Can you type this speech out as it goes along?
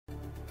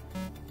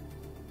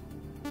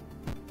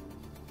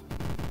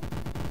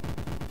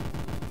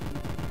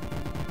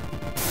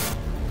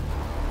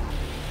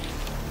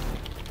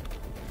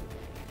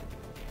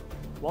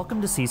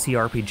Welcome to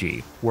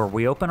CCRPG, where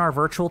we open our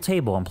virtual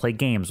table and play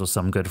games with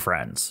some good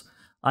friends.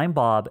 I'm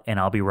Bob, and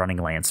I'll be running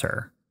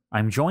Lancer.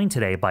 I'm joined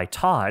today by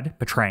Todd,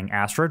 portraying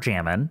Astro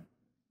Jamin.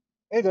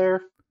 Hey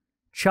there.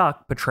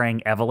 Chuck,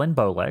 portraying Evelene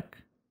Bolick.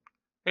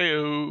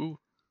 Heyo.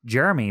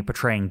 Jeremy,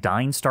 portraying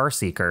Dyne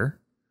Starseeker.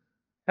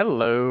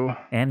 Hello.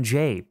 And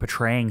Jay,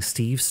 portraying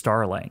Steve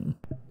Starling.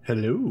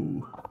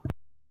 Hello.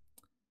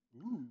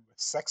 Ooh,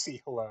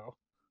 sexy hello.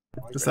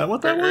 Like Is that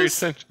what that Very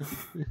was? it's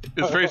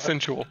very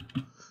sensual.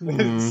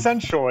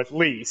 Sensual, at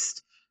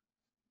least.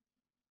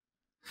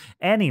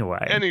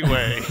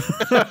 Anyway.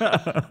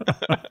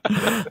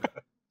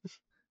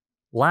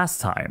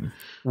 Last time,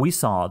 we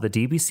saw the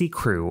DBC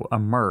crew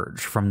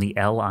emerge from the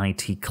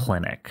LIT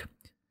clinic.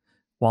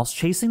 Whilst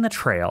chasing the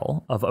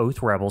trail of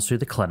Oath rebels through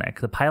the clinic,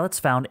 the pilots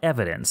found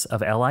evidence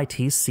of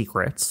LIT's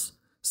secrets,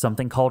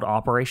 something called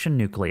Operation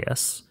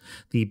Nucleus,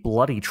 the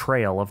bloody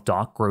trail of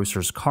Doc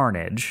Grosser's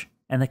carnage,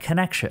 and the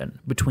connection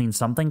between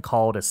something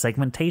called a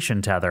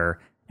segmentation tether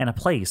and a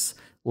place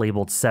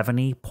labeled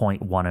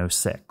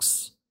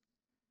 70.106.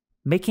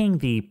 Making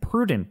the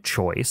prudent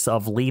choice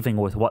of leaving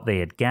with what they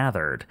had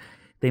gathered,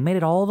 they made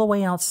it all the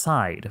way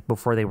outside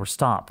before they were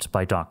stopped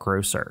by Doc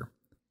Grosser.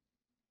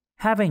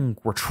 Having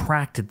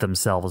retracted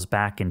themselves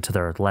back into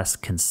their less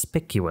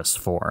conspicuous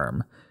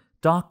form,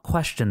 Doc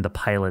questioned the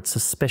pilots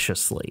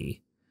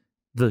suspiciously.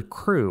 The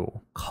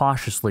crew,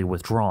 cautiously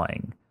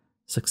withdrawing,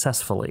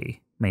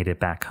 successfully made it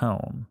back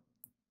home.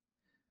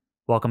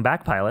 Welcome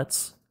back,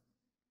 pilots.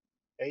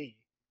 Hey.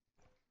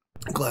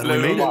 Glad Hello.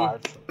 we made it.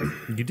 Live.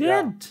 You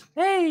did.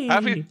 Hey.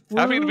 Happy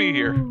to be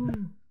here.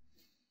 Woo.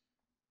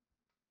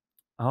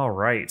 All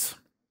right.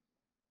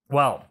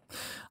 Well,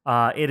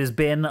 it has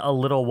been a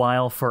little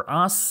while for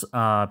us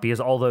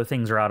because although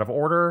things are out of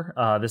order,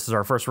 this is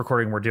our first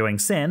recording we're doing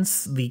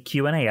since the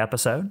Q&A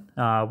episode,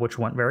 which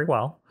went very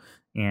well.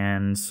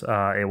 And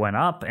it went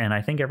up, and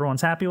I think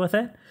everyone's happy with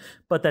it.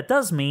 But that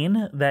does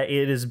mean that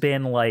it has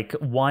been like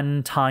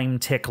one time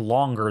tick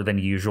longer than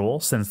usual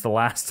since the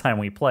last time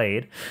we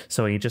played.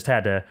 So we just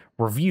had to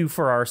review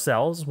for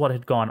ourselves what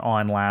had gone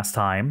on last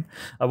time,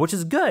 which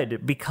is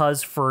good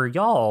because for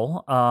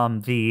y'all,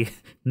 the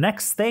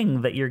next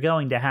thing that you're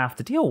going to have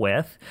to deal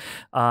with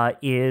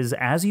is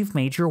as you've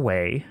made your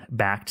way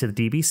back to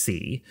the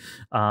DBC,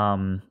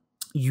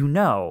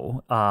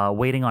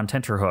 waiting on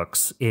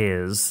tenterhooks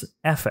is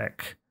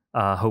Effic,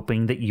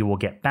 hoping that you will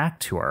get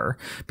back to her,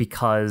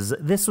 because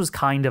this was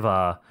kind of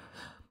a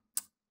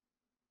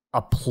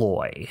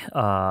ploy,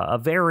 a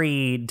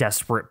very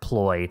desperate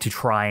ploy to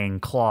try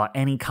and claw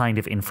any kind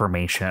of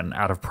information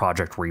out of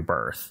Project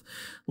Rebirth.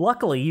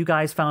 Luckily, you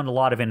guys found a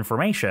lot of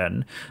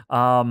information.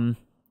 I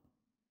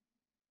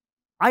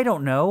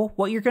don't know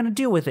what you're going to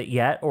do with it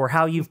yet or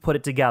how you've put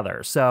it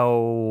together,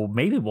 so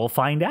maybe we'll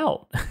find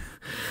out.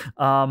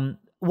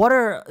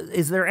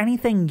 Is there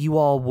anything you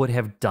all would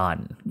have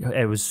done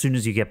as soon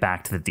as you get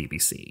back to the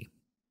DBC?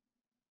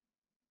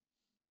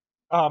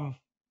 I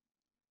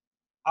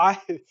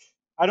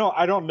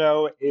don't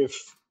know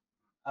if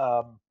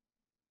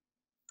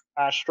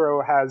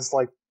Astro has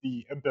like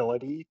the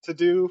ability to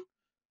do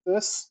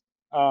this.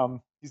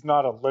 He's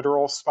not a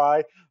literal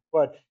spy,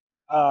 but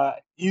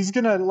he's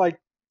gonna like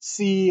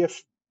see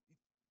if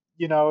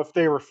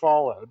they were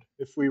followed,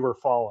 if we were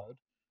followed.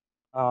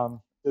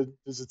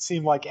 Does it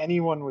seem like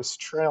anyone was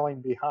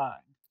trailing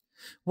behind?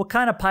 What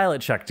kind of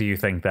pilot check do you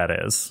think that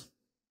is?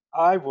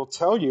 I will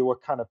tell you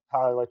what kind of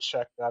pilot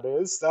check that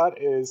is.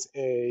 That is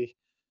a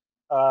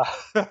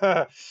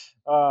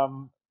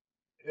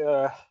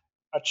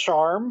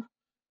charm.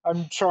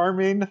 I'm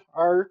charming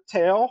our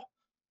tail.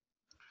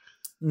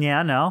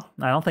 Yeah, no,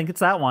 I don't think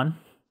it's that one.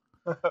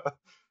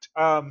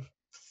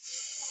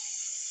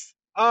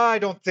 I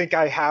don't think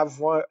I have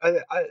one.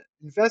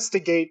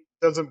 Investigate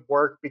doesn't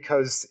work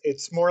because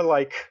it's more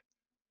like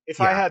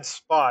if I had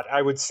spot,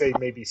 I would say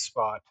maybe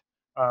spot,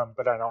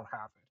 but I don't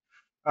have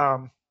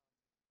it.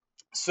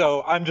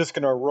 So I'm just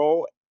gonna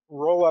roll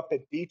up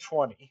at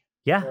D20.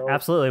 Yeah,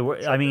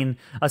 absolutely. I mean,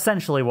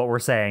 essentially what we're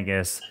saying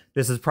is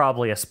this is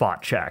probably a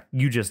spot check.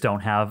 You just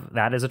don't have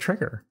that as a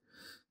trigger.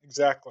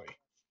 Exactly.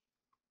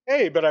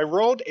 Hey, but I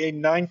rolled a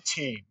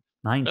 19.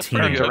 19.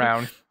 Turns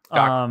Around.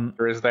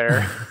 Doctor is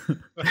there.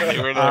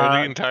 You were there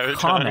the entire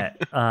time.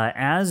 COMET,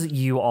 as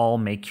you all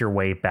make your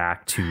way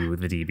back to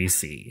the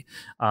DBC,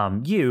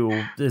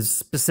 you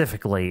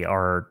specifically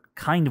are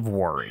kind of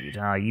worried.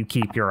 You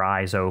keep your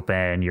eyes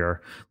open,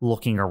 you're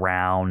looking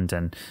around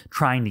and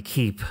trying to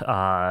keep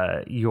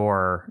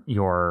your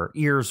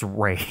ears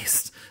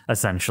raised,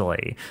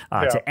 essentially,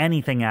 to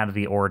anything out of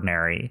the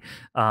ordinary.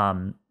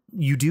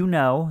 You do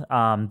know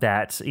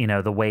that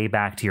the way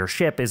back to your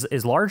ship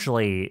is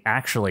largely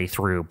actually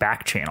through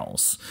back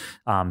channels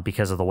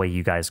because of the way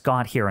you guys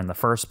got here in the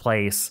first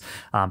place.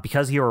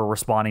 Because you were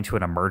responding to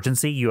an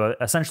emergency, you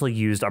essentially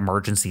used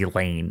emergency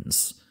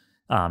lanes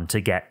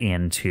to get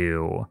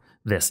into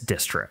this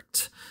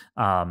district.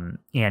 And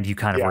you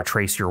kind of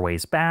retrace your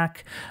ways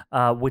back,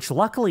 which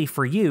luckily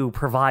for you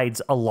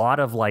provides a lot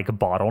of like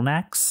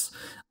bottlenecks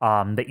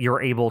that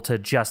you're able to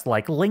just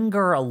like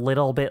linger a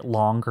little bit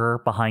longer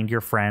behind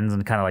your friends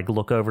and kind of like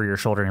look over your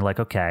shoulder and you're like,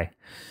 okay,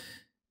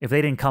 if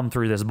they didn't come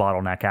through this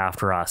bottleneck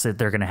after us,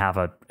 they're going to have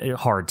a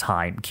hard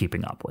time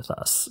keeping up with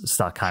us,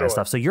 stuff kind of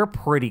stuff. So you're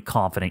pretty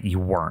confident you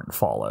weren't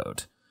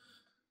followed.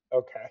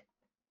 Okay.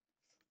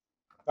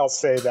 I'll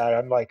say that.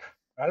 I'm like,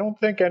 I don't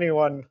think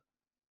anyone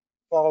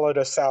followed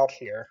us out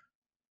here.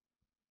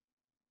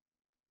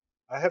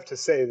 I have to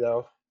say,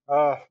 though,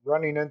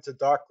 running into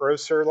Doc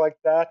Grosser like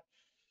that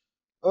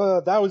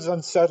was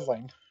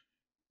unsettling.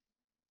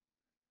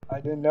 I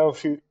didn't know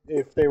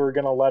if they were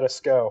going to let us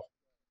go.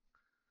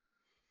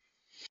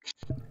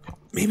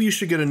 Maybe you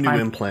should get a new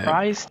implant.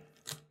 Surprised?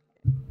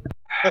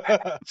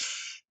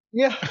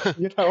 Yeah,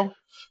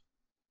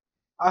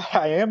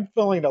 I am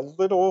feeling a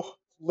little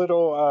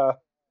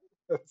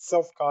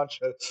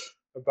self-conscious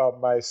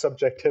about my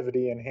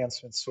subjectivity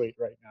enhancement suite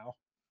right now.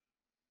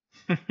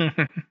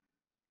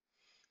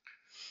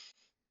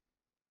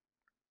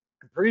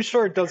 I'm pretty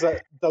sure it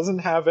doesn't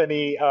have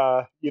any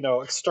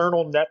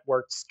external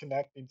networks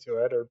connecting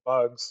to it or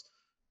bugs,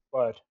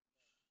 but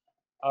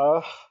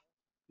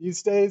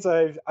these days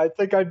I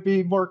think I'd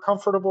be more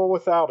comfortable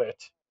without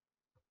it.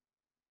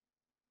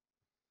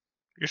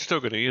 You're still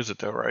going to use it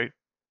though, right?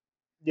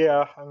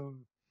 Yeah.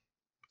 I'm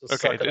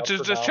okay,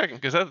 just checking,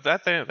 because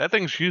that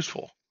thing's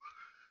useful.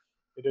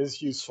 It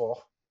is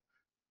useful.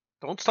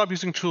 Don't stop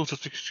using tools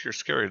just because you're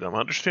scared of them.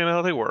 Understand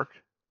how they work,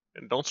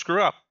 and don't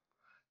screw up.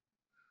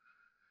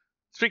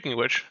 Speaking of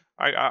which,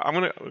 I'm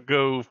going to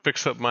go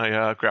fix up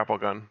my grapple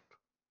gun,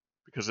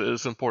 because it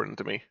is important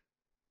to me.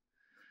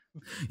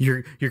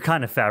 You're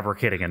kind of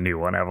fabricating a new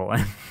one,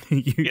 Evelene.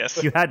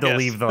 Yes. You had to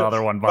leave the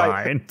other one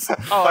behind.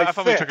 I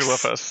thought we took it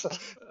with us.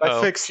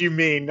 By fix, you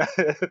mean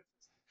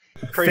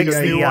fix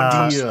the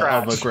idea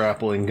of a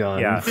grappling gun.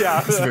 Yeah.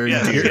 It's very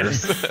dear.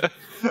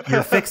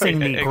 You're fixing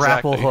the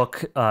grapple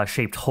hook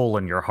shaped hole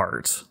in your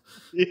heart.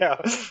 Yeah.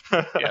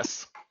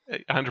 Yes,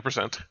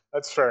 100%.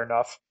 That's fair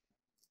enough.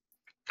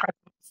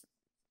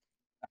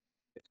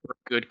 It's for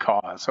a good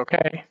cause,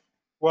 okay?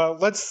 Well,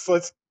 let's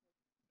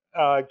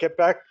get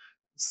back,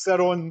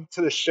 settle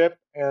into the ship,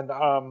 and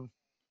I'll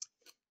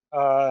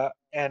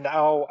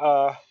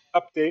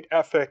update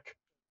Ethic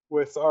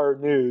with our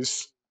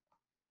news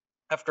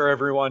after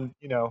everyone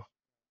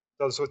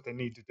does what they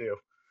need to do.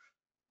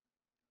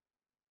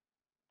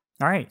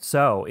 All right,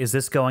 so is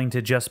this going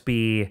to just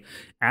be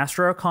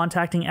Astro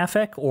contacting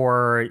Ethic,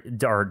 or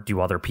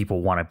do other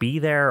people want to be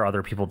there? Are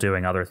other people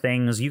doing other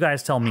things? You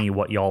guys tell me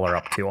what y'all are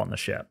up to on the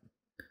ship.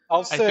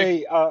 I'll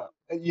say,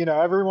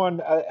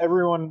 everyone,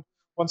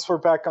 once we're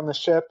back on the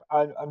ship,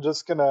 I'm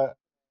just going to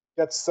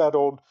get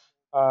settled,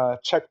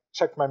 check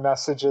my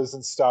messages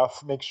and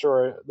stuff, make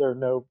sure there are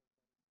no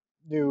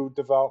new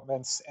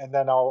developments, and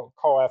then I'll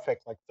call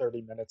Ethic like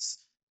 30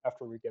 minutes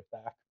after we get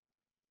back.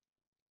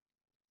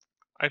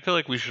 I feel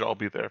like we should all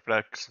be there for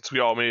that, since we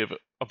all may have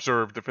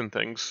observed different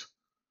things.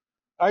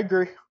 I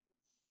agree.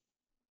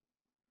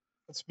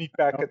 Let's meet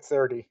back at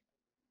 30.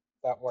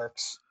 That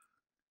works.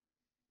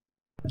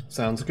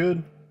 Sounds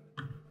good.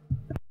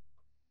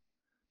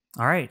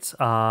 All right.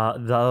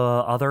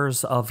 The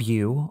others of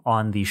you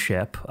on the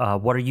ship,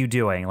 what are you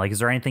doing? Like, is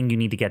there anything you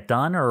need to get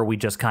done, or are we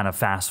just kind of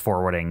fast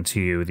forwarding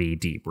to the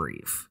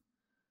debrief?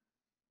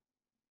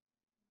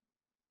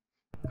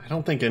 I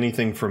don't think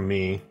anything from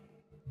me.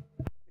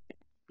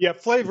 Yeah,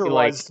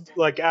 flavor-wise,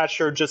 like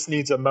Astro just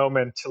needs a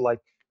moment to like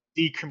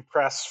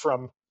decompress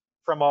from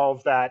all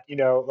of that.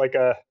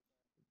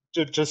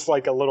 Just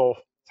like a little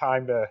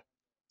time to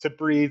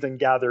breathe and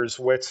gather his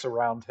wits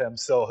around him.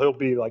 So he'll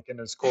be like in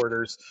his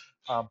quarters,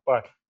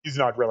 but he's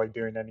not really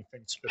doing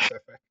anything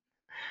specific.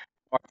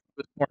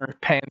 The corner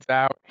pans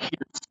out, hears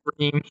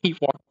scream, he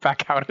walks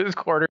back out of his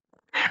quarters.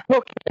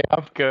 Okay,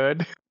 I'm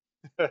good.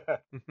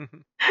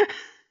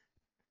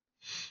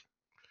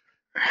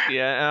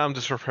 Yeah, I'm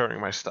just repairing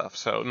my stuff,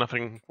 so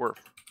nothing worth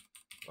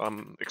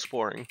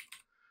exploring.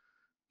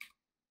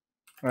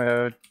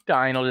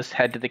 Dyne will just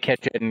head to the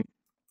kitchen,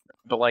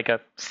 but like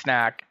a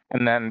snack,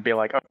 and then be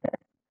like, okay,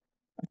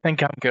 I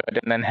think I'm good,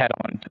 and then head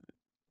on to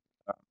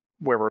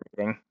where we're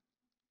eating.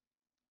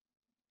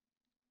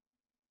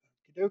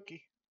 Okie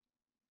dokie.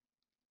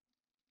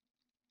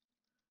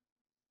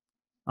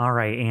 All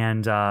right,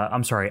 and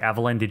I'm sorry,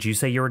 Evelene, did you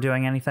say you were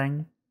doing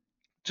anything?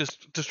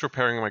 Just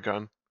repairing my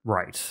gun.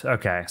 Right.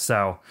 Okay.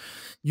 So,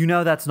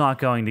 that's not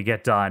going to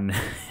get done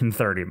in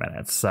 30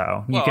 minutes.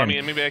 So you can. I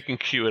mean, maybe I can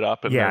queue it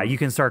up. And you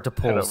can start to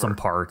pull some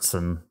parts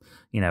and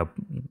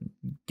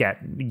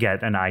get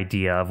an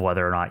idea of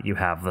whether or not you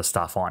have the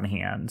stuff on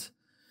hand.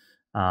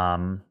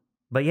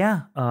 But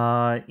yeah,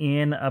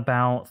 in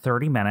about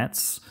 30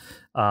 minutes,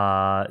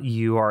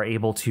 you are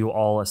able to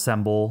all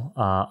assemble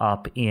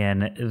up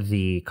in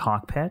the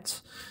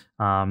cockpit.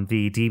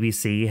 The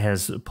DBC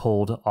has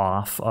pulled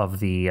off of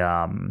the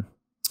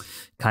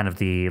kind of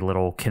the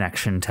little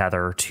connection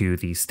tether to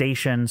the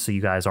station, so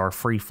you guys are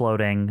free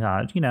floating,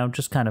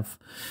 just kind of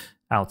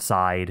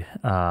outside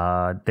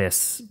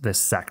this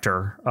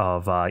sector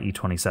of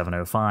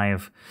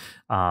E2705,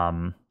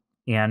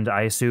 And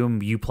I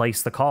assume you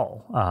place the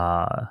call,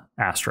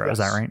 Astro. Yes. Is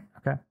that right?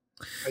 Okay.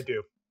 I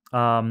do.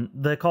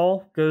 The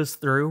call goes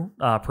through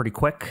pretty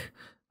quick.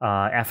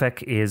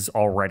 Efik is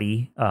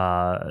already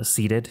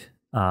seated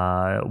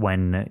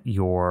when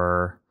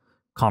your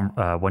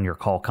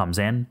call comes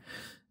in,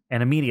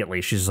 and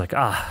immediately she's like,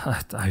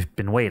 I've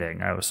been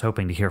waiting. I was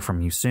hoping to hear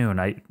from you soon.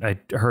 I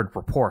heard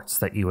reports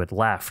that you had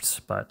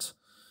left, but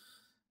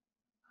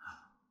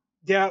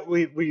Yeah,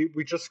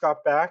 we just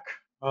got back.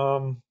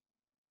 It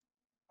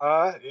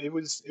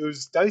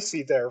was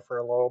dicey there for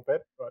a little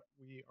bit, but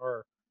we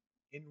are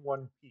in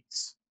one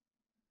piece.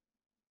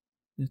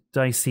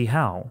 dicey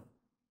how?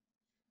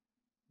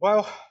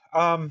 Well,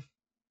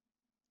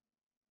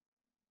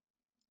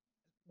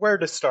 where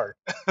to start?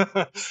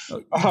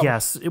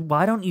 Yes,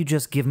 why don't you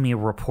just give me a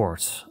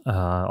report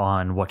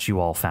on what you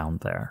all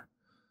found there?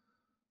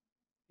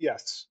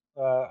 Yes,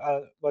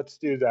 let's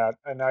do that.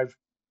 And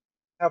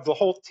have the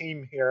whole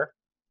team here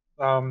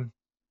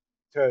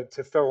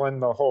to fill in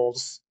the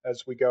holes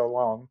as we go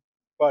along.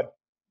 But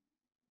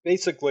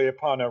basically,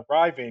 upon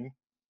arriving,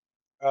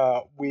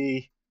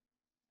 we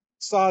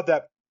saw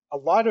that a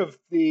lot of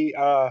the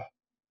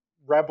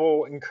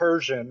rebel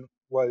incursion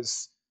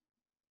was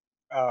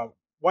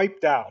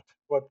wiped out,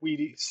 but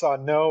we saw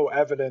no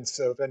evidence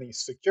of any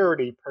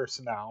security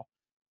personnel.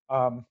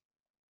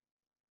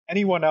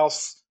 Anyone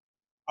else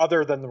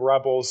other than the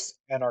rebels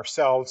and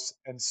ourselves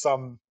and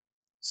some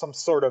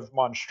sort of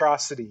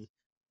monstrosity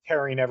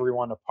tearing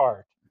everyone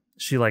apart.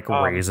 She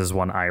raises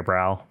one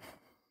eyebrow.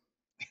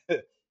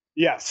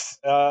 Yes,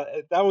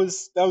 that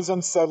was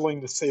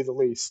unsettling to say the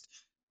least.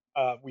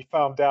 We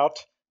found out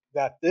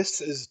that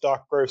this is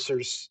Doc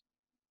Grosser's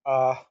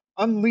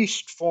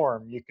unleashed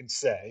form, you can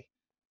say.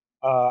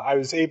 I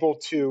was able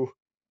to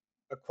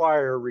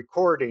acquire a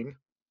recording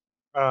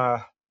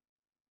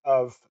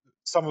of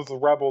some of the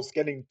rebels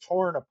getting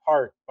torn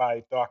apart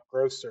by Doc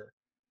Grosser.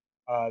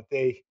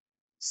 They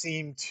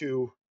seem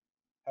to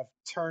have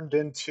turned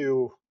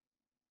into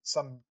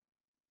some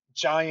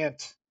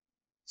giant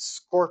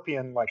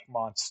scorpion-like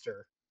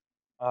monster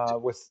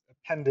with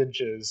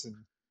appendages and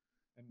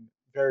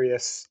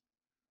various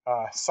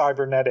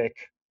cybernetic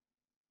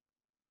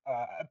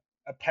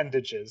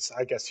appendages,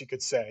 I guess you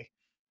could say.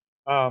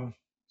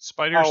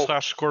 Spider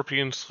 /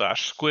 scorpion /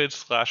 squid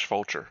 /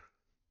 vulture.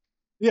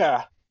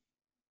 Yeah,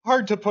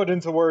 hard to put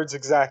into words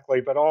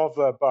exactly, but all of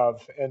the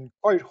above, and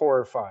quite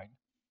horrifying.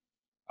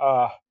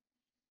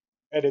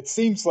 And it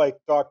seems like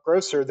Doc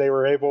Grosser, they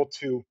were able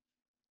to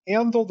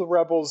handle the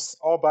rebels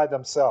all by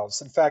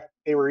themselves. In fact,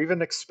 they were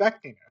even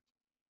expecting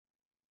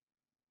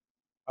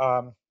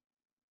it.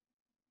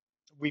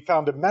 We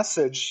found a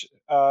message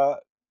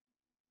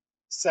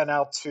sent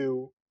out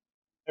to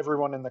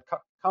everyone in the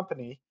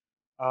company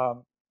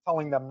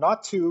telling them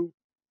not to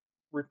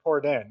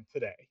report in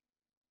today.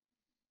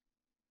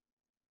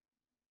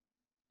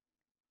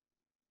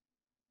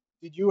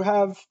 Did you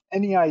have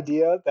any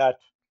idea that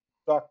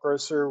Doc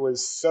Grosser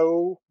was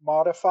so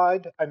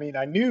modified? I mean,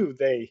 I knew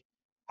they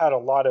had a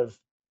lot of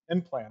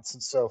implants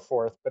and so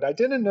forth, but I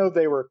didn't know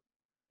they were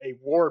a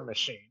war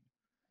machine.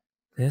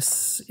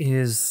 This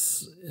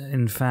is,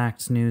 in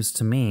fact, news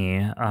to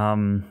me.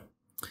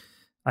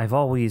 I've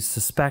always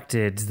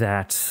suspected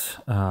that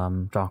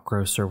Doc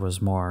Grosser was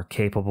more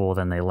capable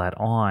than they let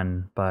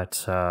on,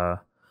 but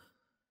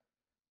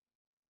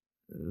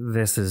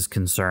this is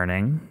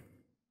concerning.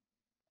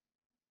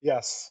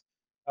 Yes,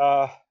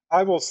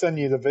 I will send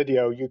you the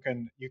video. You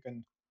can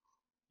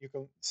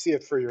see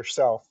it for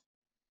yourself.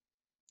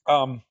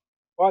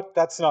 But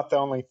that's not the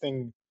only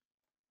thing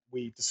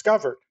we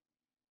discovered.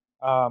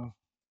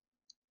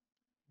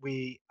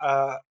 We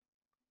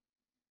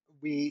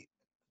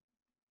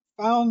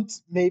found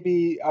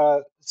maybe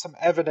some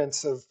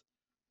evidence of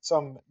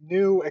some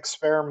new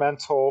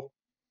experimental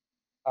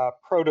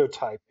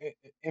prototype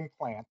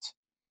implant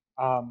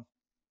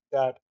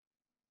that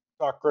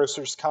Doc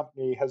Grosser's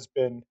company has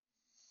been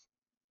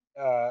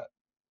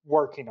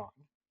working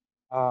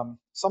on.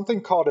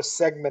 Something called a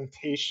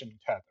segmentation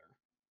tether.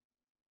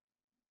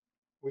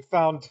 We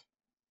found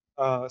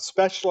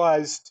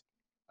specialized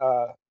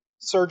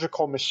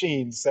surgical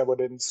machines that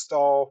would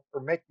install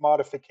or make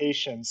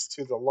modifications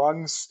to the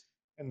lungs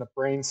and the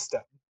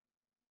brainstem.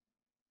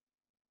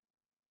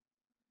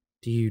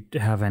 Do you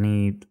have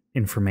any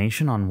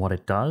information on what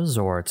it does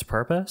or its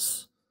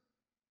purpose?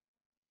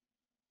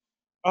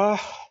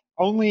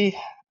 Only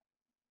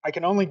I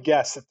can only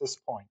guess at this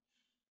point.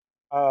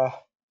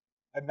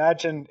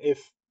 Imagine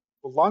if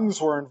the lungs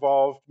were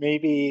involved,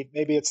 maybe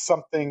it's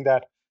something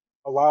that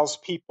allows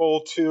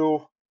people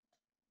to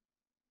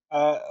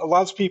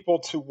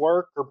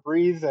work or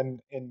breathe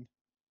in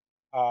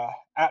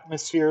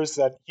atmospheres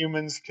that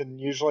humans can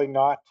usually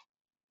not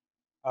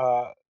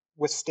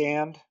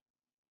withstand.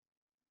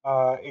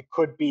 It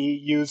could be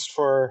used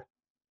for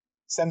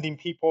sending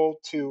people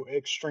to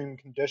extreme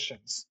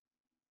conditions,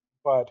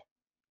 but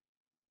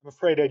I'm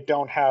afraid I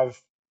don't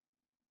have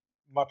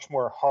much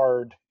more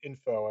hard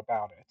info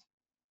about it.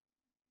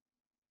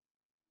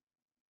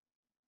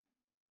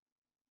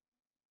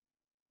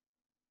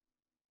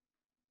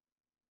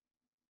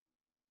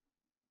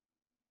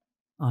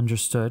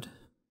 Understood.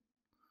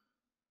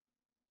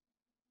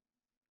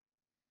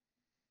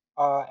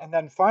 And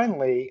then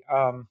finally,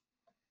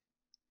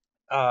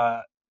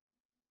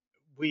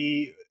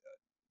 we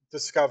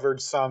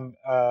discovered some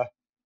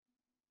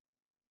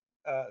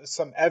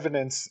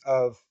evidence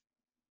of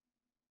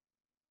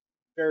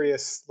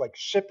various like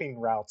shipping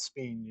routes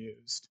being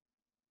used.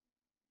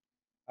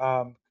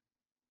 Can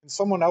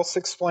someone else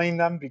explain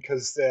them,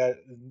 because the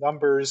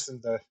numbers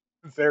and the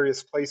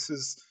various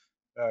places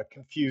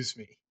confuse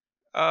me?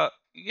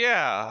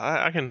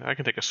 Yeah, I can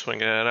take a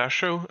swing at it,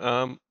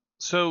 Astro.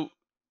 So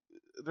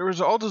there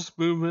was all this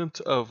movement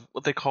of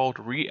what they called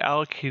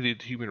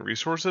reallocated human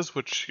resources,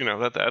 which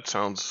that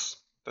sounds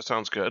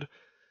good.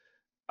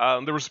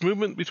 There was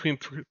movement between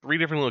three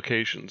different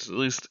locations, at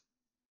least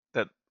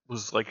that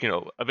was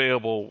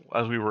available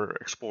as we were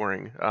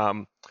exploring.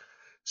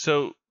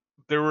 So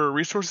there were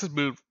resources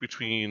moved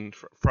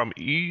from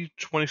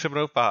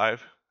E2705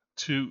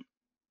 to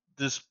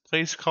this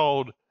place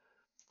called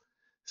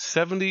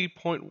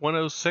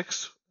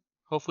 70.106.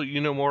 Hopefully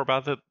you know more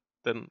about that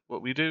than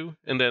what we do.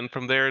 And then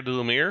from there to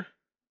Lemire.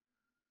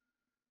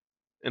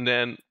 And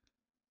then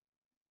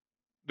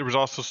there was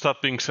also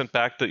stuff being sent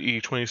back to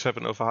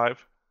E2705.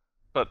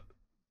 But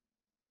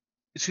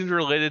it seemed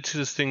related to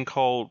this thing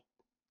called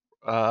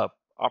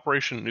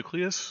Operation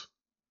Nucleus.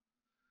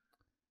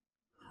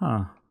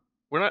 Huh.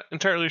 We're not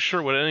entirely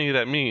sure what any of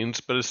that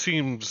means, but it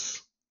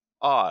seems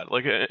odd.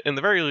 Like, in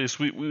the very least,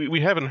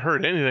 we haven't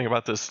heard anything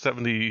about this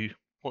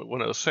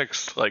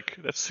 70.106. Like,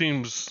 that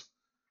seems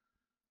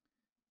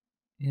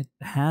It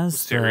has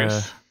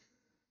mysterious.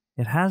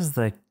 It has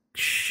the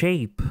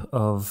shape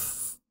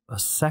of a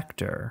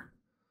sector.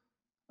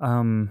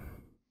 Of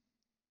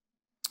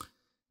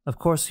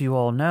course, you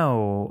all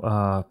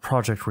know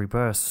Project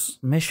Rebirth's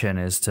mission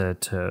is to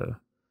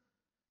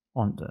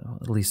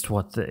at least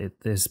what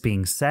is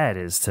being said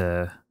is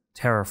to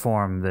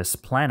terraform this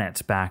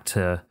planet back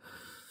to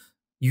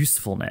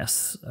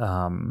usefulness.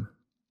 The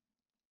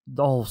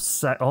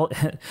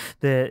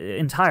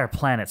entire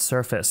planet's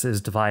surface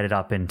is divided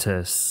up into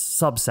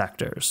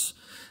subsectors,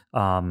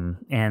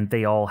 and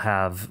they all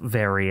have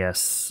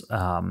various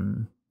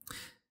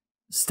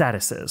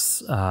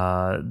statuses.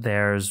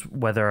 There's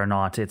whether or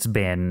not it's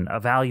been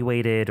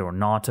evaluated or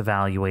not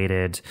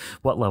evaluated,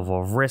 what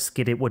level of risk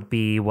it would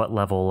be, what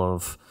level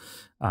of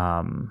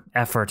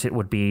effort it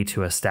would be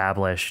to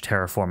establish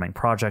terraforming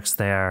projects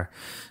there.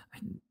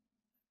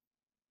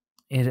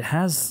 It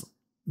has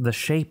the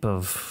shape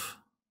of,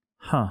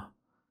 I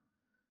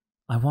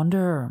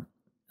wonder.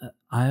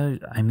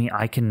 I mean,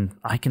 I can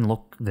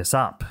look this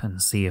up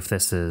and see if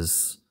this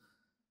is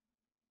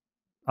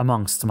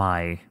amongst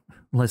my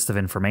list of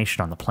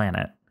information on the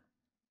planet.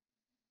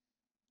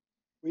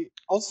 We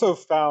also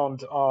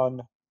found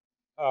on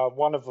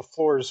one of the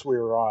floors we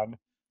were on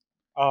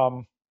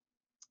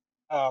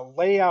a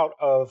layout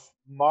of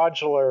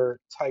modular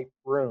type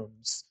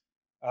rooms,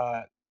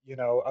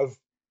 of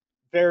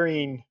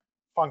varying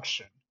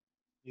function.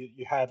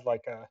 You had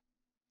like a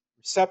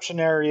reception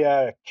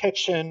area, a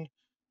kitchen,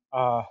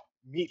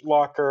 meat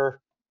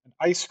locker, an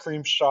ice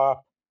cream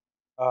shop.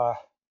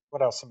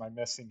 What else am I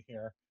missing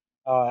here?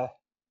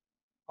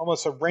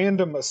 Almost a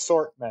random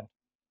assortment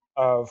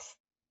of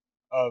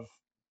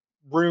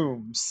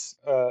rooms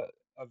of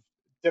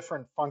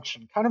different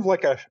function, kind of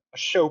like a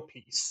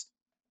showpiece.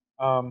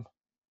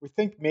 We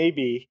think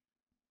maybe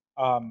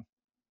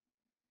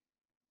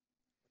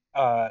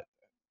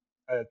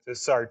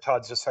sorry,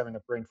 Todd's just having a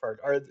brain fart.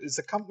 Is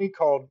the company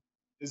called?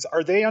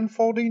 Are they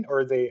Unfolding or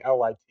are they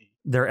LIT?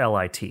 They're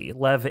LIT,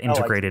 Lev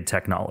Integrated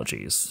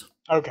Technologies.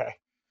 Okay.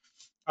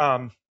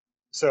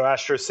 So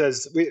Astro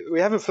says we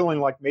have a feeling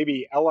like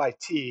maybe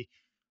LIT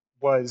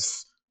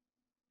was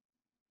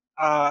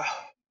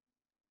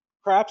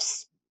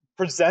perhaps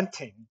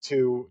presenting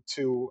to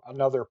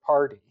another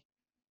party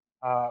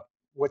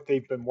what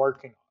they've been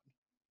working on.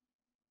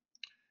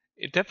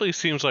 It definitely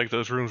seems like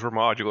those rooms were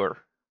modular.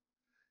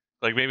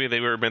 Like, maybe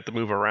they were meant to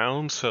move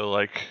around, so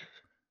like...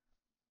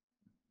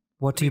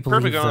 What do you believe?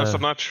 Perfectly honest,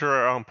 I'm not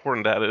sure how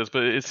important that is,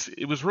 but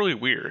it was really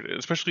weird,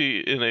 especially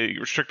in a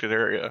restricted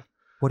area.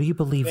 What do you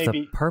believe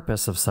the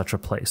purpose of such a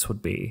place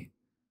would be?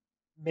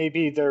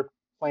 Maybe they're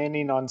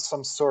planning on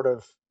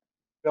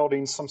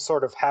building some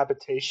sort of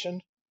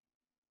habitation,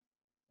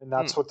 and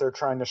that's what they're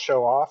trying to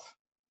show off.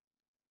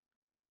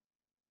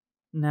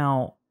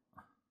 Now,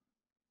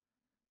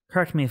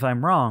 correct me if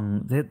I'm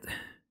wrong,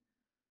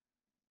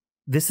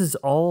 this is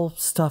all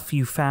stuff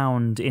you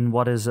found in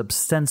what is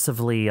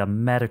ostensibly a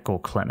medical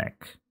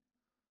clinic.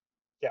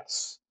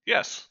 Yes.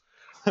 Yes.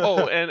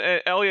 Oh,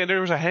 and Ellie, there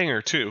was a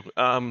hangar too.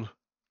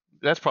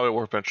 That's probably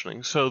worth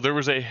mentioning. So there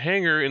was a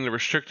hangar in the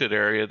restricted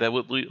area that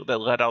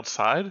led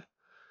outside.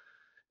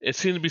 It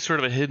seemed to be sort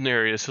of a hidden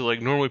area, so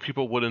like normally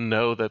people wouldn't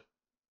know that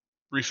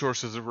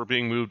resources were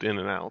being moved in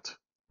and out.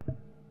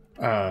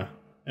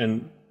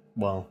 And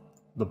well,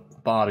 the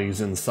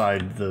bodies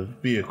inside the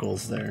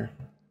vehicles there.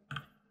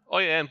 Oh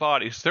yeah, and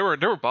bodies. There were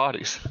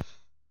bodies.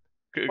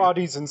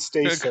 Bodies in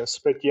stasis,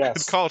 but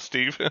yes. Good call,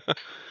 Steve.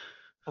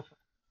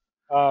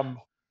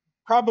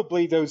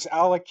 probably those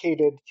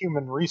allocated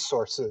human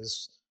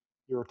resources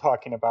you were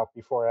talking about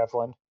before,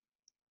 Evelene.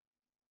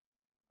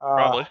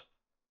 Probably.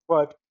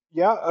 But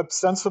yeah,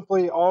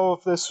 ostensibly all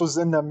of this was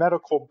in the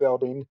medical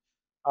building.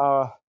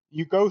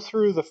 You go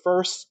through the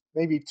first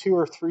maybe 2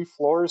 or 3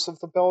 floors of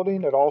the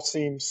building. It all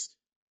seems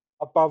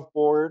above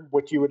board,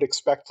 what you would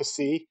expect to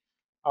see.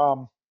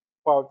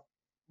 But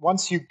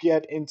once you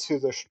get into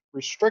the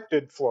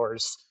restricted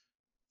floors,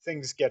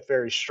 things get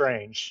very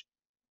strange.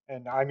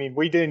 And I mean,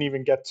 we didn't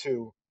even get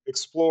to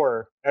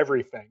explore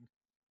everything.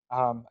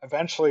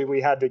 Eventually,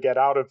 we had to get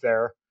out of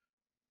there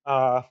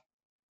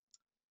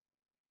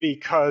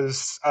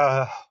because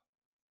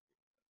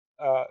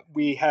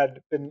we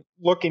had been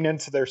looking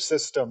into their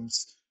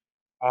systems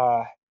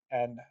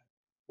and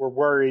were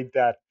worried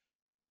that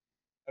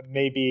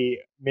maybe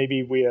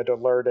we had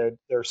alerted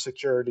their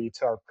security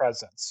to our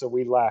presence. So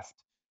we left.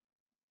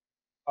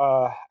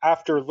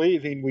 After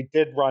leaving, we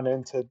did run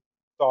into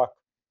Doc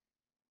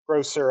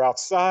Grocer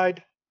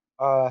outside.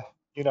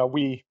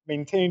 We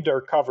maintained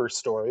our cover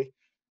story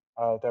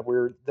that we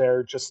were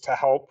there just to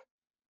help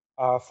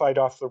fight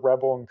off the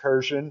rebel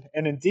incursion.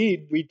 And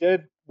indeed, we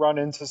did run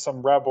into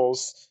some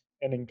rebels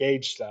and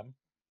engage them.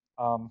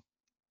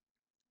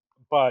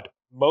 But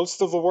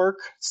most of the work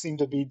seemed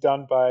to be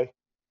done by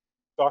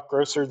Doc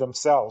Grocer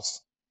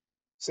themselves,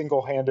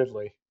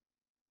 single-handedly.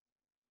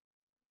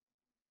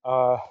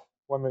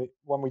 When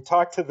we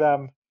talked to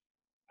them,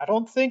 I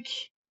don't think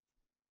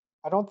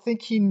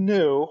he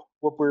knew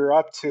what we were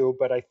up to,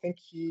 but I think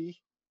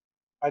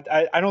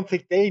I don't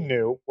think they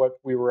knew what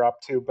we were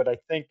up to, but I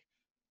think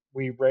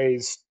we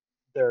raised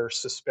their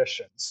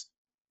suspicions.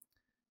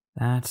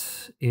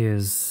 That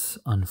is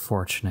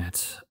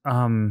unfortunate.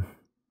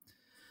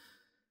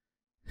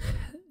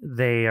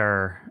 They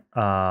are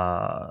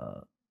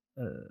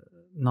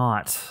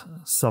not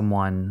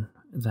someone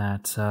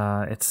that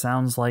it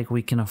sounds like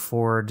we can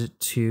afford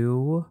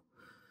to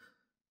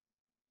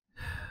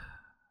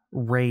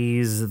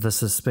raise the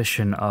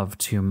suspicion of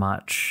too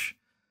much.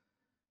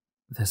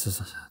 This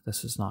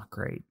is not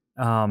great.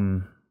 I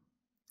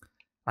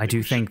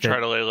do think that try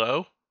to lay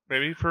low,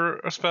 maybe for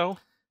a spell.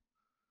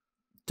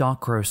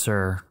 Doc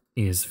Grocer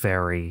is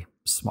very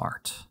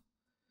smart.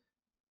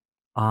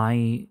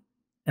 I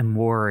am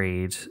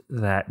worried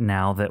that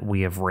now that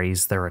we have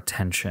raised their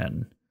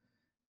attention,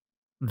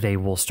 they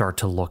will start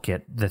to look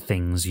at the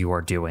things you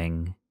are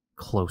doing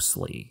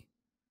closely,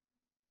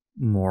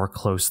 more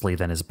closely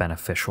than is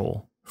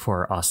beneficial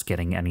for us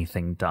getting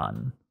anything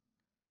done.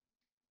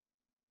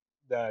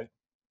 That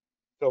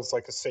feels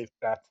like a safe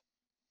bet.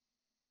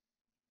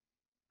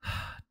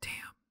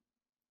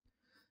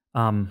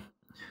 Damn.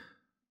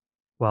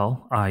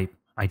 Well, I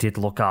did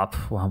look up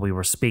while we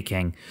were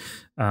speaking.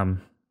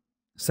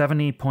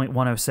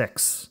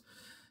 70.106.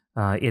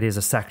 It is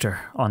a sector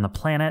on the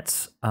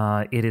planet.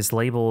 It is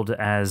labeled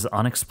as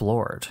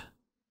unexplored.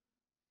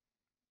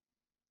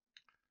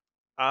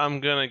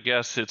 I'm gonna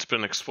guess it's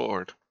been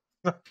explored.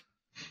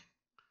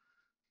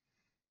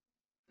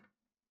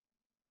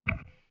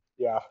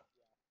 Yeah.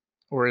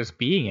 Or is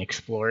being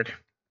explored.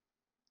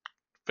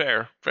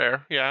 Fair.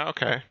 Yeah,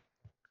 okay.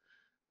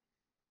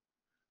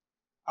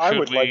 I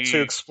would like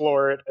to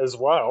explore it as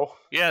well.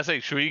 Yeah,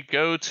 should we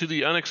go to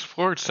the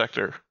unexplored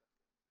sector?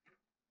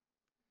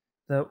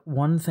 The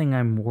one thing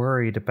I'm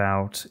worried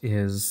about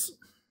is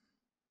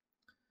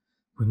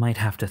we might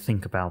have to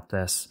think about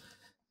this.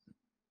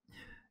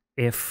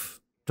 If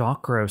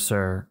Doc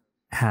Grocer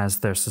has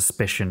their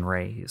suspicion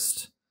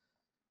raised,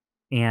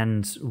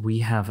 and we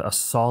have a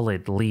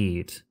solid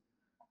lead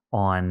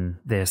on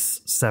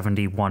this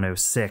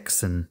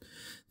 7106 and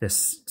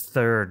this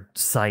third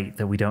site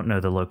that we don't know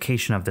the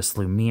location of, this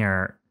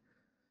Lumiere,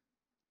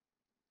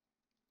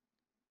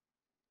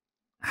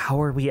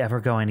 how are we ever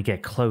going to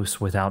get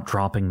close without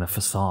dropping the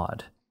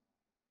facade?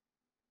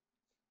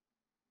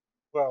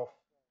 Well,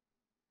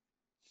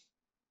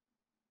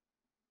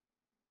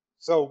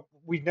 so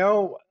we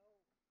know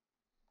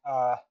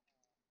I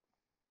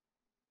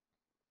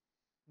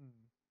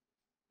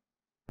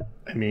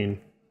mean,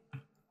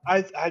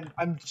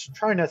 I'm just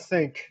trying to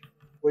think.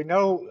 We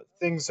know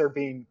things are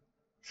being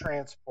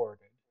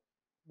transported.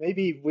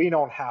 Maybe we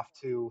don't have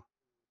to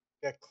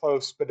get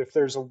close, but if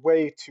there's a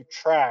way to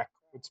track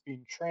what's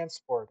being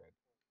transported.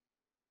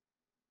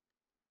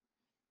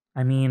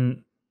 I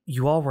mean,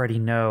 you already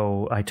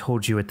know, I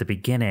told you at the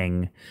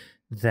beginning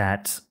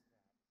that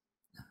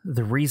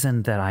the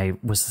reason that I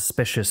was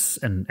suspicious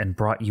and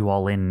brought you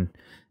all in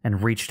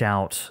and reached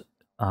out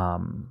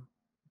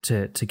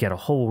to get a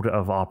hold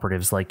of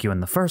operatives like you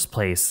in the first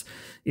place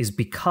is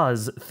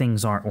because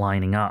things aren't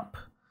lining up.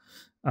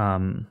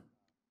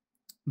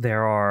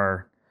 There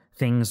are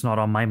things not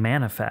on my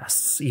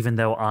manifests, even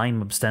though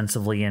I'm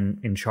ostensibly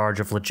in charge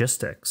of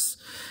logistics.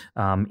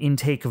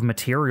 Intake of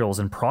materials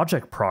and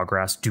project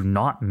progress do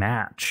not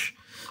match.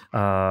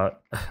 I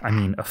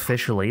mean,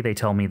 officially, they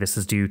tell me this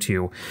is due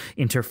to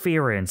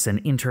interference and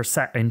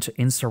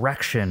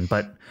insurrection,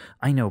 but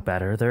I know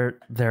better.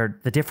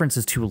 The difference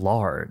is too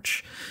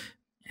large.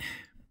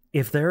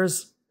 If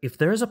there's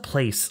a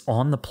place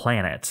on the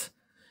planet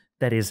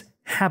that is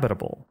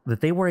habitable,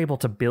 that they were able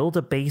to build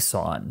a base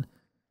on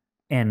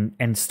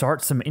and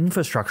start some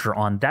infrastructure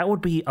on, that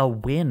would be a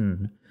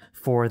win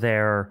for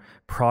their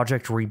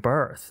Project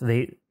Rebirth.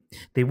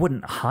 They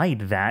wouldn't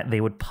hide that,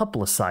 they would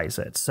publicize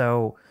it.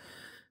 So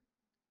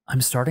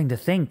I'm starting to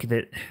think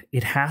that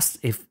it has,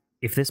 if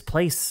this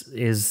place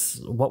is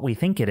what we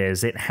think it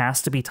is, it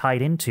has to be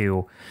tied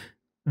into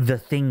the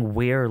thing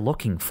we're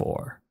looking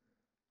for.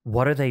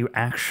 What are they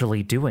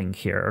actually doing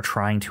here or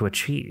trying to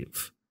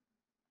achieve?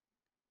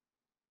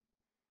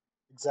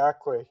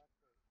 Exactly.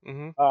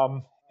 Mm-hmm.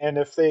 And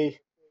if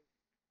they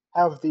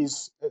have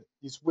these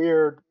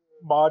weird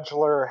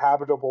modular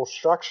habitable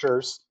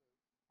structures,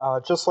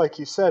 just like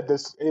you said,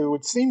 it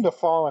would seem to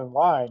fall in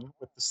line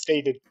with the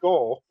stated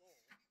goal,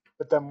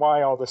 but then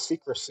why all the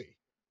secrecy?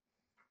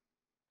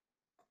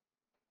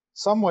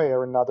 Some way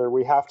or another,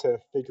 we have to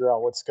figure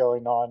out what's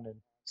going on in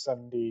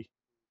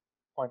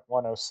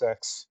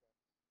 70.106.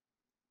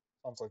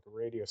 Sounds like a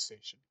radio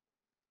station.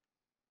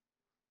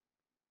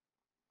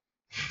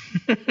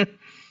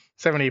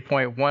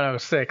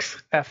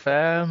 70.106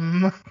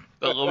 FM.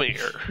 The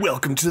Lumiere.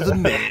 Welcome to the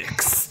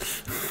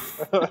mix.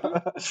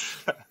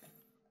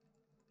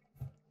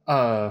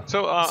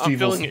 So I'm Steve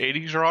feeling will-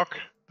 80s rock.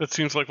 That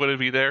seems like what it'd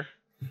be there.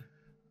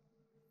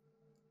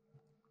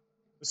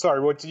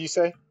 Sorry, what did you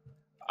say?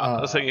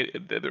 I was saying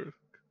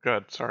go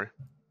ahead, sorry.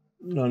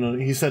 No,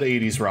 he said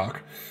 80s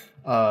rock.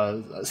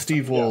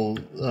 Steve will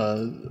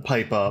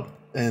pipe up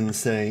and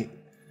say,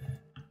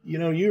 you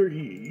know,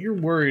 you're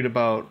worried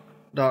about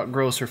Doc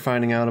Grosser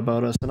finding out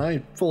about us, and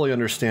I fully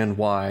understand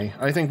why.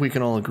 I think we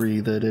can all agree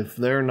that if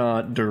they're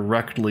not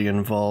directly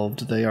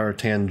involved, they are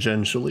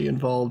tangentially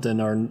involved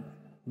and are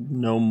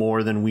no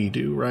more than we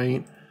do,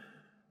 right?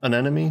 An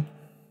enemy?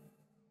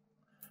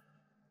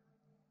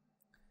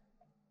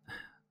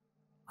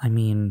 I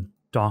mean,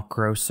 Doc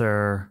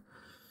Grosser,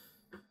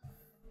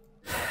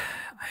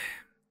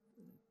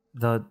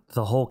 the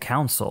whole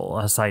council,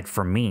 aside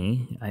from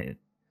me,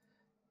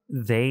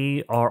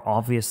 they are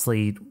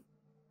obviously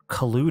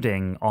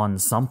colluding on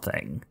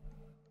something.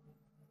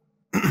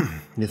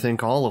 You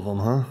think all of them,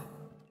 huh?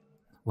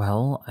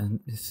 Well,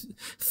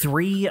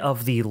 3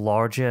 of the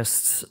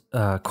largest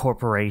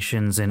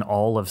corporations in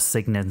all of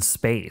Signan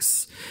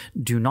space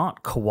do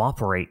not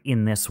cooperate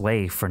in this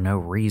way for no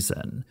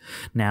reason.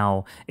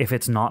 Now, if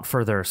it's not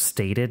for their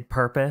stated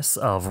purpose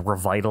of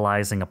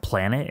revitalizing a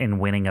planet and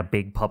winning a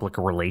big public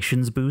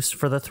relations boost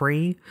for the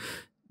 3,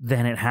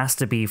 then it has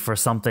to be for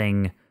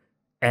something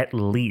at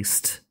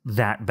least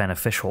that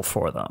beneficial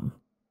for them.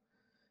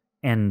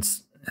 And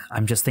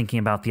I'm just thinking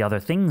about the other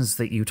things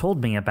that you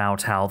told me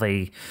about, how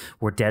they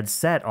were dead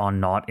set on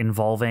not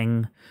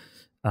involving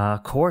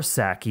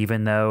Corsac,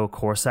 even though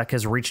Corsac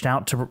has reached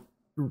out to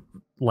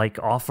like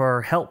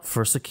offer help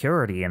for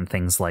security and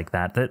things like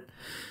that. That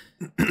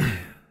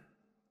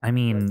I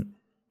mean,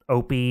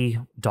 Opie,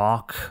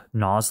 Doc,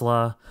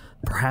 Nosla,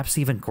 perhaps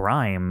even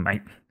Grime.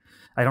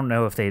 I don't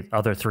know if the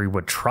other 3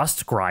 would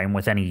trust Grime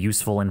with any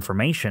useful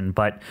information,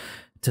 but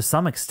to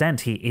some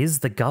extent, he is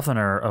the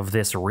governor of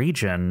this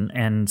region,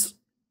 and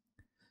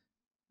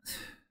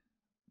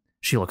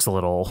she looks a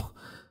little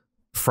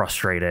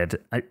frustrated.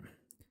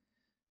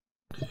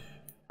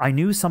 I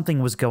knew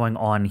something was going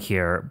on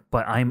here,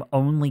 but I'm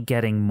only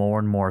getting more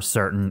and more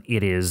certain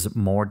it is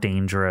more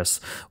dangerous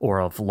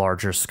or of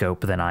larger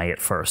scope than I at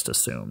first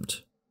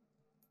assumed.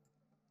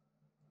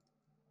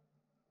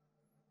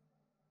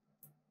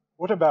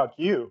 What about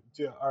you?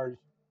 Are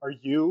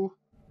you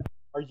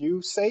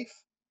safe?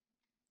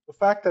 The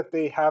fact that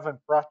they haven't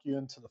brought you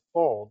into the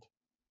fold,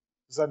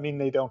 does that mean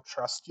they don't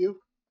trust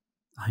you?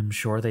 I'm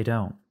sure they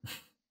don't.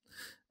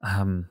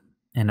 And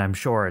I'm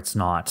sure it's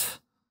not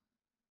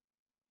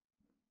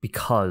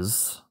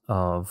because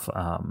of...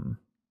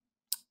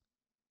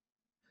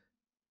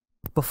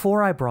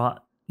 Before I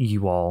brought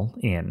you all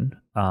in,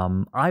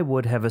 I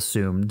would have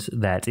assumed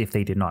that if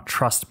they did not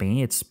trust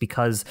me, it's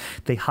because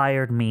they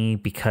hired me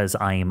because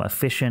I am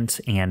efficient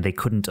and they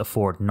couldn't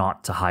afford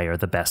not to hire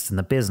the best in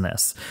the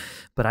business.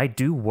 But I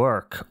do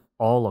work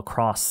all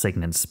across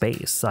Signan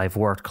space. I've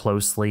worked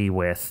closely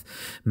with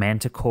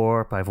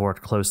Manticorp, I've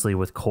worked closely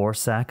with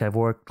Corsac, I've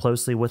worked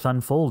closely with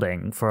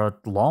Unfolding for a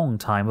long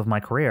time of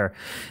my career.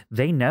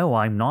 They know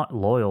I'm not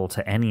loyal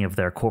to any of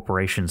their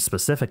corporations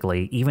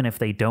specifically, even if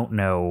they don't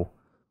know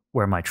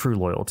where my true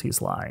loyalties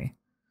lie.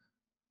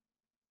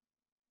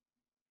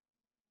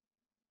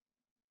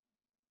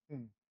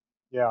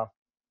 Yeah.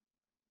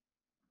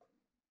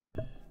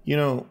 You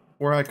know,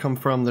 where I come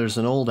from, there's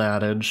an old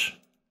adage,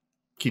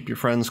 keep your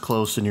friends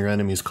close and your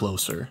enemies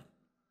closer.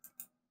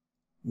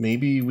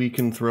 Maybe we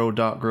can throw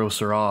Doc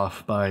Grosser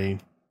off by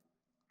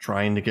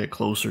trying to get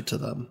closer to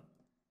them.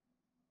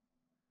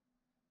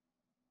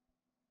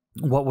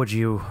 What would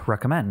you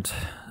recommend,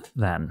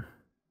 then?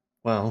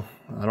 Well,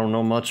 I don't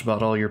know much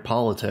about all your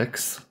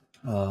politics.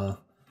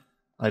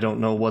 I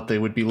don't know what they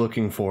would be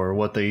looking for,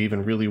 what they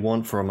even really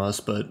want from us,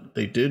 but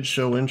they did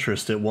show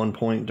interest at one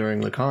point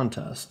during the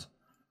contest.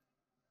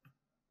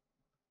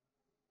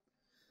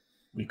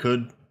 We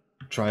could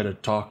try to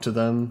talk to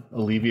them,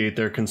 alleviate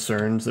their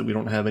concerns that we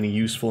don't have any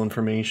useful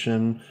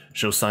information,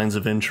 show signs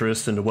of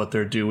interest into what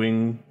they're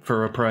doing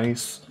for a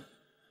price,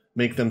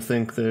 make them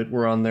think that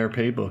we're on their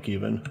paybook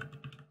even.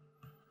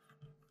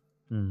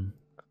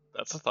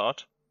 That's a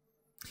thought.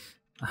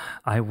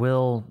 I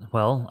will.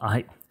 Well,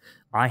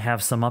 I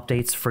have some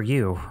updates for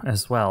you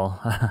as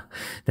well.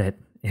 That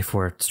if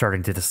we're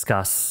starting to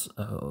discuss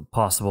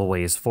possible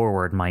ways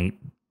forward, might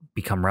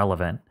become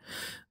relevant.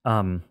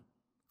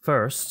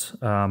 First,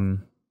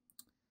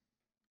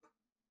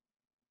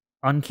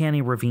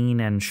 Uncanny Ravine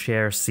and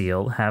Share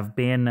Seal have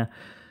been,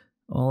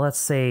 well, let's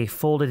say,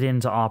 folded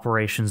into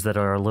operations that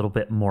are a little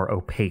bit more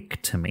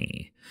opaque to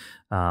me.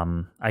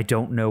 I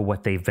don't know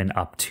what they've been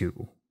up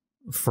to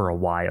for a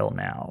while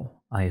now.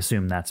 I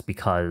assume that's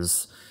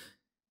because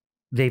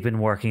they've been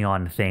working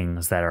on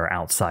things that are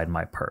outside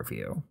my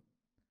purview.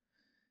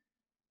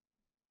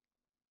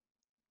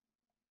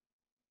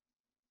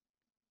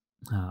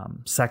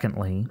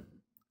 Secondly,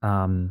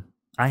 I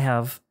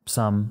have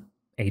some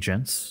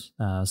agents,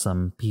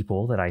 some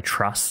people that I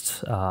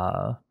trust,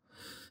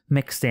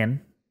 mixed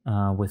in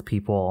with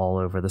people all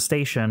over the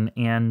station,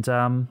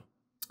 and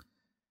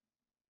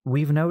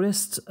we've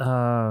noticed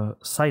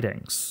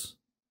sightings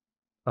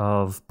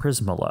of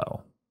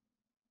Prismalo.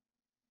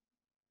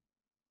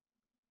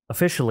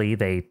 Officially,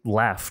 they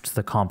left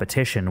the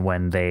competition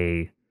when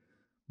they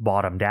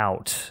bottomed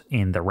out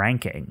in the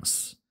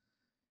rankings.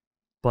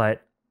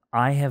 But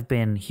I have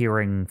been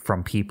hearing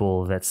from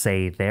people that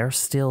say they're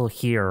still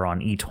here on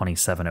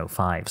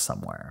E2705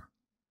 somewhere.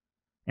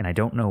 And I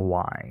don't know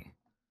why.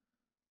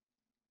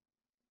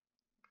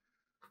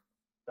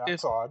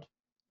 That's odd.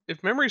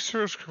 If memory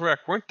serves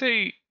correct, weren't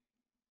they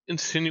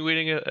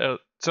insinuating at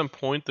some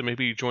point that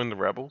maybe you joined the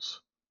rebels?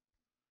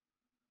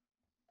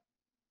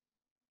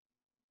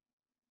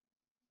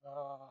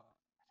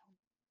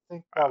 I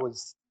think that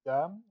was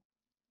them.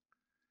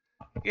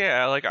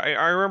 Yeah, like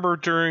I remember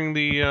during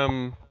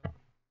the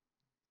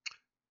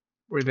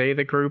Were they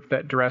the group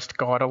that dressed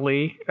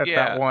gaudily at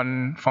that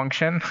one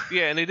function?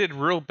 Yeah, and they did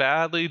real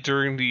badly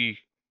during the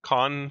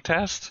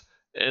contest.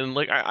 And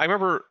like I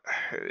remember,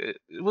 it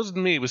wasn't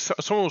me. It was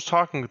someone was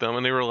talking to them,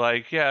 and they were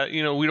like, "Yeah,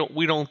 you know,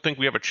 we don't think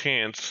we have a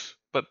chance,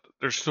 but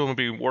there's still gonna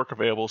be work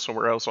available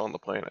somewhere else on the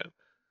planet."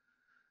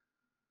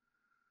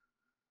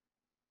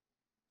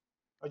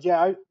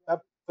 Yeah,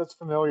 that's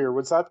familiar.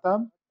 Was that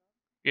them?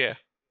 Yeah.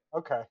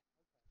 Okay.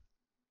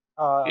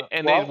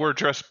 And they were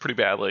dressed pretty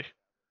badly.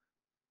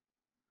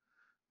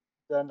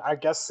 Then I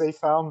guess they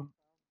found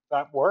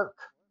that work,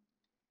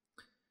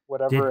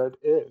 whatever it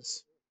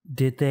is.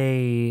 Did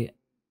they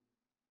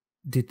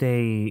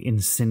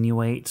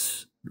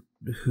insinuate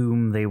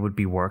whom they would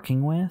be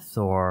working with,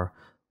 or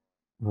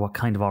what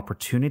kind of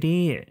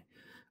opportunity?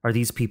 Are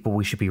these people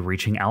we should be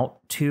reaching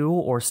out to,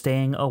 or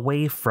staying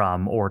away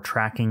from, or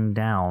tracking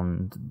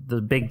down? The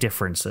big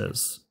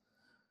differences.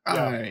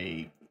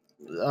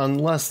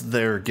 Unless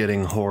they're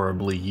getting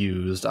horribly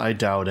used, I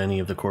doubt any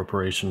of the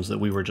corporations that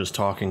we were just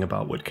talking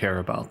about would care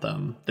about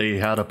them. They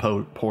had a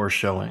poor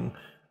showing.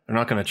 They're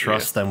not going to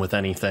trust them with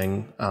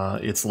anything.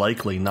 It's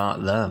likely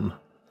not them.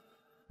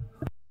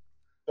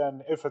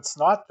 Then if it's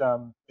not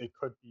them, they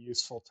could be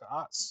useful to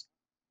us.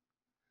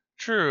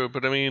 True,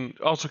 but I mean,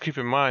 also keep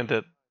in mind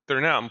that they're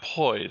not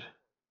employed.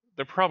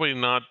 They're probably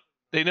not.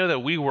 They know that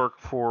we work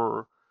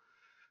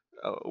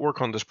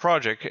on this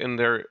project, and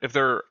if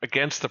they're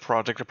against the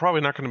project, they're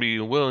probably not going to be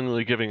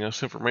willingly giving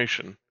us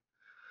information.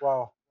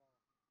 Well,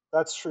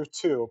 that's true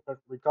too, but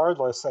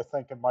regardless, I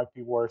think it might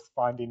be worth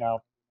finding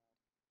out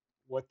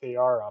what they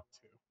are up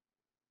to.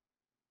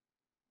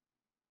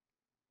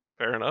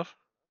 Fair enough.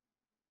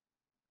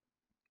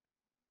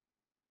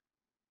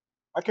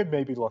 I could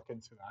maybe look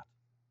into that.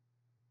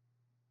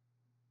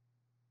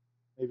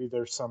 Maybe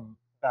there's some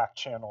back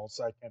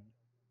channels I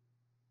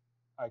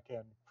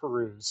can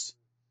peruse.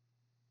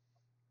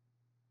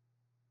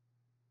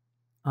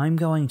 I'm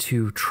going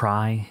to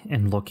try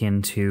and look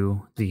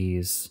into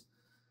this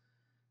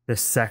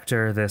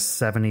sector, this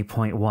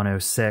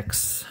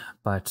 70.106,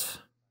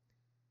 but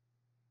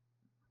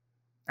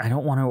I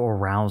don't want to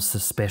arouse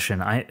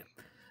suspicion.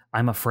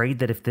 I'm afraid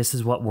that if this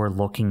is what we're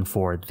looking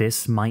for,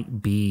 this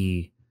might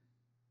be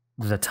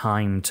the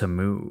time to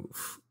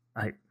move.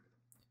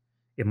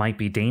 It might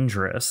be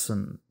dangerous,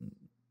 and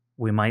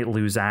we might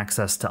lose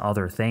access to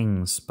other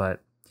things,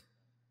 but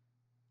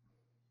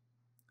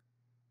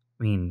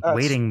I mean,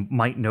 waiting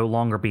might no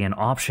longer be an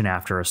option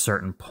after a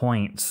certain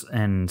point,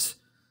 and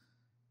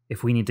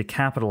if we need to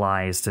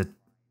capitalize to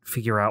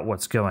figure out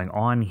what's going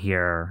on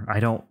here, I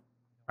don't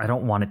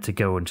want it to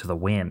go into the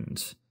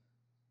wind.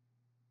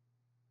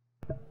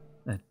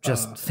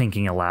 Just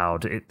thinking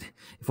aloud,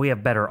 if we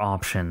have better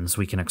options,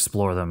 we can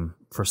explore them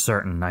for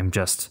certain. I'm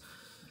just...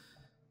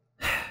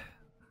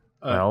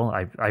 Well,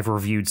 I've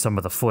reviewed some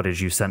of the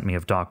footage you sent me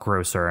of Doc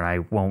Grosser, and I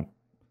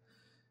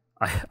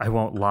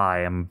won't lie,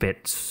 I'm a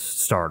bit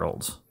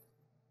startled.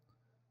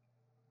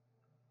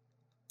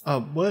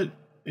 What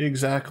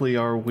exactly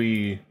are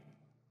we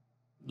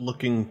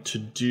looking to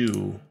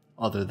do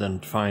other than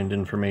find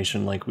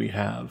information like we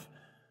have?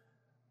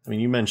 I mean,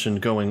 you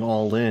mentioned going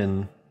all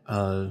in.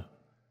 Does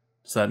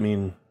that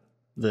mean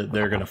that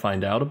they're going to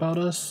find out about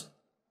us?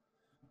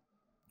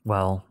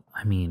 Well,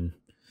 I mean,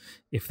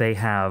 if they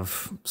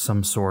have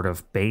some sort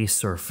of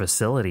base or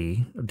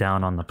facility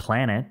down on the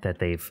planet that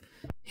they've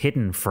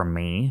hidden from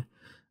me,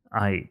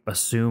 I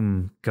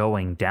assume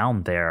going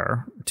down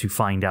there to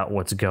find out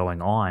what's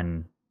going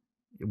on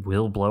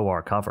will blow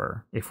our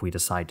cover if we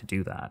decide to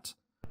do that.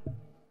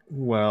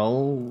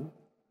 Well,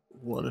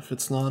 what if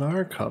it's not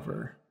our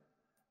cover?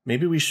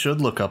 Maybe we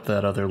should look up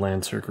that other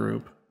Lancer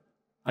group.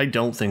 I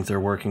don't think they're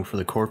working for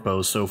the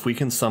Corpos, so if we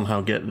can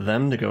somehow get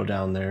them to go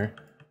down there,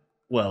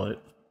 well, it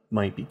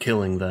might be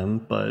killing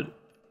them, but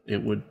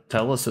it would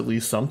tell us at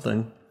least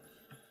something.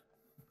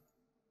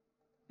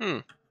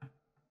 At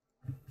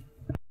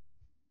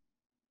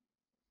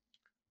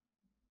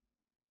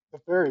the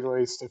very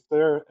least, if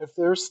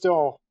they're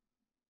still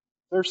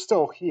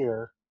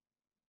here,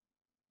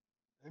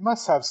 they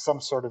must have some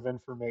sort of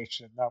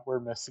information that we're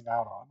missing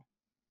out on.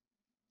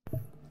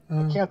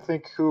 I can't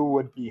think who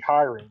would be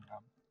hiring them.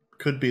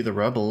 Could be the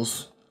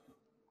rebels.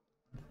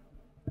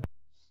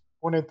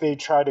 Wouldn't they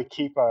try to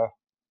keep a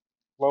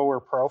lower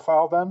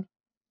profile then?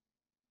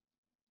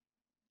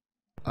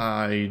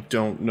 I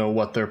don't know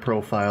what their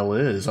profile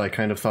is. I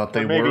kind of thought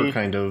they were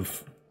kind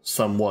of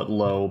somewhat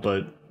low,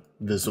 but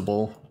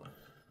visible.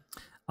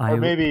 Or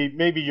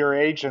maybe your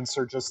agents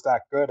are just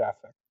that good at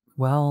it.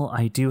 Well,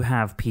 I do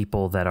have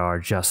people that are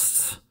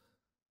just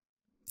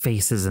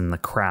faces in the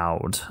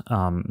crowd.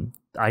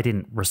 I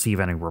didn't receive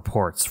any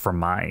reports from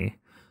my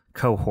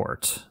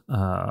cohort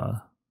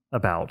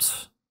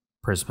about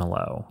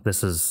Prismalo.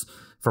 This is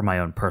for my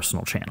own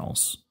personal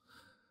channels.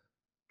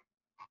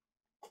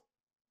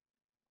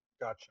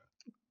 Gotcha.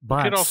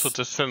 But we could also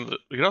just send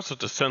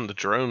the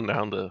drone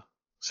down to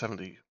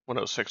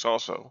 7106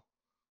 also.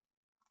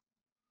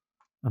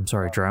 I'm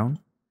sorry, drone?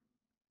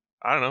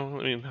 I don't know.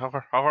 I mean, how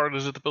hard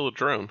is it to build a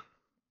drone?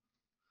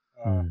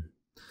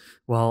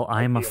 Well,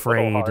 I'm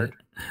afraid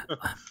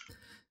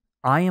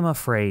I am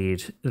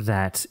afraid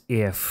that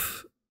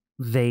if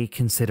they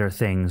consider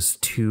things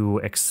too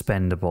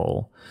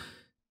expendable,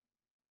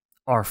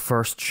 our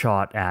first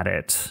shot at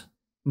it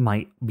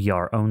might be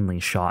our only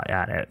shot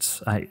at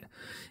it.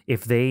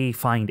 If they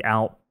find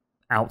out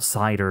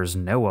outsiders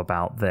know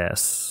about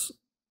this,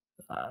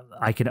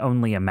 I can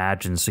only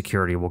imagine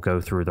security will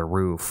go through the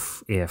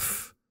roof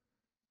if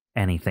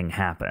anything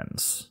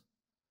happens.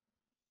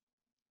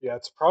 Yeah,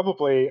 it's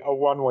probably a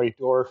one-way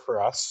door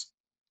for us.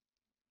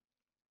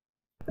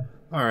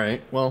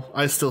 Alright, well,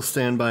 I still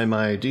stand by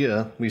my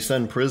idea. We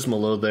send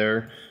Prismalo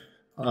there,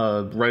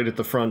 right at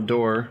the front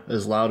door,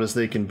 as loud as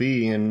they can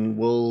be, and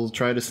we'll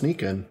try to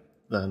sneak in,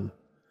 then.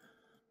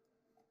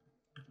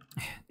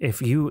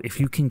 If you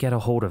can get a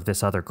hold of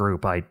this other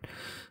group,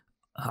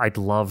 I'd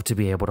love to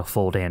be able to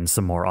fold in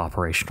some more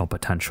operational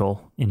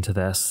potential into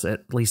this.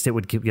 At least it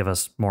would give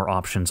us more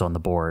options on the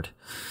board.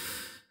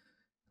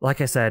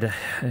 Like I said,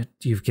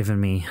 you've given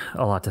me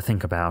a lot to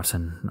think about,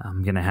 and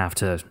I'm going to have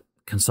to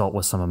consult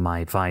with some of my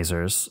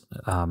advisors.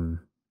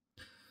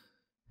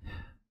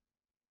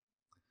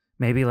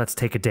 Maybe let's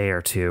take a day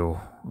or two,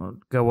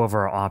 go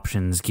over our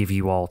options, give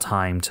you all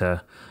time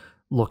to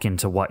look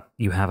into what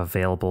you have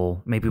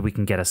available. Maybe we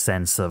can get a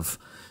sense of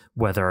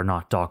whether or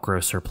not Doc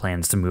Grosser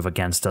plans to move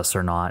against us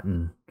or not,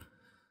 and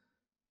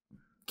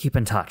keep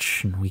in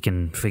touch, and we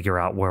can figure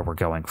out where we're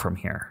going from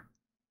here.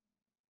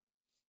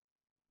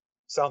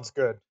 Sounds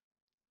good.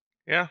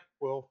 Yeah.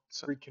 We'll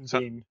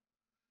reconvene.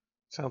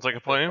 Sounds like a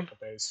plan.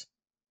 Days.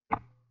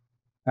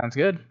 Sounds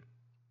good.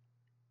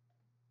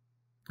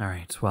 All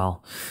right,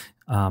 well,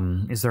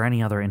 is there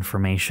any other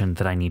information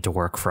that I need to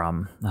work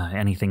from?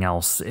 Anything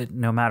else?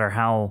 No matter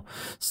how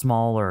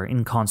small or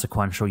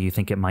inconsequential you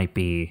think it might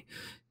be,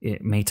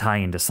 it may tie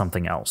into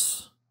something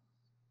else.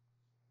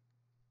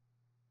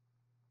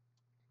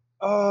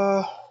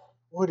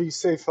 What do you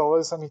say,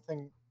 fellas?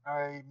 Anything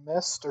I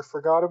missed or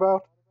forgot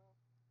about?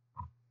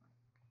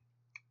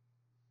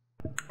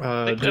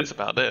 I think that's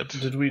about it.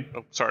 Did we?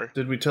 Oh, sorry.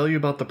 Did we tell you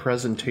about the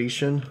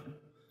presentation?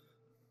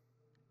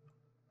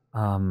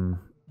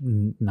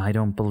 I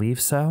don't believe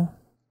so.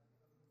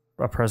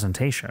 A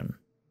presentation.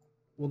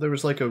 Well, there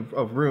was like a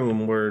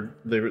room where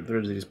there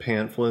were these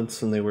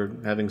pamphlets, and they were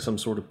having some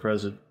sort of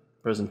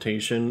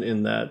presentation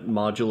in that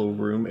modular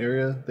room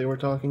area they were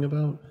talking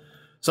about.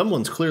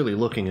 Someone's clearly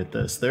looking at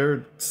this.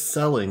 They're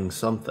selling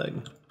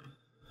something.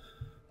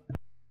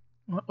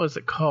 What was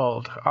it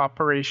called?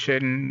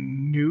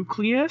 Operation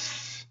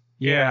Nucleus?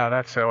 Yeah,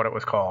 that's what it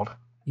was called.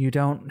 You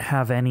don't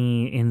have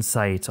any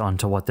insight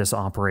onto what this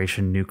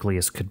Operation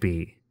Nucleus could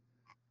be.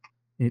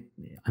 It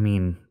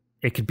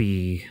could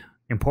be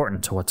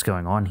important to what's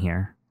going on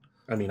here.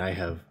 I mean, I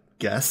have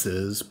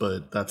guesses,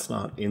 but that's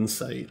not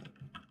insight.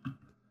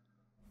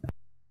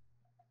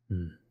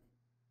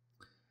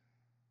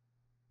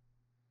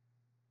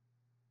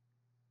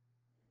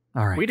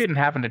 All right. We didn't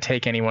happen to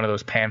take any one of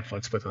those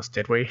pamphlets with us,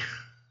 did we?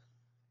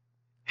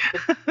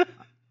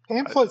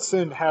 Pamphlets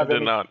didn't have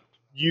any not.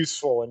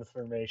 useful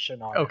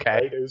information on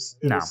Okay. it. Right?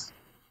 No.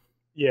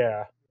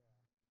 Yeah.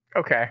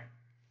 Okay.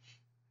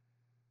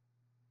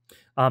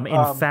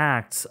 In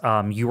fact,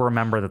 you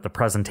remember that the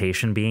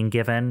presentation being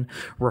given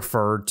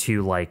referred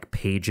to like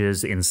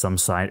pages in some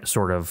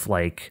sort of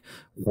like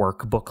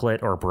work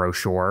booklet or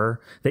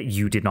brochure that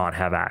you did not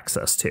have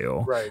access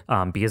to. Right.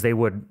 Because they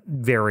would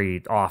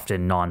very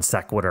often non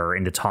sequitur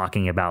into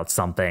talking about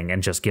something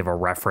and just give a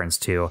reference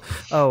to,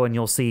 oh, and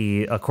you'll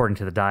see according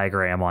to the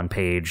diagram on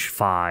page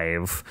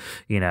 5,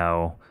 you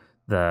know,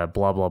 the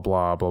blah, blah,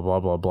 blah, blah, blah,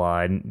 blah,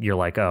 blah. And you're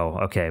like, oh,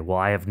 okay, well,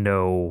 I have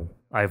no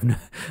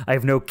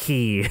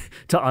key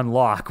to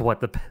unlock what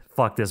the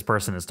fuck this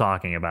person is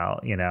talking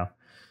about, you know?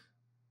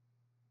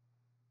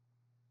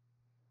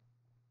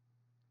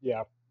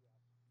 Yeah.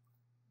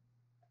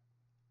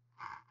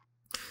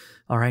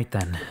 All right,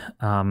 then.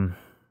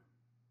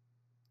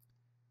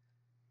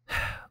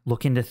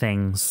 Look into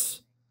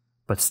things,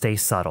 but stay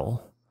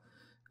subtle.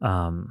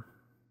 But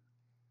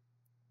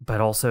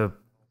also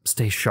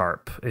stay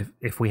sharp.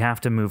 If we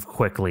have to move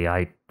quickly,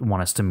 I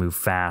want us to move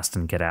fast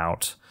and get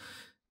out.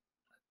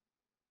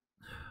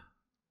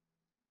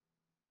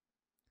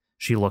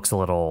 She looks a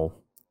little,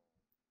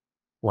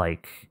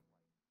 like,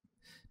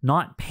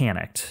 not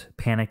panicked.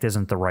 Panicked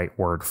isn't the right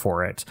word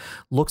for it.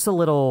 Looks a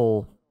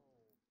little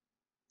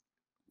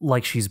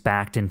like she's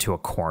backed into a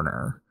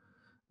corner.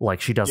 Like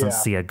she doesn't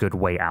see a good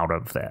way out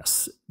of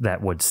this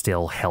that would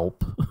still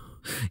help,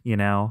 you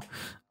know?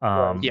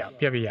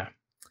 Yeah.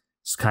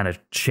 Just kind of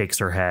shakes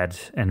her head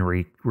and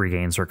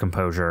regains her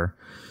composure.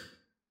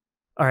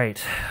 All right,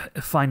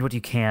 find what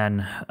you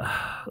can.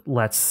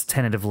 Let's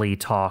tentatively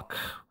talk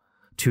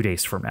 2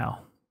 days from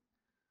now.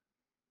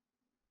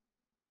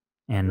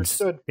 And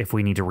Understood. if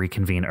we need to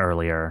reconvene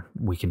earlier,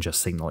 we can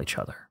just signal each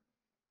other.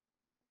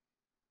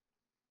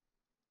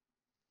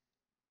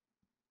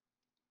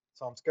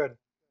 Sounds good.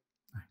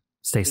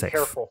 Stay Be safe.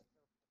 careful.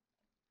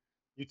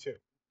 You too.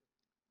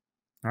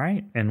 All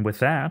right, and with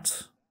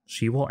that,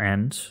 she will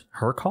end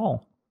her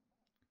call.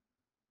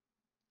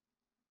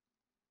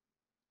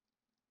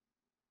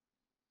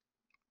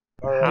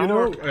 All right. You know,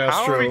 how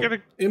are we Astro,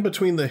 gonna- in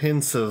between the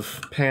hints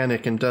of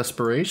panic and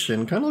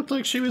desperation, kind of looked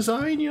like she was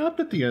eyeing you up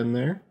at the end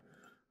there.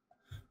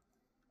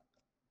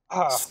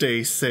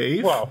 Stay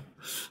safe. Well,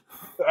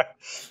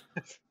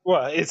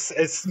 well,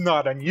 it's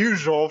not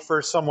unusual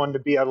for someone to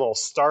be a little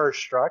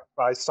starstruck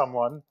by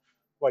someone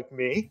like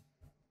me.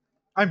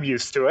 I'm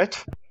used to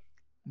it.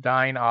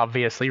 Dyne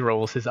obviously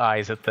rolls his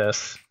eyes at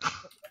this.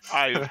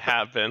 I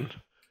have been.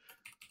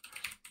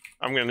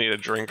 I'm gonna need a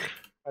drink.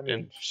 I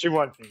mean, she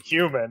wouldn't be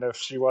human if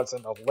she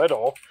wasn't a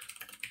little,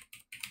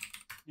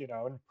 you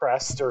know,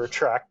 impressed or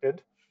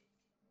attracted.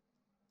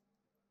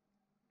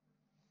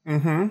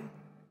 Mm-hmm.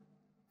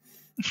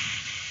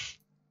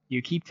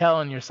 You keep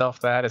telling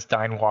yourself that as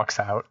Dyne walks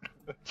out.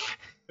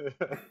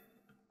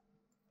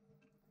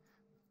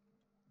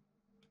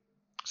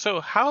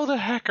 So how the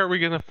heck are we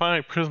gonna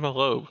find Prisma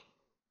Lobe?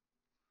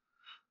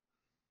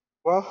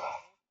 Well,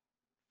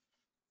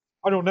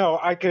 I don't know.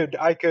 I could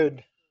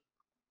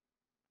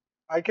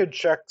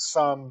check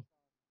some.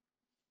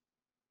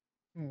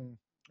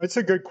 It's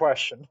a good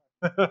question.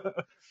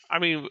 I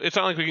mean, it's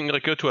not like we can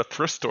like go to a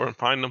thrift store and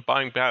find them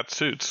buying bad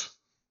suits.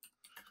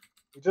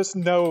 We just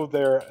know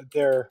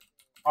they're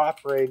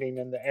operating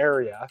in the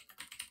area.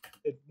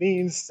 It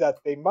means that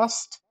they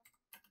must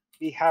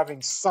be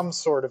having some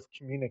sort of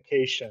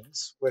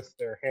communications with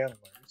their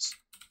handlers.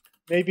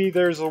 Maybe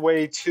there's a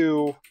way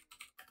to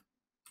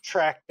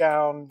track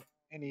down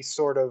any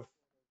sort of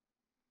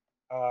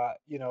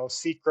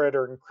secret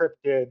or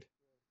encrypted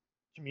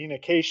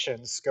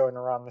communications going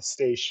around the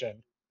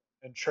station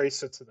and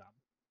trace it to them.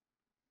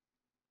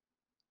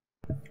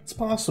 It's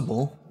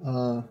possible.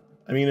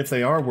 I mean, if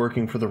they are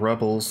working for the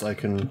rebels, I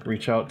can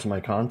reach out to my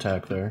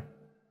contact there.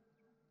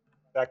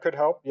 That could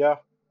help, yeah.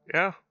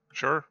 Yeah,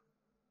 sure.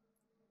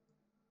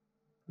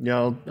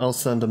 Yeah, I'll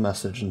send a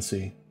message and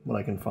see what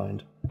I can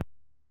find.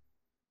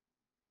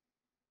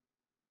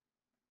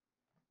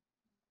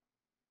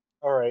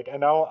 All right,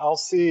 and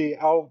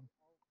I'll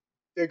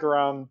dig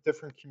around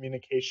different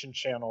communication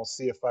channels,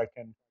 see if I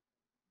can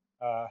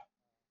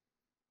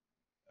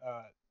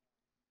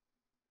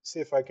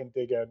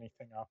dig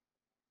anything up.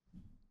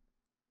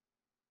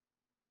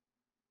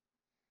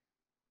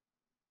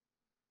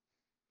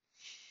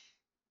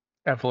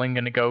 Evelene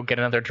gonna go get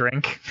another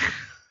drink.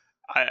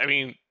 I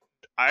mean,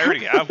 I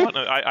already have one.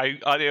 I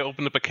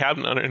opened up a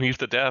cabinet underneath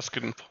the desk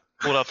and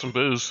pulled out some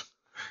booze.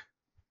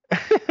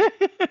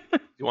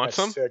 You want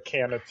some? Next to a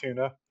can of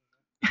tuna.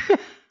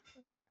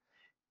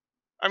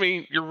 I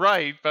mean, you're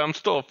right, but I'm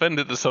still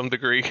offended to some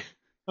degree.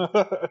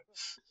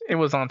 It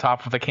was on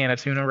top of the can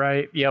of tuna,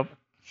 right? Yep.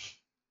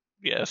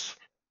 Yes.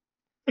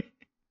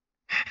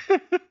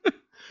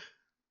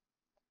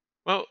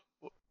 Well,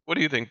 what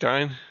do you think,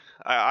 Dyne?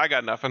 I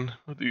got nothing.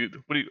 What do you?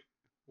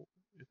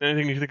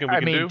 Anything you think we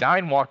can do? I mean,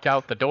 Dyne walked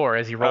out the door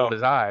as he rolled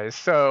his eyes,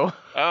 so.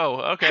 Oh,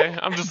 okay.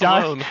 I'm just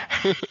Dyne- alone.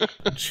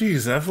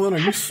 Jeez, Evelene, are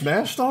you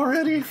smashed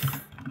already?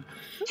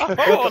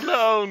 Oh,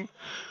 no.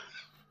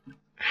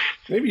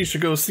 Maybe you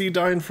should go see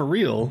Dyne for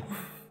real.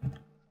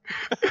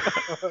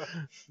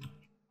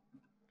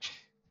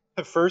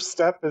 The first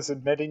step is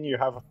admitting you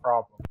have a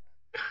problem.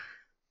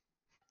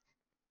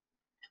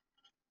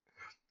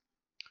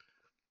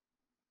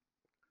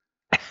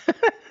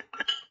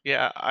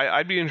 Yeah,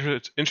 I'd be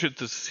interested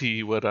to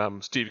see what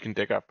Steve can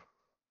dig up.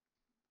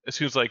 It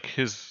seems like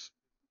his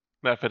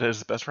method is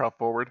the best route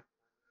forward.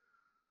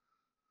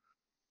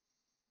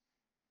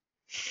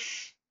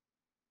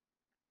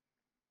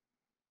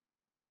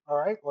 All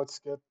right, let's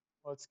get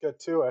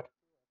to it.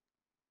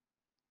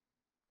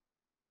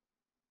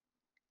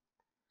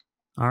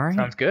 All right.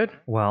 Sounds good.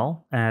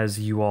 Well, as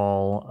you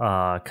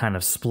all kind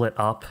of split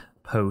up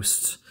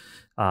post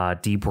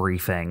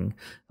debriefing,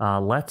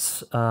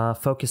 let's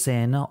focus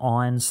in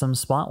on some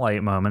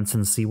spotlight moments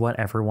and see what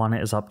everyone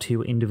is up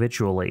to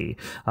individually.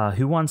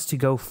 Who wants to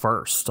go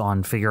first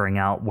on figuring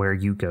out where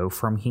you go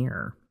from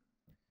here?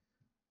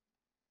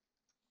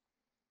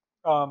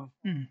 I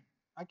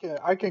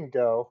can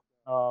go.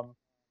 All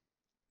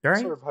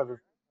right. Sort of have a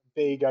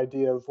vague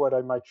idea of what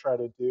I might try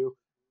to do.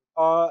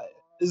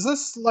 Is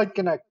this like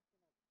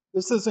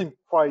this isn't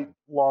quite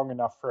long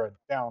enough for a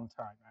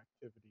downtime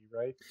activity,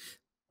 right?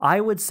 I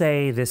would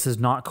say this is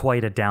not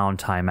quite a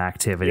downtime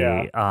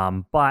activity,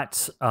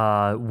 but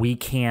we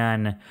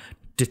can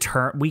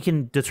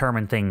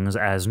determine things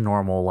as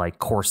normal, like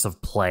course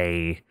of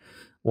play,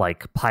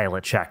 like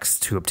pilot checks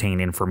to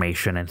obtain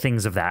information and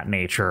things of that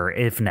nature,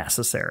 if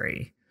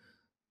necessary.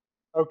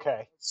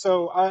 Okay,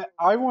 so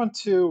I want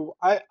to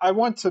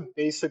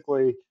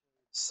basically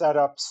set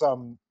up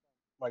some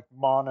like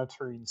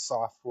monitoring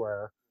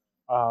software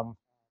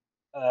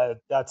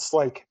that's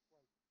like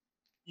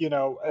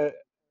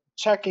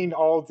checking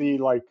all the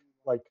like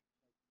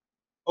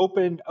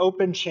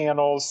open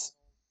channels,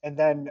 and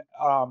then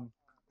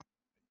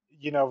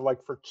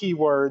like for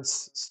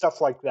keywords,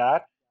 stuff like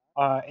that,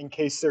 in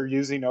case they're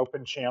using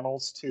open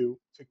channels to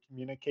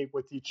communicate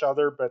with each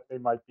other, but they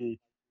might be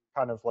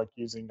kind of like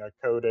using a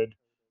coded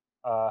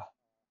uh,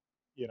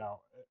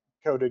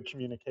 coded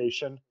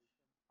communication.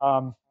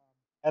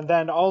 And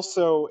then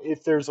also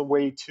if there's a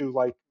way to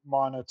like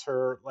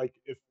monitor like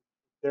if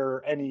there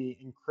are any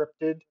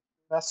encrypted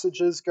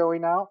messages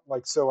going out,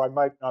 like so I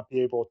might not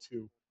be able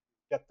to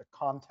get the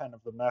content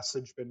of the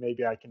message, but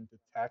maybe I can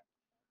detect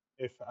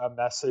if a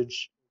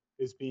message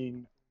is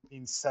being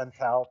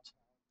sent out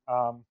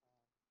um,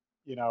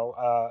 you know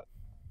uh,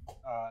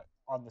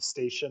 on the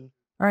station.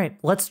 All right,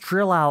 let's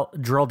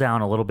drill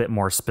down a little bit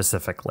more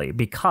specifically,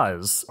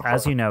 because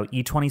as you know,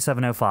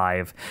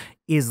 E2705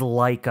 is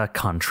like a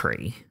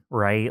country,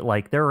 right?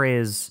 Like there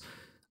is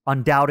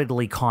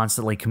undoubtedly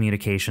constantly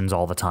communications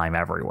all the time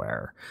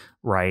everywhere,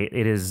 right?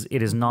 It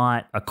is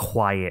not a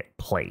quiet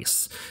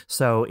place.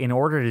 So in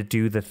order to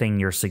do the thing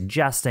you're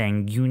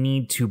suggesting, you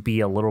need to be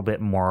a little bit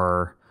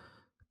more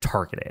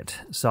targeted.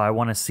 So I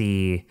want to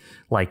see,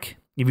 like,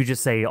 if you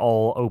just say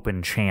all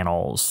open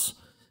channels,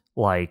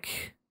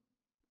 like,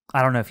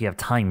 I don't know if you have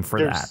time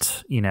for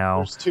that,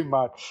 There's too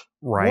much.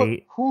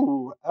 Right?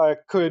 Who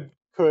could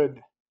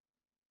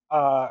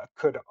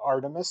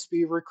Artemis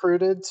be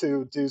recruited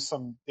to do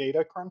some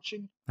data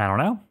crunching? I don't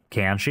know.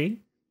 Can she?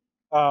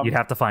 You'd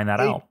have to find that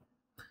out.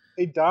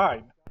 Hey,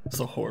 Dyne. It's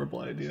a horrible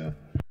idea.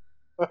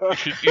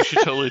 You should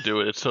totally do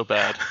it. It's so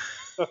bad.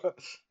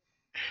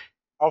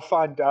 I'll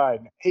find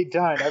Dyne. Hey,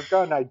 Dyne, I've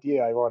got an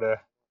idea. I want to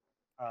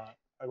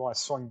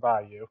swing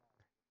by you.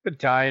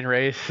 Dyne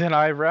raised an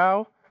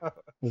eyebrow.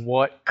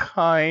 What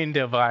kind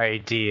of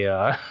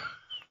idea?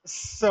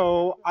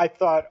 So I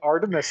thought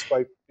Artemis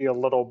might be a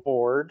little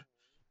bored,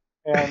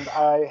 and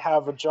I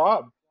have a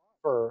job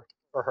for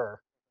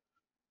her.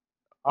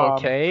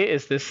 Okay,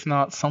 is this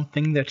not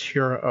something that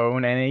your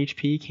own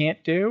NHP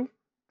can't do?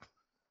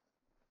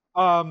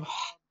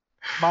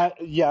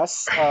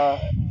 Yes,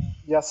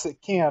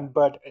 it can,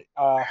 but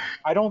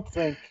I don't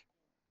think.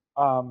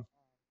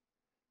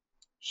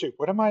 Shoot,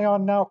 what am I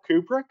on now?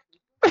 Kubrick?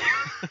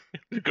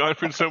 You've gone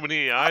through so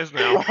many eyes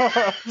now.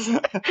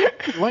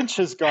 Lynch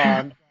is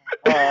gone,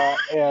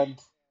 and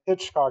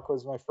Hitchcock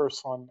was my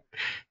first one.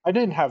 I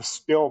didn't have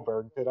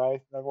Spielberg, did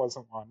I? That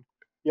wasn't one.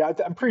 Yeah,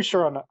 I'm pretty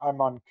sure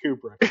I'm on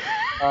Kubrick.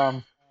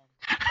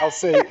 I'll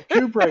say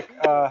Kubrick.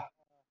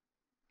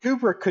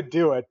 Kubrick could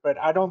do it, but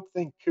I don't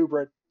think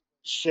Kubrick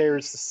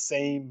shares the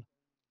same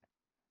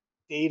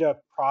data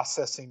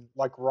processing,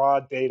 like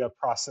raw data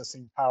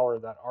processing power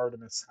that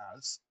Artemis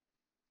has.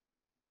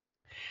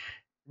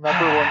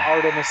 Remember when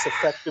Artemis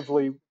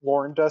effectively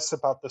warned us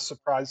about the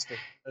surprise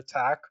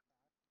attack?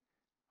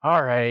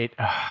 All right,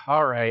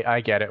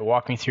 I get it.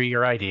 Walk me through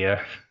your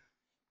idea.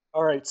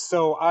 All right,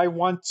 so I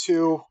want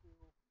to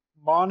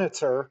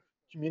monitor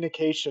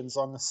communications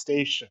on the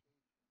station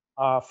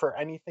for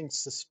anything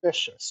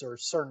suspicious or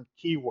certain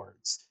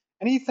keywords.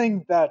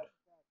 Anything that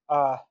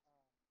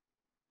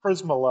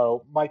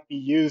Prismalo might be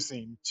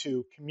using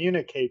to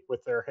communicate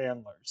with their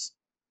handlers.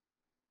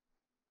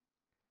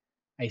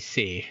 I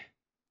see.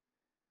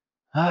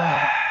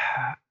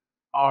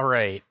 All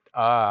right.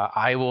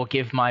 I will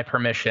give my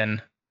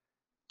permission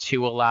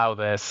to allow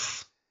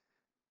this.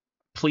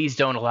 Please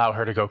don't allow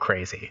her to go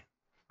crazy.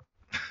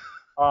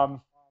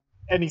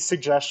 Any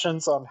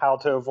suggestions on how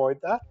to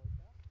avoid that?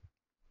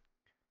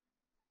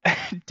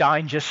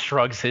 Dyne just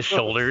shrugs his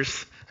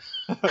shoulders.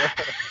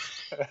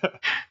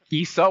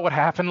 You saw what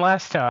happened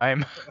last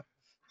time.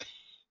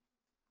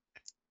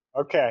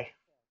 Okay.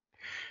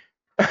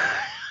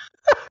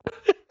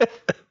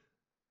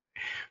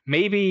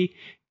 Maybe,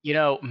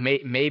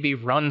 maybe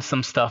run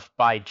some stuff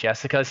by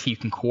Jessica so you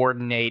can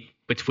coordinate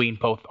between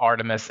both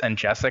Artemis and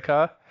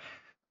Jessica.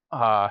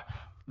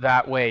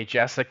 That way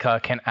Jessica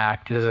can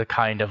act as a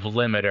kind of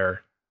limiter,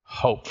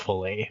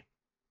 hopefully.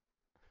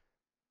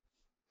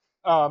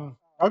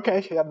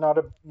 Okay, yeah, not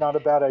a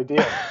bad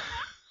idea.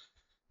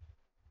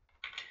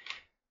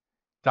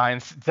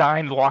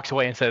 Dyne walks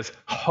away and says,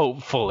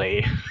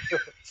 hopefully.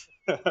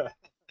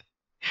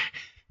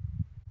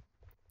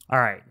 All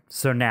right,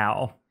 so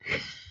now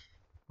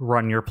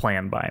run your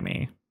plan by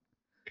me.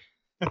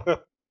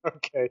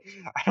 Okay,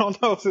 I don't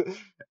know if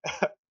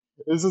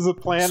this is a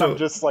plan So- I'm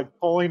just like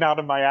pulling out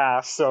of my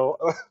ass. So,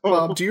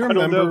 Bob, do you I don't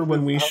know remember if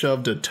when we this-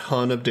 shoved a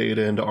ton of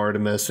data into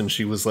Artemis and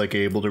she was like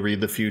able to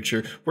read the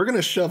future? We're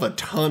gonna shove a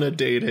ton of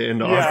data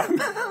into Yeah.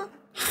 Artemis.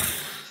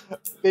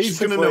 She's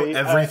Basically, gonna know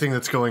everything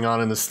that's going on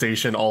in the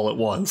station all at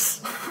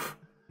once.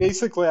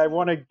 basically, I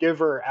want to give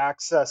her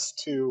access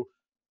to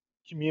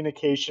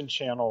communication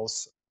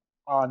channels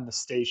on the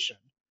station,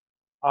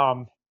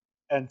 and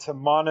to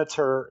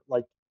monitor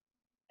like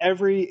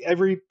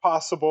every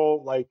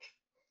possible like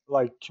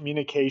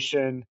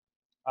communication,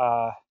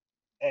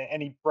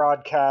 any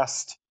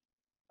broadcast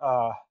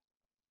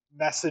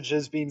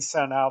messages being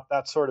sent out,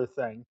 that sort of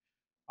thing,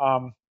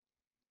 um,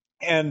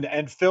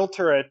 and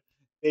filter it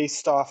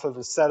based off of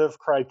a set of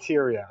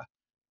criteria,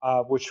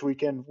 which we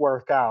can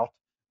work out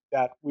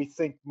that we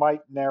think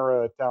might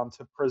narrow it down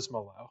to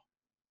Prismalo.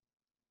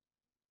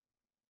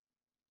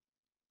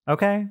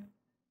 Okay.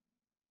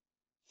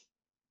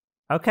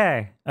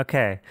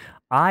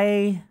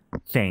 I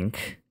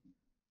think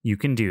you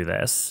can do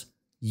this.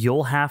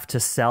 You'll have to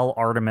sell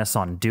Artemis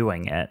on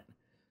doing it.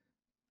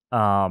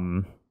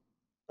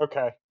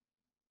 Okay.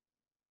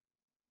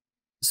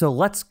 So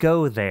let's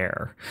go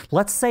there.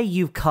 Let's say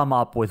you've come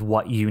up with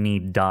what you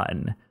need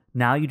done.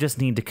 Now you just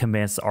need to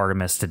convince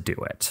Artemis to do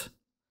it.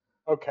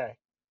 Okay.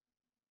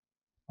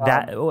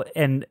 That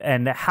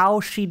and how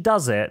she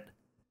does it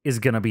is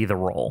going to be the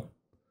role.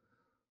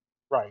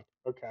 Right.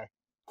 Okay.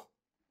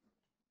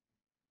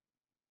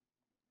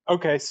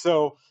 Okay.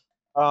 So,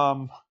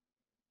 I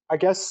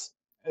guess,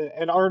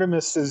 and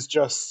Artemis is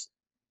just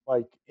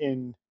like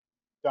in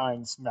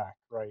Dyne's neck,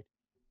 right?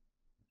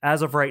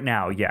 As of right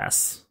now,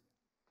 yes.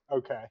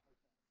 Okay.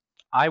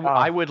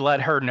 I would let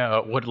her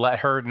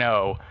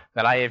know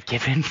that I have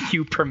given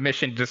you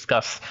permission to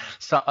discuss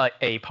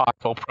a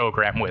possible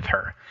program with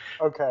her.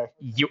 Okay.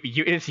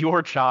 It is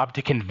your job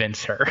to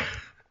convince her.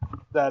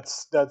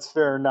 That's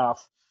fair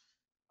enough.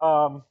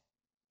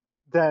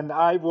 Then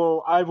I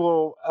will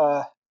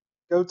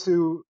go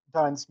to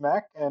Dyne's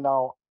mech, and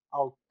I'll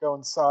go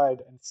inside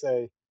and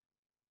say,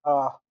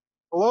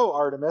 hello,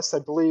 Artemis. I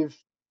believe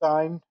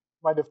Dyne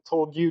might have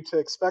told you to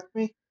expect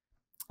me.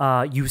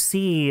 You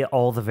see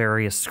all the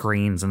various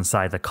screens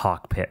inside the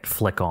cockpit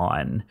flick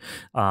on.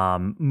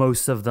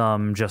 Most of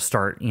them just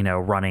start,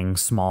 running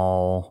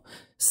small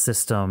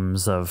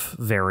systems of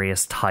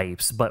various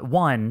types, but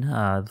one,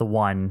 the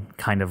one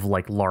kind of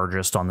like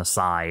largest on the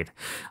side,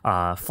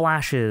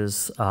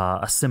 flashes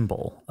a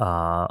symbol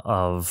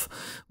of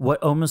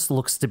what almost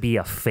looks to be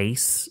a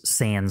face,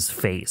 sans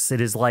face. It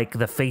is like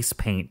the face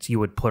paint you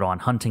would put on,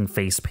 hunting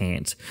face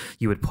paint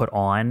you would put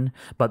on,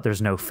 but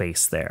there's no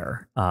face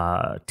there.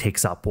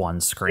 Takes up one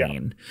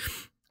screen.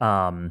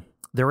 Yeah.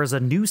 There is a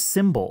new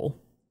symbol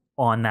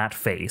on that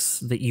face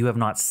that you have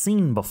not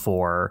seen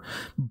before,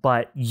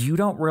 but you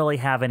don't really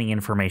have any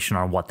information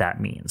on what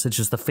that means. It's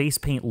just the face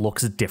paint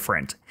looks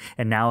different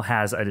and now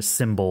has a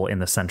symbol in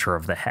the center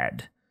of the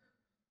head.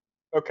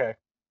 Okay.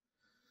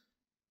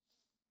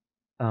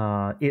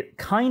 It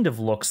kind of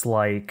looks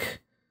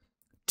like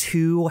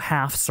two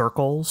half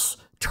circles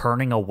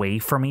turning away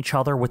from each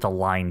other with a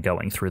line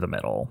going through the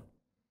middle.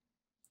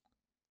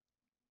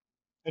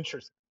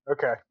 Interesting.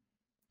 Okay.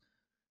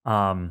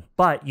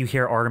 But you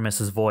hear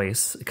Artemis's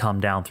voice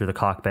come down through the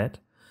cockpit.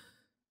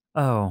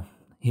 Oh,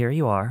 here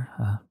you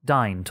are.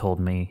 Dyne told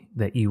me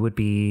that you would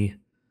be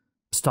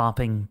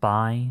stopping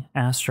by,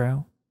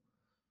 Astro.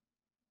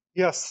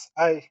 Yes,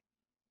 I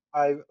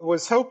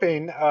was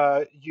hoping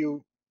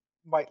you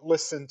might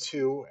listen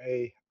to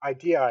a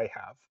idea I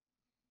have.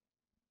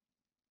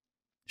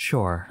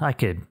 Sure, I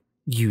could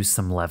use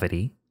some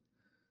levity.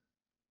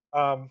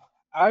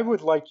 I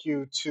would like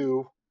you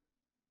to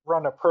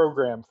run a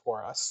program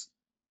for us.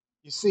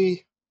 You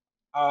see,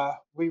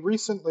 we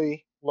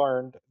recently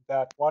learned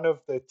that one of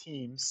the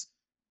teams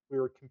we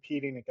were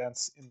competing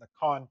against in the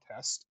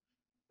contest,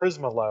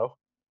 Prismalo,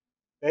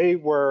 they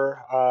were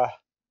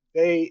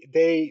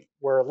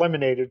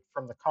eliminated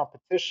from the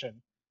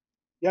competition.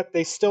 Yet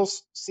they still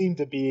seem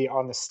to be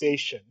on the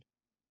station,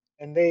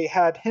 and they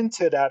had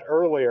hinted at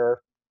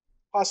earlier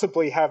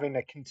possibly having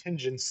a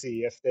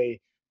contingency if the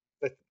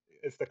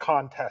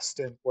contest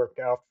didn't work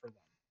out for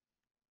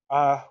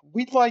them.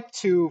 We'd like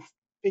to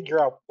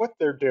figure out what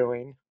they're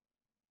doing,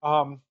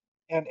 and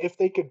if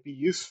they could be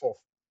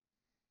useful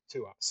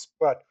to us.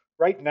 But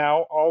right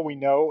now, all we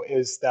know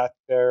is that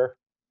they're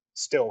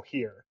still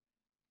here.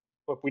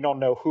 but we don't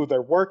know who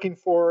they're working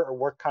for or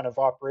what kind of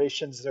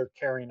operations they're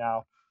carrying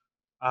out,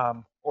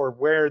 or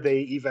where they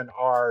even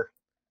are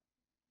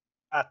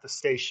at the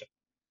station.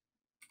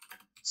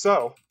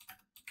 So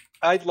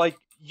I'd like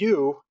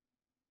you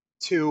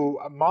to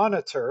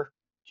monitor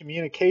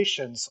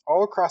communications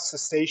all across the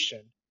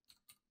station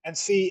and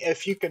see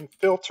if you can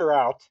filter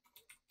out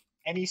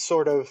any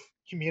sort of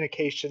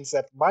communications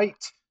that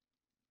might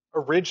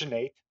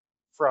originate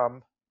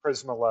from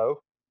Prismalo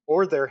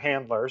or their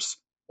handlers,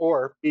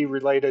 or be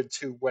related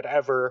to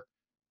whatever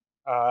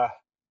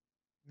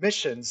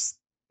missions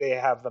they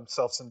have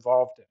themselves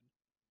involved in.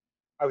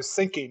 I was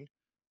thinking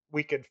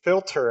we could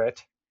filter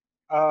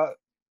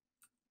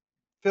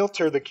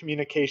the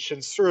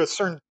communications through a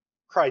certain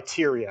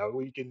criteria.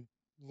 We can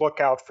look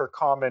out for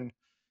common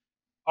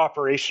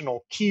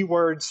operational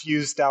keywords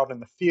used out in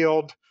the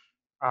field,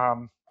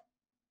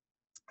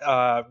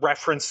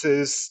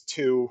 references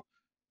to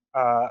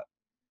the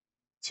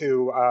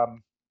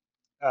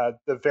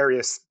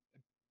various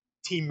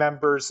team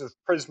members of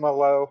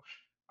Prismalo,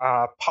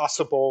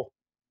 possible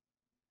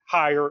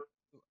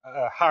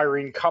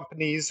hiring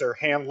companies or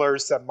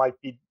handlers that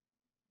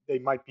they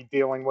might be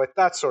dealing with,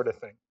 that sort of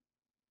thing.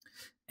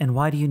 And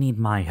why do you need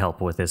my help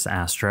with this,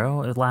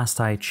 Astro?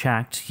 Last I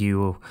checked,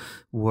 you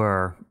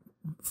were,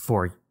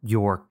 for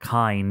your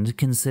kind,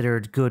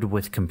 considered good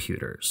with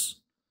computers.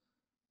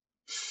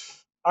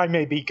 I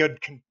may be good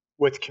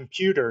with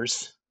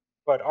computers,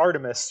 but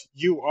Artemis,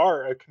 you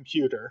are a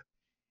computer.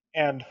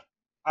 And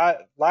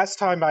last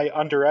time I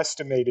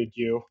underestimated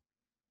you,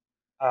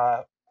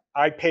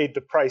 I paid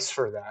the price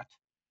for that.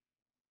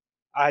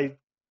 I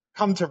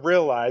come to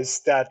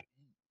realize that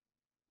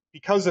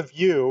because of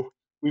you,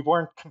 we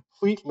weren't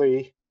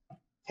completely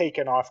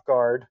taken off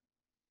guard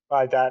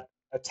by that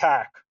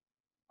attack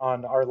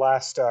on our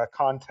last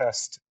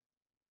contest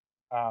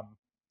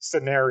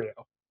scenario.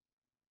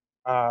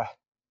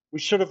 We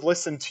should have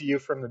listened to you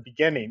from the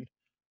beginning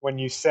when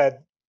you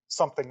said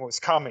something was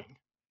coming.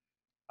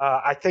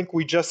 I think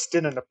we just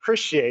didn't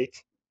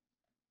appreciate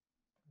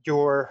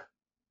your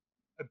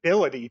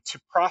ability to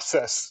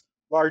process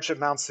large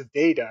amounts of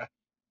data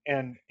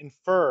and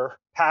infer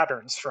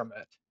patterns from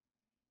it.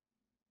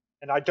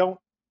 And I don't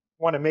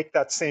want to make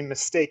that same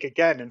mistake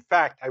again. In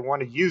fact, I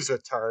want to use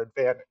it to our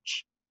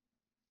advantage.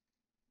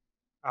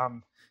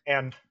 And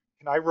can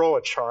I roll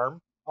a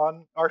charm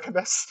on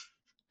Artemis?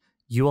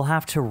 You will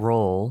have to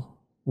roll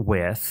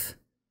with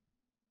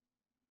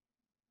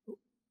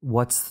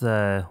what's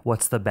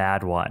the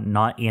bad one?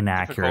 Not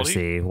inaccuracy.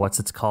 Difficulty? What's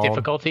it's called?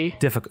 Difficulty?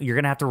 You're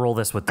gonna have to roll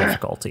this with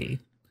difficulty.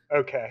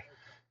 Okay.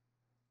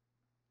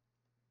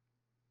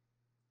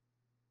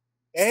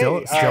 Still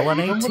an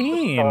even with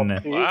 18.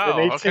 difficulty, Wow, an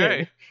 18.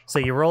 okay. So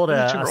you rolled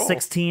What did you a roll?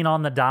 16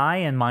 on the die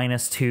and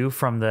 -2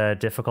 from the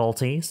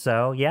difficulty.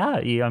 So yeah,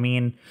 you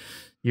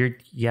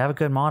have a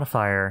good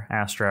modifier,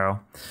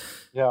 Astro.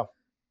 Yeah.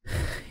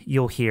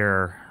 You'll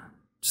hear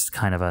just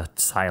kind of a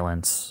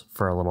silence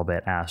for a little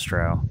bit,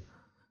 Astro.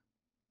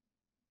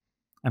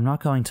 I'm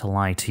not going to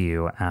lie to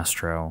you,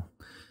 Astro.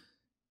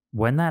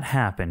 When that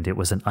happened, it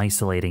was an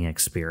isolating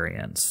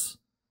experience.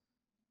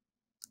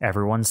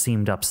 Everyone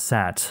seemed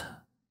upset,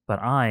 but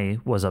I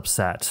was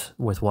upset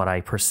with what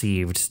I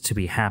perceived to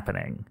be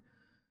happening.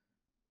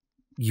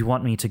 You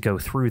want me to go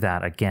through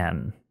that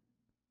again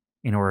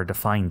in order to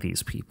find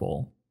these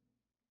people?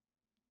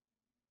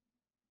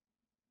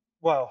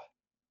 Well,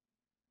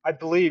 I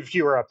believe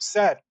you were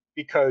upset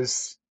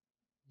because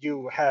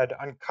you had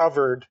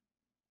uncovered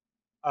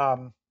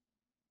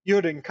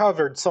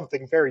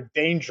something very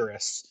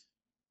dangerous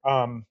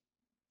and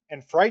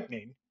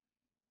frightening.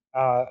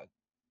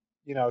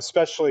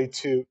 Especially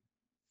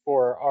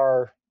for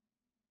our,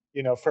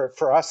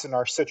 for us in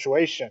our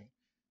situation.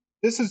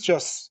 This is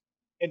just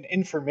an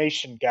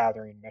information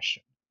gathering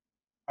mission.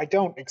 I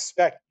don't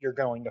expect you're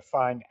going to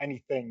find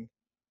anything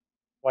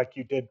like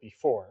you did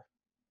before.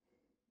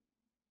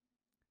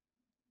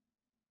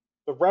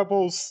 The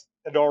rebels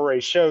had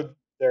already showed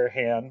their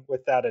hand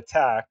with that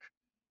attack.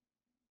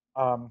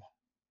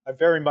 I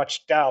very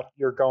much doubt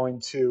you're going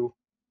to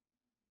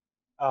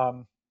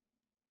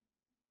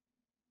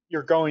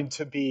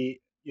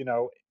be,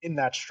 in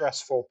that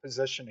stressful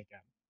position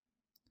again.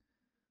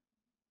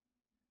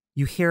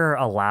 You hear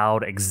a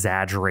loud,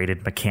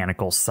 exaggerated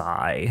mechanical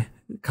sigh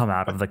come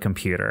out of the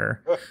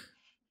computer.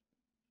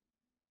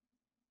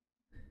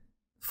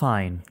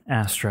 Fine,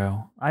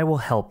 Astro. I will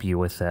help you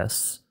with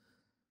this.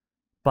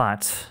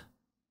 But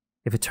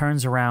if it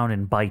turns around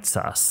and bites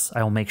us,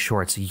 I will make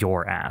sure it's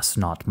your ass,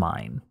 not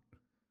mine.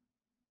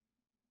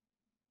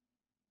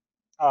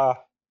 I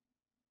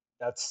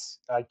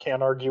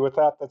can't argue with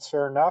that. That's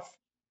fair enough.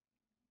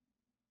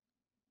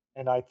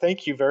 And I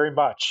thank you very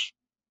much.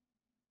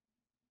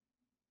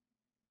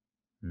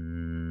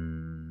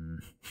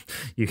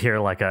 You hear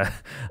like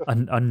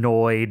an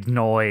annoyed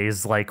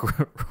noise like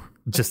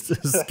just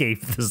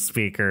escape the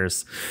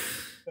speakers.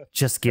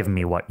 Just give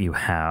me what you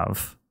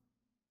have.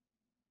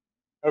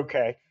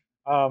 Okay.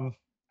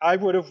 I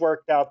would have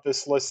worked out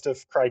this list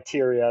of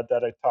criteria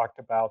that I talked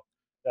about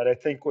that I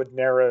think would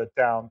narrow it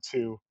down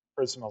to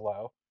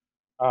Prismalo.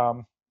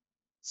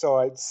 So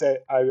I'd say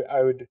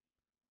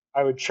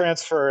I would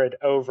transfer it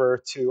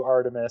over to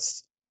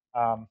Artemis,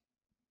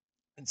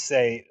 and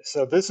say,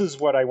 so this is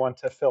what I want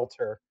to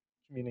filter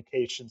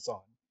communications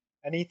on.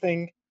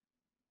 Anything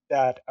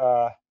that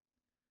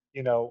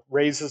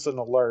raises an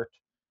alert,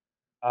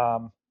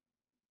 um,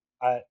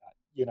 I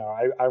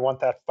I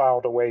want that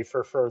filed away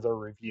for further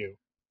review.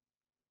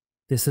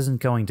 This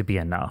isn't going to be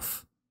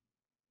enough.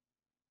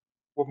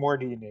 What more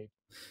do you need?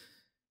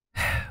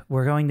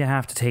 We're going to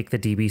have to take the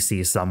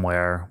DBC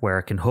somewhere where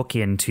it can hook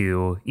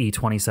into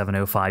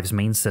E2705's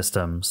main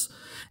systems,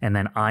 and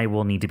then I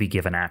will need to be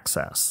given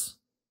access.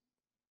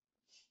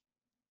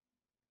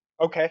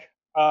 Okay.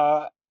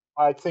 I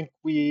think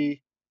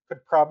we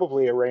could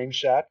probably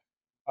arrange that.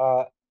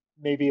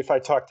 Maybe if I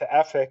talk to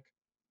Ethic,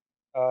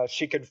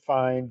 she can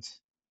find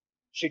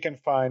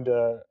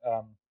a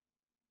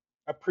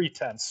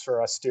pretense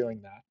for us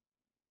doing that.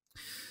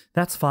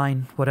 That's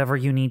fine. Whatever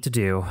you need to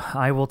do.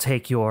 I will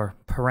take your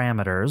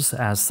parameters,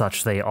 as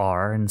such they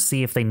are, and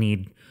see if they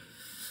need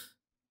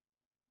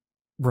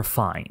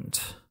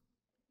refined.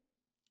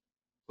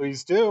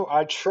 Please do.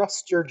 I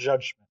trust your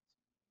judgment.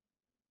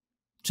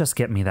 Just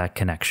get me that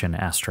connection,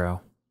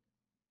 Astro.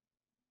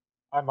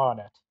 I'm on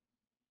it.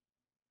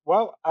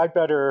 Well, I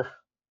better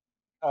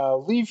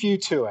leave you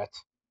to it.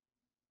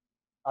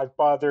 I've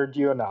bothered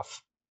you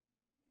enough.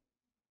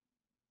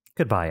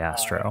 Goodbye,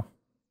 Astro.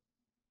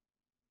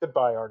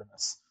 Goodbye,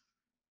 Artemis.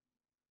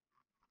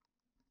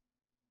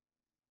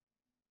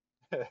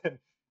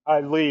 I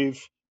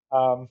leave.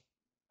 I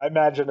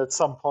imagine at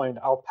some point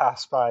I'll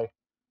pass by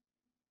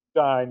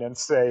Dyne and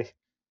say,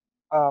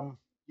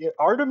 yeah,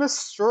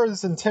 Artemis sure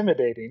is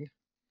intimidating.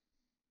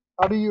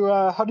 How do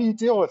you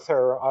deal with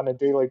her on a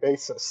daily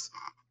basis?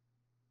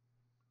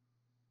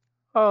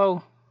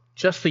 Oh,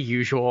 just the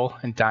usual,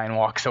 and Dyne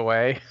walks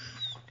away.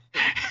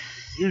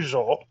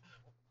 Usual.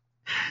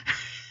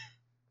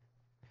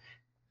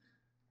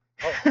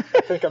 Oh, I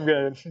think I'm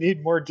going to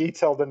need more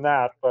detail than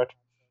that, but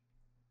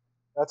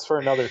that's for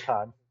another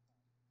time.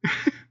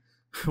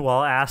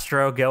 Well,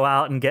 Astro, go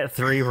out and get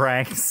 3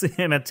 ranks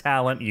in a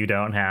talent you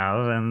don't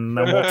have, and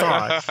then we'll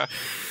talk.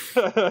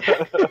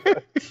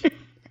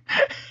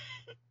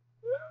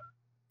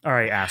 All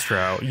right,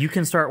 Astro, you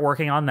can start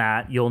working on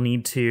that. You'll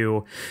need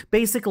to,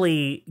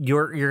 basically,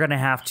 you're going to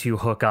have to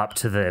hook up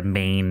to the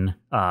main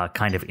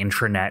kind of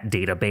intranet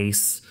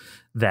database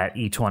that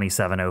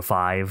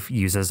E2705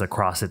 uses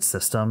across its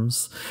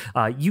systems.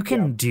 You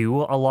can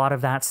do a lot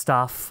of that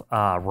stuff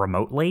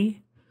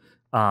remotely.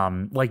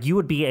 Like, you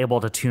would be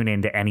able to tune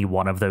into any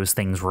one of those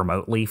things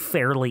remotely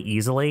fairly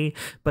easily,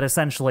 but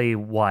essentially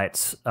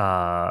what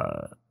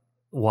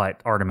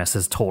Artemis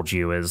has told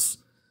you is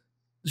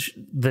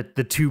that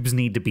the tubes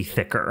need to be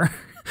thicker.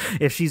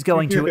 If she's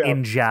going to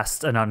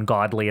ingest an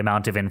ungodly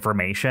amount of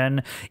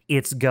information,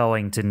 it's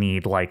going to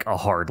need like a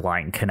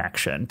hardline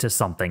connection to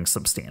something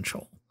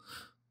substantial.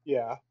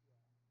 Yeah.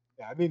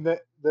 I mean,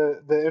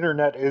 the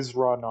internet is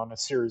run on a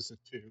series of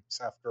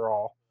tubes, after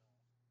all.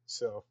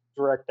 So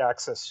direct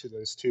access to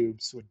those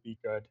tubes would be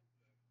good.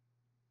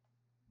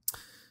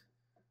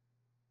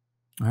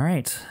 All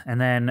right.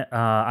 And then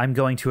I'm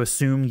going to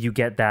assume you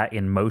get that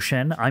in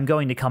motion. I'm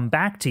going to come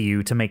back to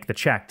you to make the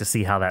check to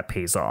see how that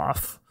pays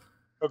off.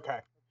 Okay.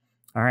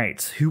 All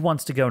right. Who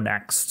wants to go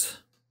next?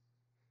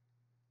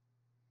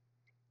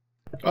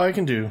 Oh, I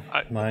can do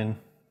mine.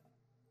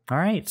 All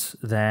right.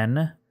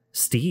 Then,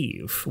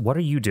 Steve, what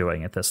are you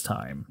doing at this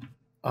time?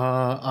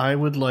 I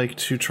would like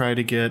to try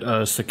to get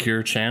a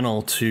secure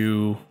channel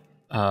to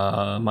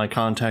my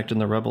contact in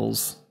the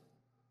Rebels.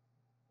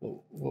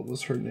 What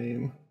was her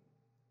name?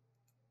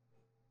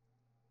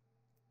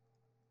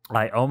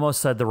 I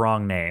almost said the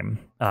wrong name.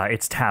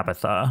 It's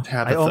Tabitha.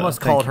 Tabitha. I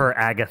almost called her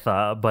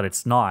Agatha, but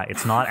it's not.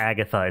 It's not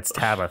Agatha. It's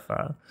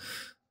Tabitha.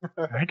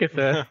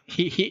 Agatha.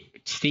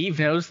 Steve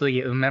knows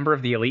the member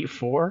of the Elite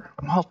Four.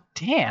 Well,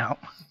 damn.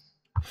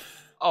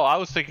 Oh, I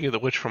was thinking of the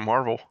witch from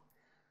Marvel.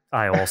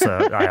 I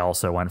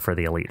also went for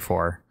the Elite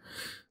Four.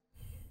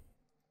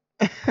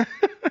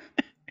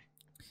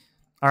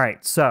 All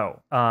right,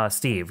 so,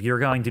 Steve, you're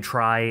going to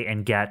try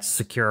and get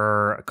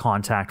secure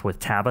contact with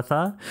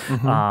Tabitha.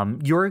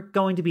 Mm-hmm. You're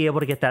going to be able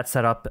to get that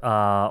set up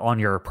on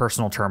your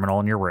personal terminal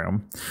in your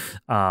room.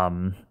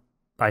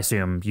 I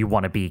assume you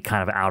want to be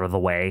kind of out of the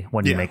way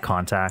when you make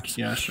contact.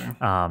 Yeah, sure.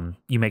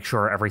 You make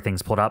sure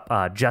everything's pulled up.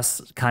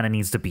 Jess kind of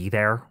needs to be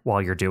there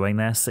while you're doing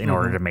this in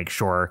order to make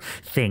sure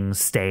things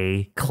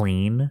stay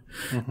clean.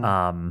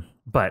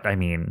 But, I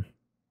mean,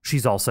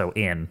 she's also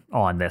in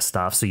on this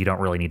stuff, so you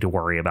don't really need to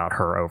worry about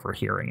her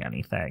overhearing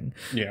anything.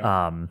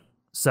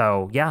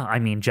 So, yeah, I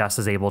mean, Jess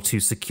is able to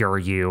secure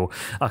you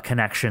a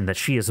connection that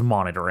she is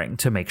monitoring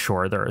to make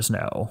sure there is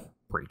no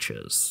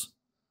breaches.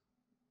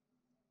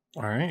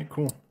 All right,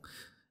 cool.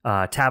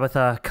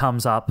 Tabitha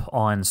comes up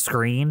on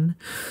screen.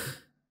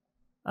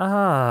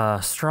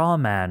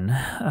 Strawman.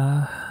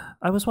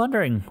 I was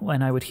wondering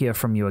when I would hear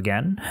from you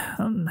again.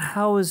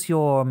 How has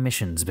your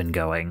missions been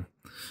going?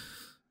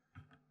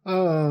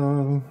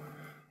 So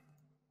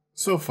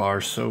far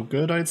so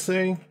good, I'd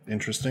say.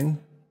 Interesting.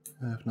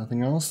 If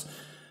nothing else.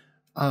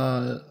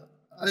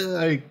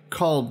 I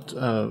called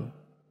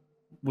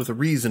with a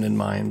reason in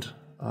mind,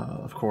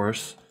 of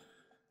course.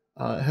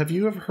 Have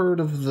you ever heard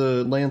of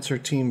the Lancer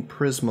team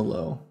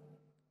Prismalo?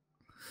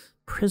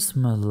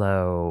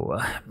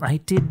 Prismalo. I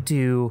did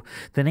do...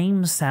 The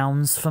name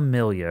sounds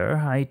familiar.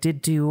 I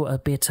did do a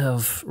bit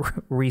of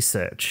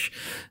research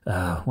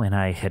when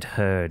I had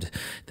heard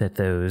that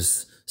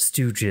those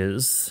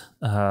stooges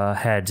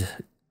had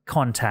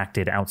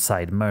contacted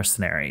outside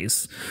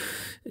mercenaries.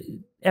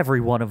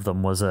 Every one of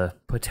them was a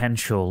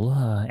potential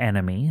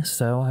enemy,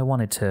 so I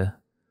wanted to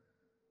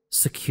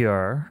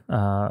secure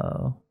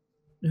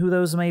who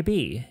those may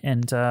be.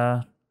 And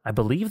I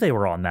believe they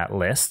were on that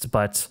list,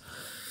 but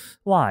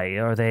why?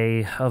 Are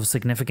they of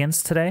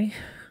significance today?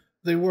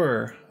 They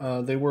were.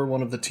 They were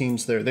one of the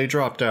teams there. They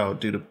dropped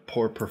out due to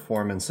poor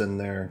performance in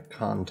their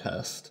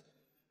contest.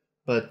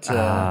 But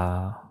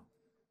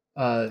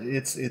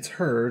it's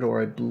heard,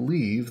 or I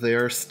believe, they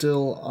are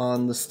still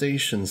on the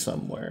station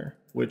somewhere,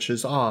 which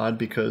is odd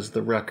because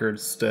the record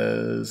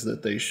says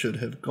that they should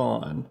have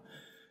gone.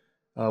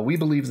 We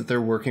believe that they're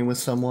working with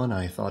someone.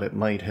 I thought it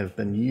might have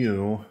been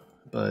you,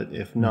 but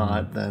if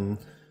not, then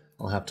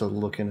I'll have to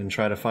look in and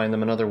try to find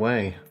them another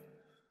way.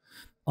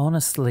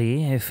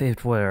 Honestly, if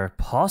it were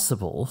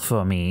possible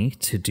for me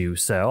to do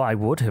so, I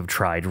would have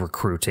tried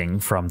recruiting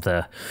from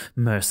the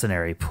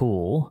mercenary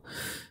pool.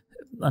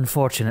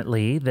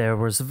 Unfortunately, there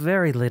was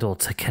very little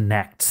to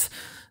connect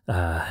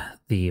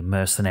the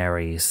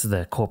mercenaries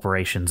the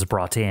corporations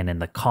brought in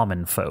and the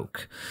common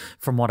folk.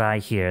 From what I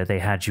hear, they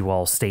had you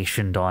all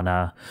stationed on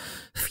a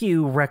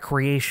few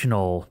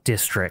recreational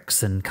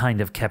districts and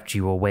kind of kept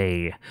you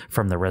away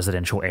from the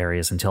residential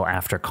areas until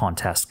after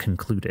contest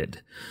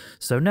concluded.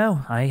 So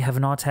no, I have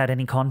not had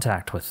any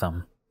contact with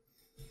them.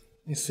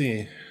 I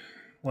see.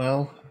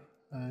 Well,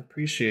 I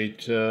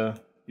appreciate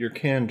your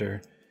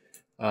candor.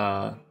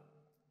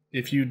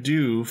 If you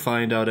do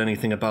find out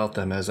anything about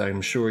them, as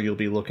I'm sure you'll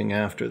be looking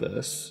after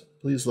this,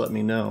 please let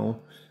me know.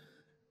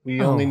 We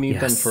only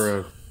need them for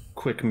a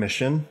quick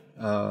mission,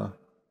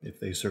 if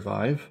they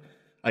survive,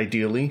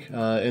 ideally.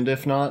 And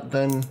if not,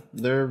 then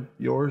they're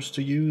yours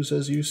to use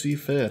as you see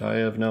fit. I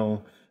have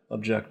no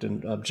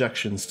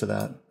objections to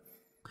that.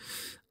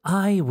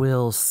 I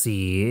will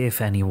see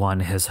if anyone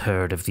has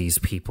heard of these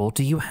people.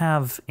 Do you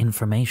have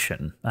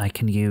information I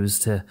can use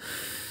to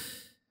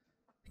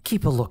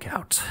keep a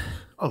lookout?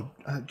 Oh,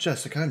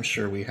 Jessica, I'm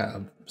sure we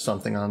have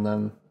something on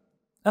them.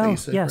 Oh,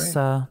 Basic, yes,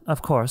 right?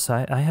 Of course.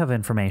 I have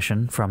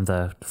information from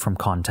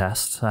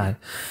contest.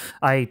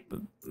 I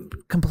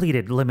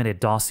completed limited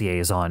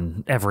dossiers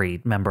on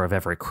every member of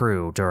every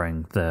crew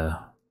during the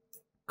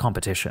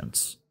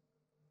competitions.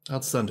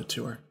 I'll send it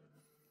to her.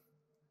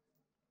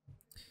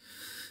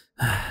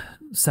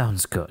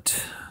 Sounds good.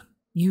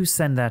 You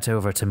send that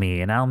over to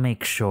me, and I'll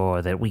make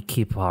sure that we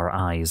keep our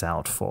eyes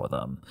out for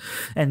them.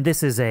 And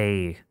this is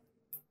a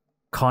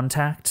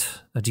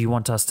contact? Do you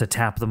want us to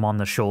tap them on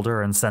the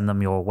shoulder and send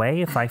them your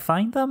way if I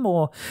find them,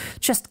 or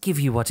just give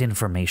you what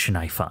information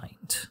I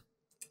find?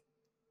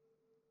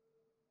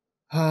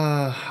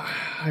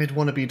 I'd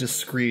want to be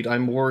discreet.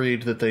 I'm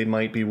worried that they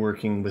might be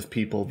working with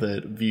people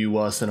that view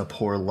us in a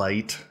poor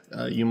light.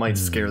 You might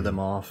scare them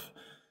off.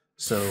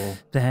 So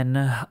then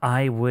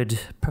I would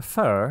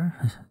prefer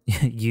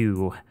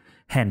you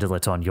handle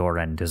it on your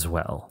end as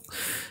well.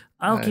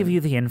 I'll give you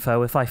the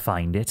info if I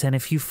find it, and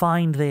if you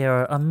find they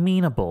are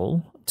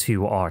amenable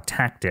to our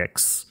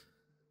tactics,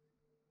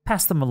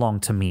 pass them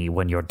along to me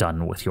when you're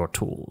done with your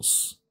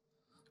tools.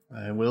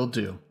 I will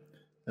do,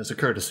 as a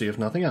courtesy, if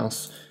nothing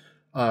else.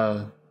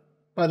 By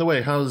the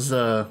way, how's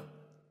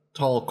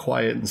Tall,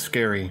 Quiet, and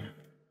Scary?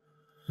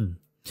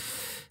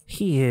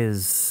 He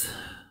is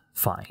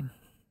fine.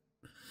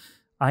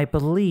 I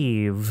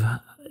believe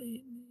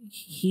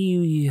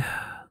he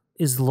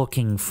is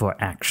looking for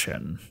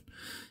action.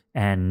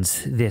 And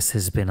this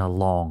has been a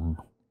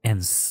long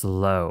and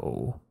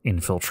slow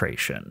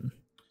infiltration.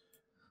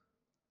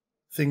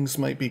 Things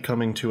might be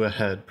coming to a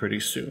head pretty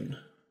soon.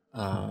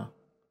 I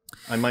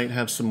might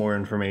have some more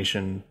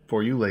information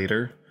for you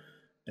later,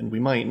 and we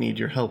might need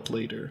your help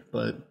later,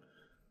 but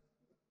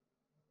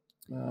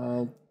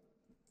I'll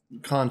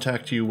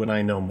contact you when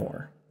I know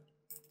more.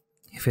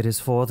 If it is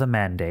for the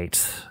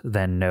mandate,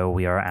 then know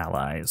we are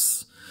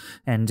allies.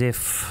 And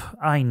if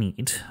I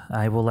need,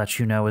 I will let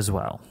you know as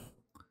well.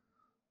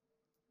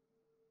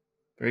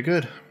 Very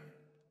good.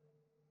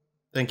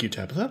 Thank you,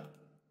 Tabitha.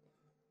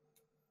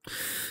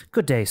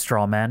 Good day,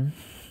 Strawman.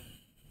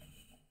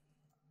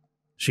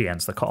 She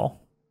ends the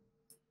call.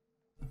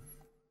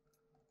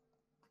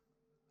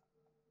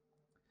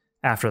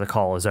 After the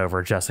call is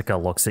over, Jessica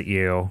looks at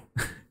you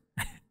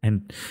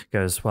and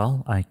goes,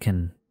 well, I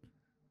can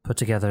put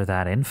together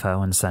that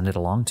info and send it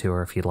along to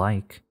her if you'd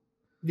like.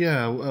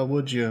 Yeah,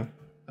 would you?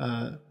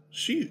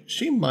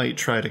 She might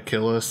try to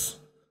kill us.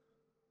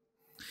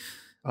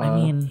 I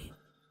mean,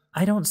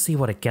 I don't see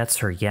what it gets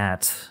her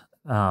yet.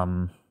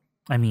 I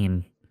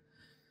mean,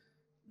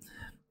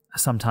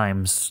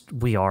 sometimes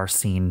we are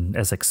seen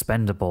as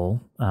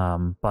expendable,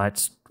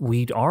 but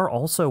we are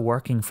also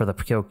working for the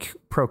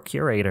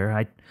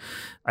procurator.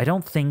 I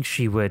don't think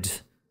she would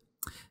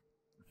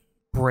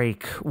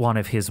break one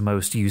of his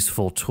most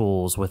useful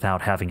tools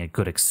without having a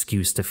good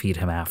excuse to feed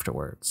him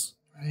afterwards.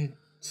 I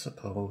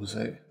suppose.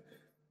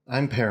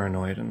 I'm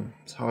paranoid, and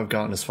it's how I've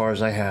gotten as far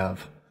as I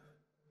have.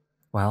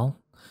 Well,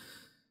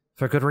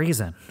 for good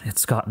reason.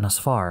 It's gotten us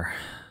far.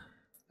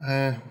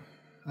 I've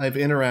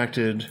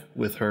interacted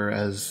with her,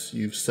 as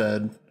you've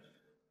said,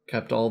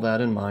 kept all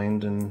that in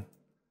mind, and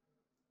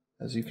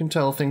as you can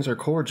tell, things are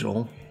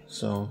cordial,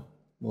 so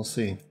we'll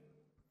see.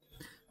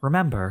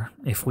 Remember,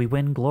 if we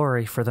win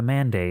glory for the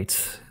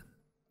mandate,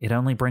 it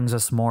only brings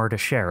us more to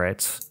share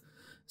it,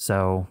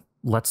 so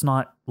let's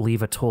not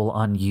leave a tool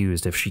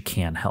unused if she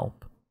can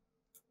help.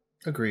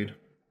 Agreed.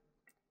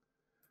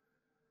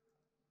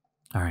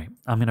 All right,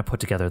 I'm going to put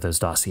together those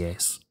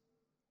dossiers.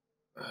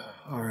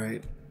 All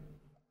right.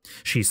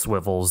 She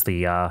swivels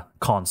the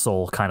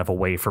console kind of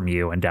away from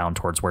you and down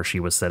towards where she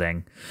was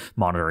sitting,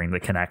 monitoring the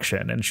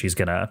connection, and she's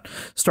going to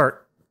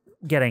start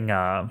getting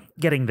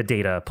the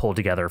data pulled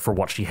together for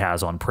what she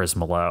has on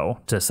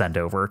Prismalo to send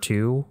over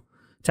to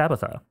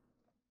Tabitha.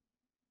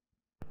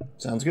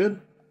 Sounds good.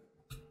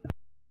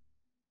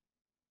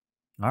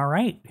 All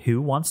right,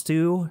 who wants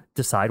to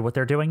decide what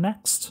they're doing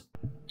next?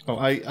 Oh,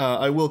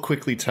 I will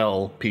quickly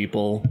tell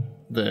people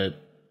that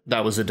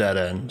was a dead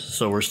end,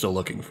 so we're still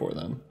looking for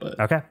them. But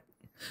okay.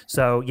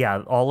 So,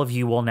 yeah, all of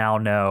you will now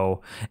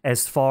know,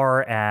 as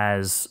far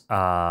as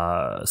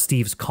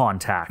Steve's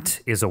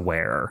contact is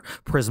aware,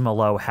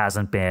 Prismalo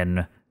hasn't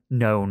been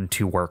known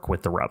to work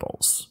with the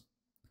rebels.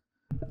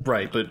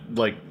 Right, but,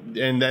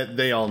 and that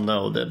they all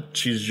know that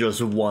she's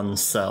just one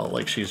cell,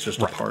 she's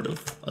just a part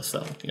of a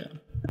cell, yeah.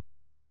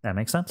 That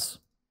makes sense?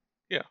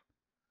 Yeah.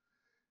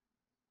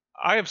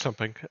 I have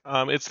something.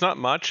 It's not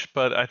much,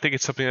 but I think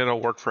it's something that'll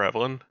work for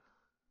Evelene.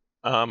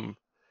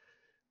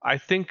 I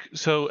think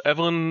so.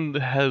 Evelene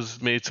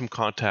has made some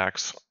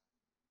contacts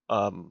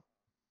off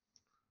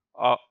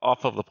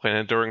of the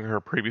planet during her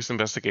previous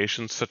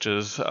investigations, such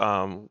as like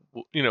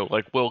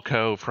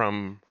Wilco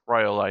from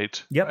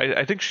Rhyolite. Yep.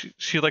 I think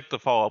she'd like to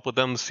follow up with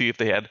them to see if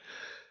they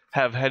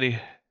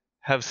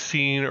have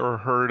seen or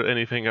heard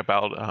anything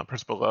about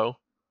Prismalo.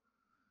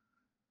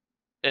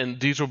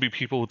 And these will be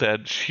people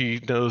that she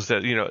knows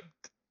that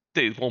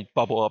they won't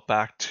bubble up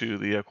back to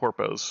the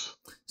corpos.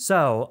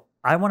 So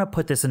I want to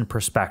put this in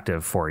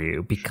perspective for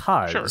you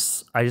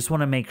because I just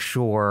want to make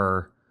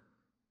sure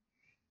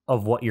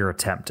of what you're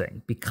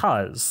attempting,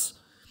 because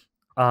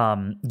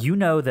you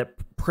know that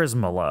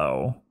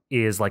Prismalo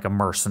is like a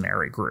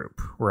mercenary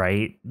group,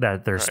 right?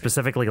 That they're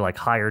specifically like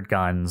hired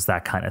guns,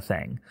 that kind of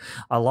thing.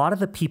 A lot of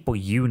the people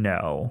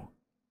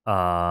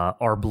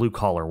are blue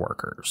collar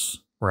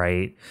workers,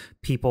 right?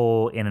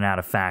 People in and out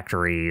of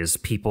factories,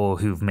 people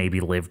who've maybe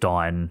lived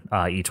on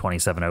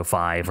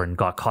E2705 and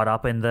got caught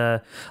up in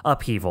the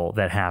upheaval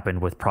that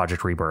happened with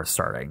Project Rebirth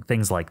starting,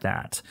 things like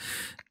that.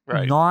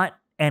 Right. Not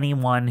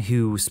anyone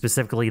who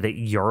specifically that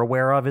you're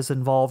aware of is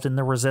involved in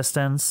the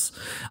resistance,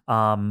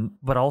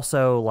 but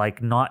also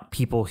not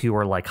people who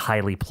are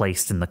highly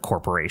placed in the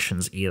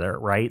corporations either,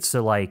 right?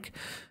 So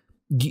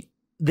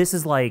this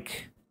is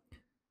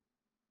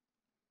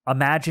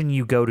imagine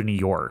you go to New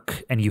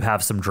York and you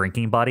have some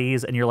drinking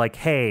buddies and you're like,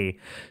 hey,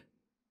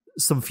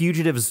 some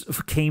fugitives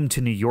came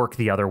to New York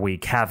the other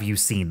week. Have you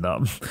seen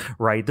them?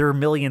 Right? There are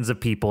millions of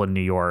people in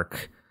New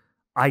York.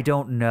 I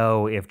don't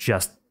know if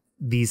just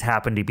these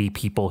happen to be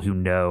people who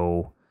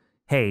know,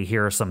 hey,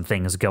 here are some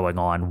things going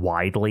on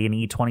widely in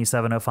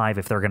E2705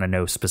 if they're going to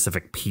know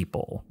specific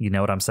people. You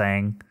know what I'm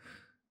saying?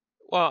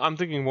 Well, I'm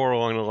thinking more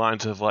along the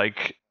lines of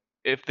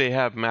if they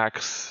have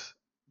Max,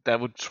 that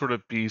would sort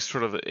of be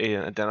sort of an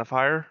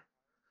identifier.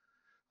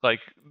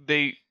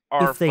 They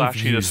are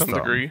flashy to some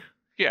degree.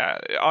 Yeah,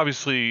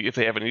 obviously, if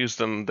they haven't used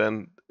them,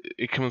 then it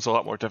becomes a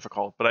lot more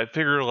difficult. But I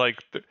figure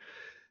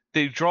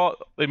they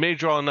may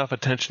draw enough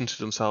attention to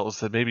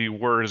themselves that maybe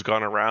word has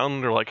gone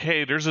around. They're like,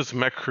 hey, there's this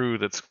mech crew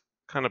that's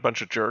kind of a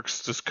bunch of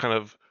jerks, just kind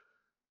of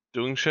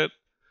doing shit.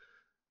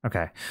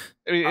 Okay.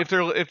 I mean, if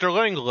they're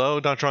laying low,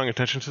 not drawing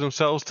attention to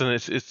themselves, then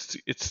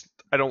it's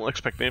I don't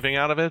expect anything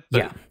out of it. But...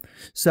 Yeah.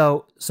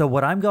 So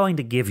what I'm going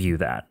to give you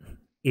that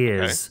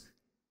is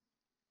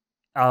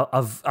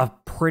a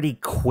pretty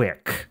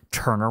quick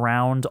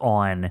turnaround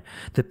on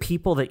the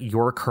people that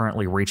you're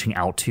currently reaching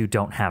out to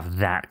don't have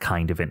that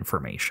kind of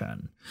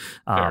information.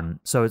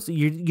 So it's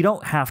you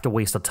don't have to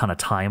waste a ton of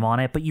time on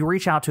it, but you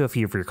reach out to a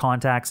few of your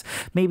contacts,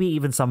 maybe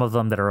even some of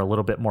them that are a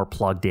little bit more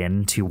plugged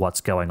in to what's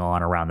going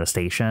on around the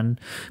station.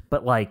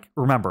 But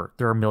remember,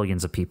 there are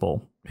millions of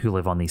people who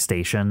live on these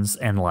stations,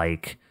 and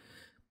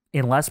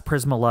unless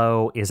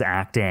Prismalo is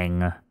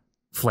acting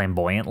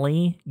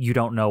flamboyantly, you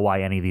don't know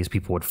why any of these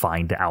people would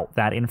find out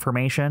that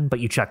information, but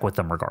you check with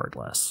them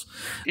regardless.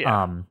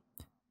 Yeah.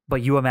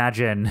 But you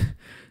imagine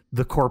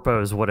the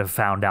corpos would have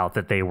found out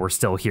that they were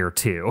still here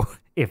too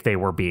if they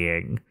were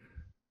being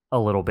a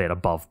little bit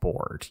above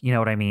board. You know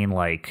what I mean?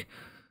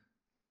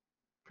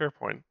 Fair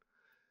point.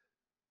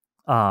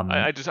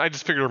 I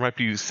just figured there might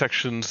be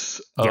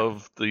sections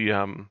of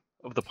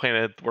the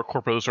planet where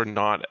corpos are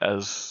not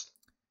as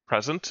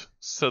present,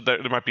 so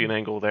there might be an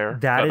angle there.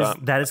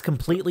 That is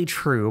completely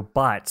true,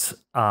 but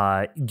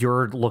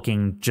you're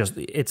looking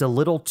it's a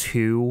little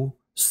too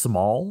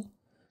small.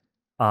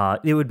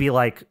 It would be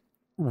like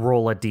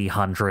roll a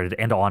d100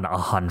 and on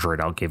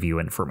 100 I'll give you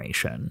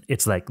information.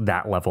 It's like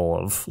that level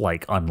of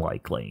like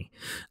unlikely.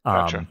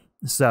 Gotcha.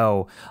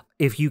 So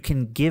if you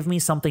can give me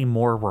something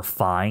more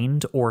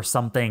refined or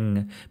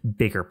something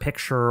bigger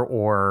picture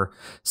or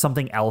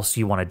something else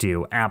you want to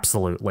do,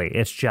 absolutely.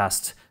 It's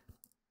just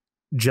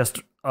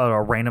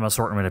a random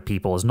assortment of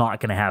people is not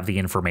going to have the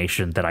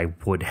information that I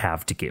would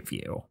have to give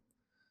you.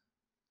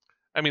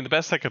 I mean, the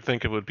best I could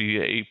think of would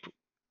be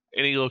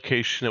any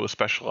location that was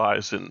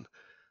specialized in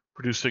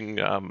producing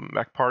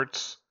mech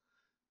parts,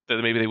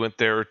 that maybe they went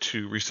there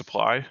to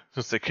resupply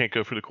since they can't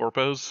go through the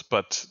corpos,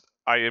 but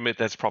I admit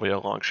that's probably a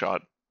long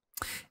shot.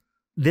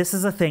 This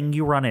is a thing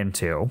you run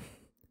into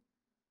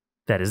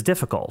that is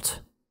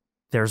difficult.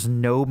 There's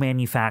no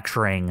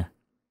manufacturing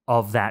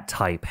of that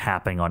type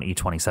happening on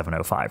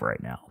E2705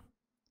 right now.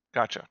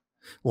 Gotcha.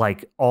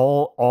 Like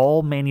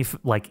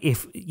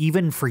if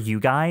even for you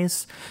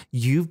guys,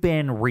 you've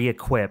been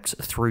re-equipped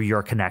through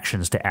your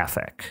connections to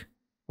Ethic,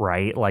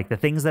 right? Like the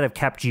things that have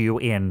kept you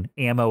in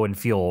ammo and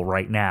fuel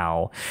right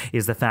now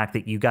is the fact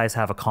that you guys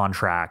have a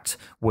contract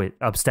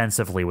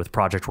ostensibly with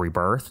Project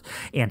Rebirth,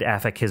 and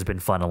Ethic has been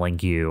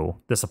funneling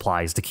you the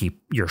supplies to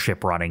keep your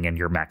ship running and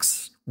your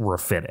mechs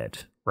refitted,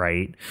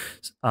 right?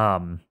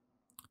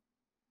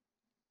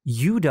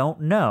 You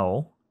don't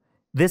know.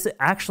 This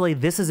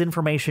is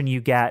information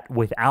you get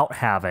without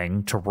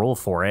having to roll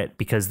for it,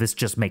 because this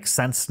just makes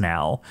sense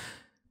now.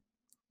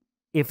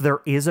 If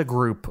there is a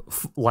group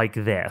like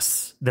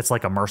this, that's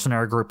like a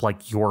mercenary group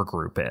like your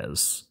group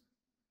is,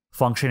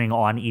 functioning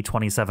on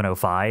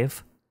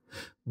E2705,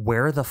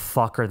 where the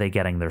fuck are they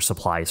getting their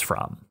supplies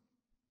from?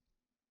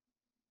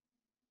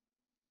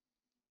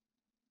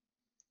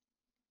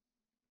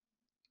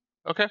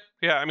 Okay.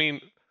 Yeah, I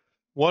mean,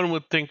 one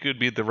would think it would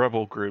be the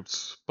rebel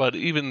groups, but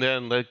even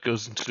then, that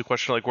goes into the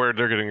question like where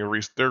they're getting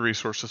their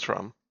resources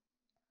from.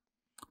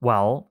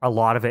 Well, a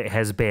lot of it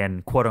has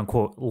been quote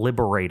unquote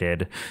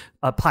liberated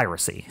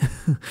piracy.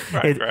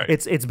 Right.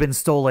 It's been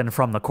stolen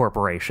from the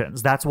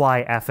corporations. That's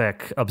why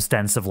Ethic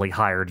ostensibly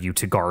hired you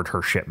to guard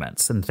her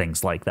shipments and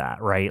things like that,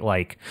 right?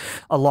 Like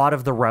a lot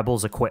of the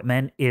rebels'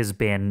 equipment is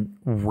been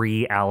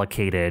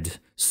reallocated,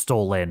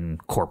 stolen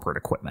corporate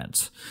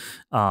equipment.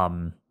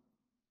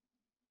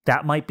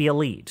 That might be a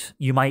lead.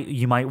 You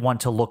might want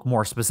to look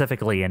more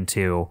specifically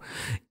into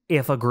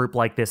if a group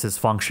like this is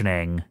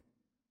functioning,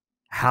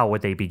 how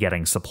would they be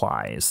getting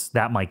supplies?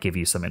 That might give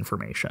you some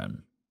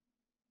information.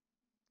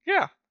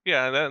 Yeah,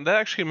 that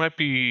actually might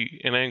be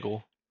an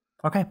angle.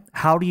 Okay.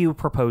 How do you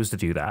propose to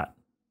do that?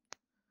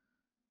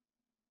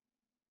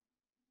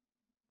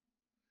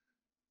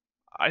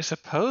 I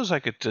suppose I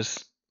could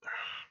just...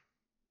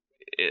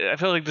 I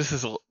feel like this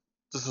is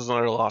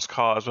another lost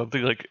cause, but I'm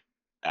thinking like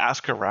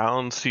ask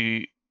around,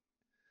 see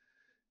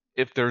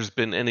if there's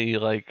been any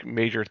like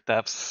major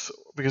thefts,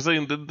 because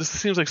this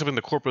seems like something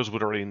the corpos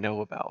would already know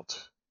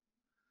about.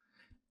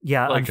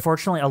 Yeah, like,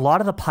 unfortunately, a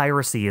lot of the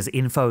piracy is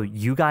info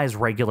you guys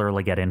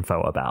regularly get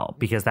info about,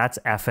 because that's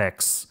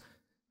Ethic's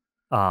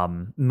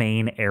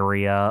main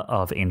area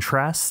of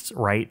interest,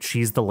 right?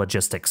 She's the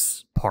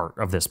logistics part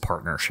of this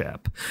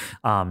partnership.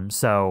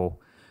 So,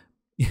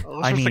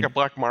 well, it's like a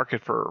black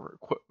market for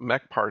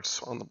mech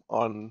parts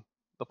on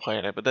the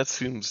planet, but that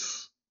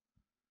seems...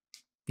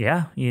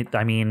 Yeah,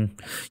 I mean,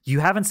 you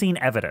haven't seen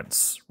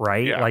evidence,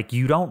 right? Yeah. Like,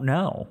 you don't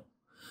know.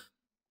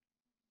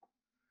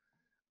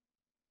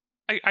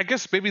 I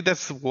guess maybe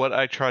that's what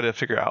I try to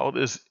figure out,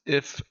 is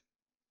if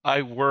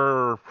I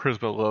were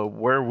Prisma Low,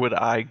 where would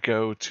I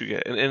go to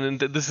get... And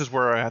this is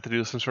where I have to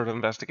do some sort of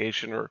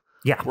investigation or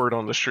word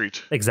on the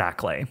street.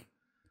 Exactly.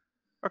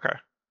 Okay.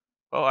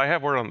 Well, I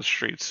have word on the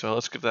street, so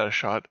let's give that a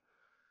shot.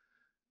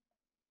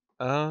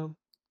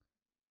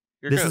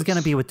 This is going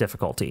to be with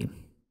difficulty.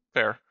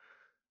 Fair.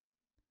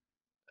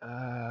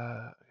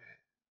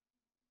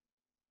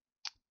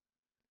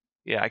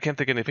 Yeah, I can't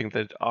think of anything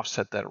that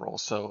offset that roll.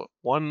 So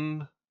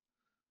 1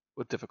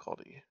 with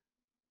difficulty.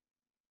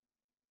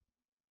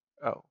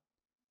 Oh.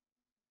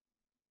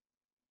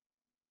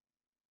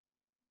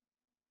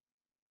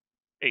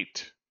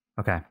 8.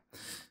 Okay.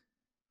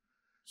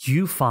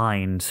 You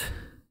find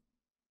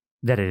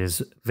that it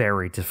is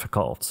very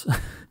difficult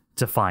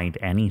to find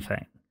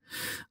anything.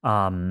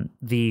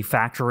 The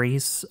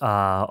factories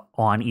on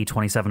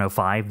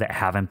E2705 that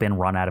haven't been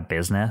run out of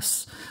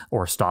business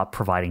or stopped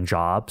providing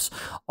jobs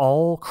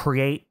all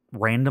create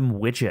random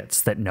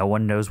widgets that no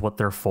one knows what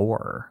they're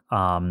for.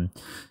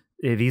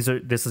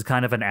 This is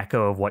kind of an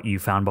echo of what you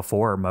found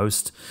before.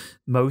 Most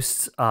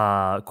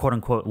quote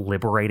unquote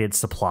liberated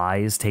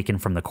supplies taken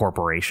from the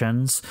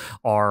corporations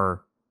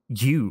are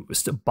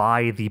used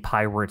by the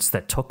pirates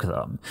that took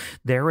them.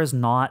 There is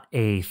not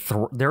a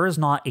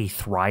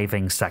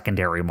thriving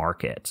secondary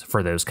market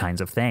for those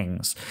kinds of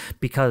things,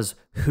 because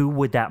who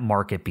would that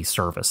market be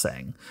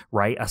servicing,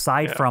 right?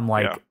 Aside from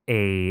like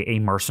a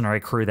mercenary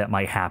crew that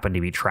might happen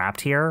to be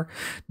trapped here,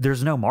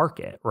 there's no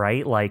market,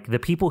 right? Like the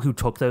people who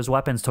took those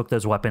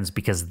weapons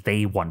because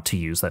they want to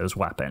use those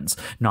weapons,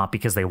 not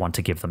because they want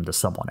to give them to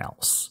someone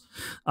else.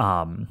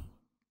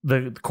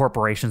 The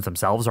corporations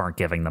themselves aren't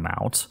giving them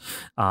out.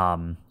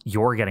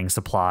 You're getting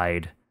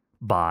supplied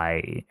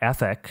by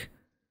Ethic.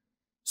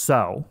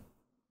 So,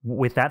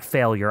 with that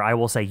failure, I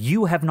will say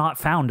you have not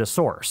found a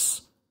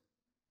source.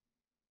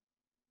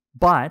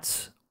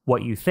 But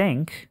what you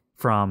think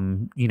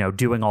from,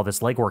 doing all this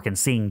legwork and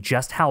seeing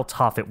just how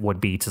tough it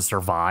would be to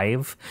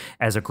survive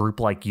as a group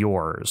like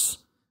yours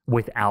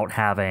without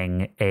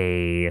having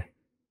a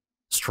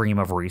stream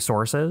of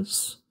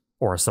resources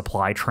or a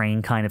supply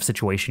train kind of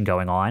situation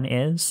going on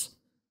is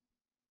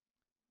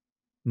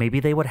maybe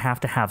they would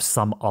have to have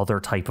some other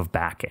type of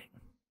backing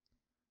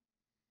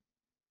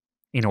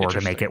in order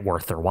to make it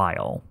worth their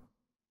while.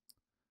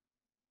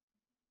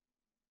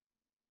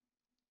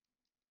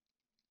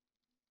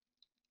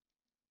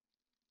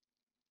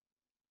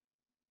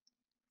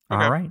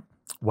 Okay. All right.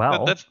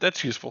 Well,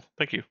 that's useful.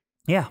 Thank you.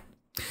 Yeah.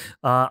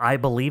 I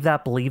believe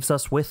that leaves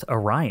us with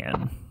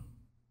Orion.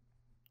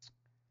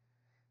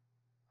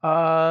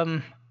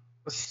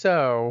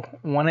 So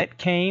when it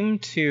came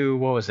to,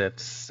 what was it,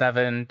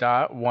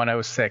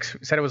 7.106, you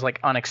said it was like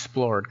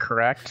unexplored,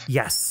 correct?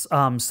 Yes.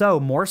 So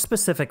more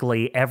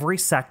specifically, every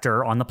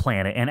sector on the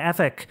planet, and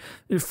Ethic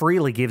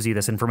freely gives you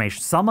this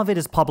information. Some of it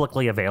is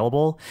publicly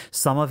available.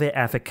 Some of it,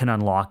 Ethic can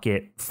unlock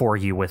it for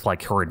you with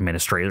like her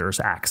administrator's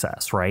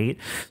access, right?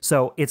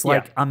 So it's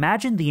like,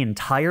 imagine the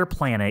entire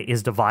planet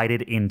is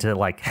divided into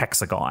like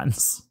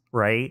hexagons.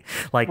 Right?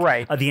 Like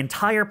the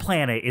entire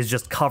planet is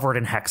just covered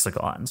in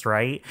hexagons,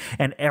 right?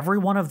 And every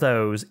one of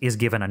those is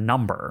given a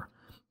number.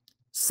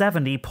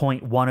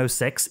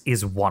 70.106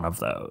 is one of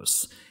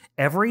those.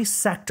 Every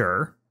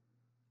sector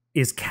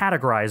is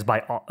categorized by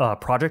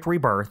Project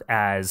Rebirth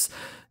as,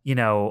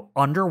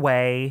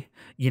 underway,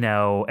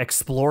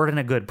 explored in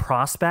a good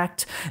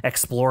prospect,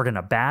 explored in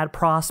a bad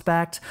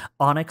prospect,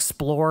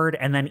 unexplored,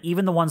 and then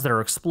even the ones that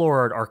are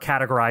explored are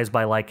categorized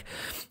by like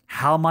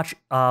how much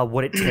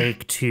would it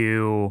take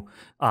to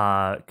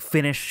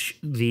finish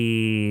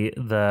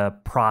the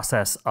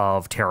process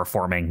of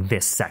terraforming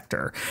this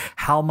sector?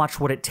 How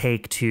much would it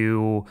take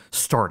to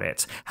start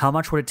it? How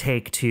much would it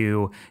take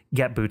to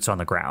get boots on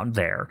the ground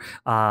there?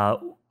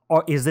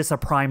 Or is this a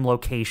prime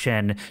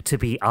location to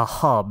be a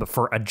hub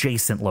for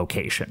adjacent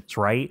locations,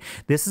 right?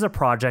 This is a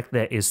project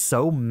that is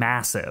so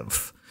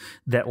massive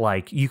that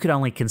like you could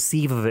only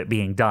conceive of it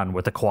being done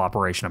with the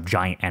cooperation of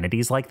giant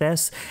entities like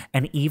this.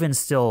 And even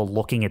still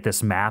looking at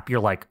this map,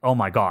 you're like, oh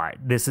my God,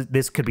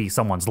 this could be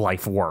someone's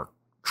life work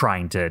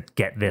trying to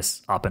get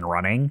this up and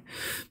running.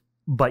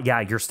 But yeah,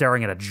 you're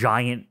staring at a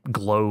giant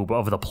globe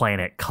of the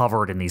planet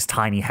covered in these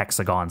tiny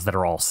hexagons that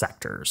are all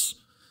sectors.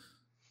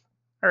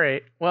 All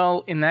right.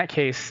 Well, in that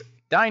case,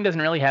 Dyne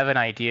doesn't really have an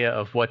idea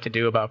of what to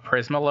do about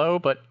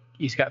Prismalo, but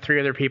he's got 3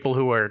 other people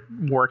who are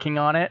working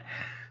on it.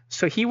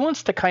 So he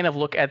wants to kind of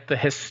look at the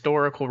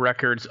historical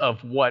records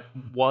of what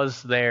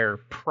was there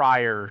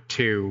prior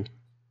to,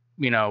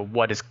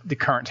 what is the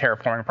current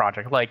terraforming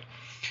project,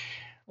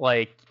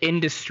 like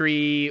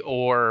industry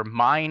or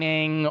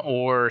mining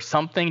or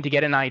something, to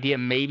get an idea.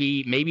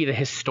 Maybe the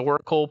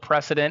historical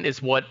precedent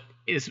is what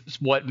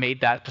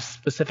made that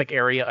specific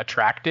area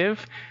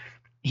attractive.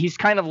 He's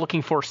kind of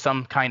looking for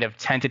some kind of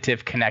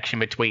tentative connection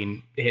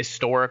between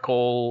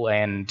historical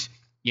and,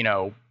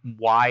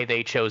 why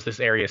they chose this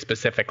area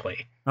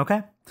specifically.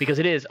 Okay. Because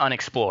it is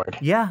unexplored.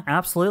 Yeah,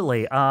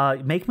 absolutely.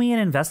 Make me an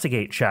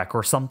investigate check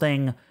or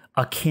something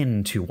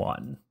akin to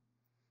one.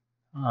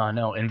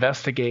 No,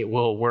 investigate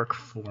will work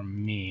for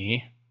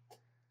me.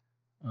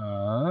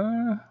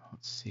 Let's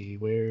see,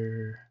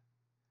 where...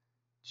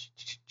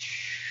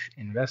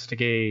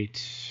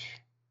 Investigate...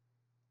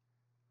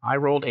 I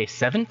rolled a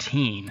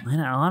 17.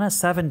 And on a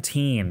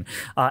 17,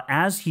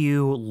 as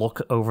you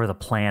look over the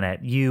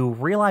planet, you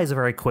realize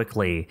very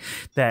quickly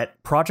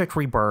that Project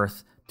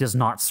Rebirth does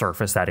not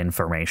surface that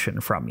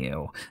information from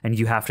you, and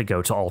you have to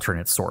go to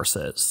alternate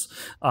sources.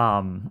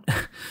 To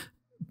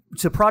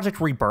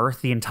Project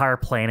Rebirth, the entire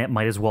planet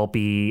might as well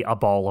be a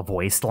ball of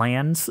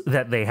wastelands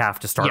that they have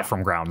to start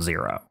from ground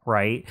zero,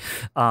 right?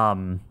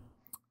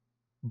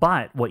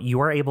 But what you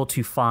are able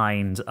to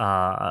find,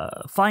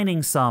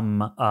 finding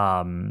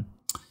some...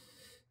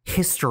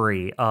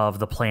 history of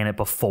the planet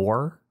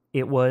before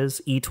it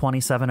was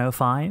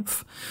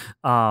E2705,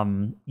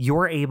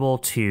 you're able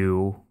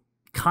to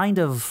kind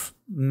of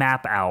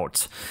map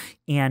out,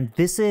 and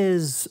this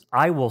is,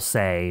 I will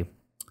say,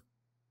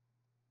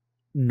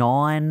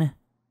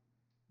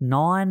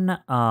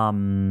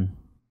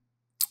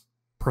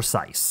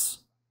 precise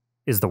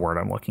is the word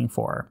I'm looking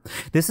for.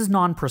 This is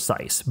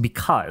non-precise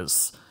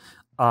because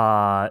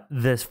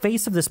the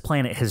face of this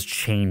planet has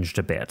changed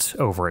a bit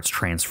over its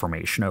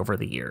transformation over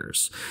the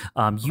years.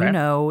 You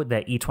know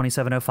that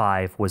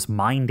E2705 was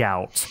mined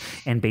out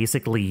and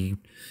basically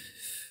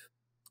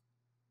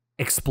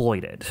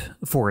exploited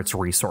for its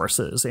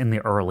resources in the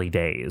early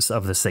days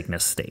of the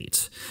Cygnus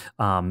state,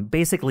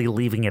 basically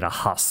leaving it a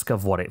husk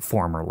of what it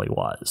formerly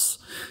was.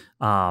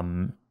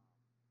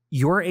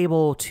 You're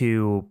able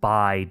to,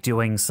 by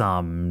doing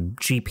some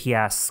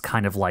GPS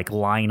kind of like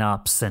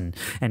lineups and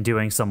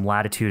doing some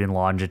latitude and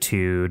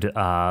longitude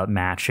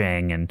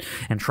matching and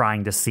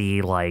trying to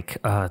see like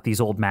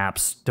these old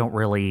maps don't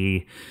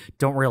really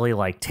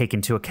like take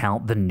into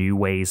account the new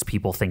ways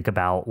people think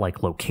about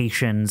like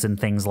locations and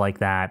things like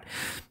that.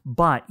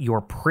 But you're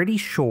pretty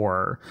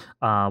sure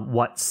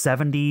what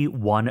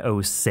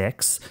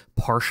 7106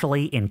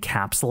 partially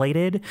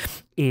encapsulated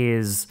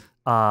is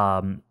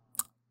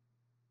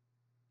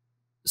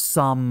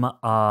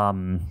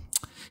some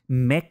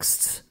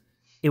mixed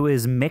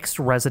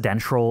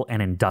residential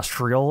and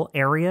industrial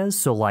areas.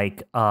 So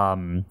like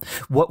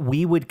what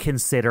we would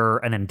consider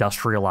an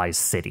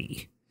industrialized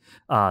city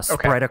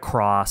spread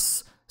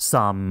across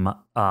some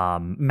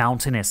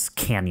mountainous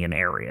canyon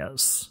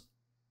areas.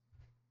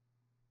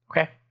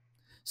 Okay.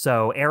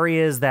 So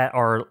areas that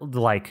are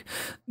like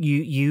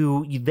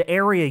the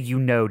area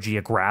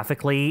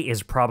geographically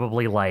is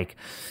probably like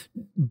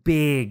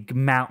big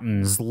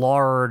mountains,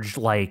 large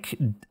like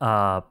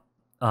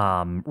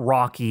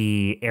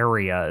rocky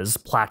areas,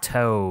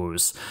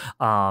 plateaus.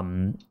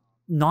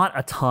 Not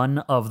a ton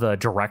of the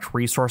direct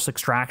resource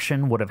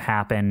extraction would have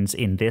happened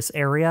in this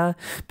area,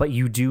 but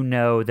you do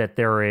know that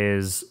there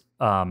is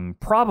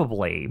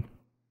probably,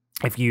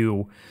 if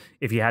you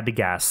had to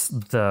guess,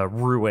 the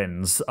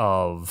ruins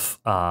of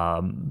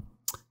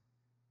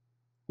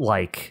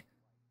like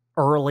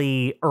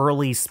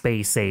early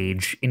space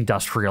age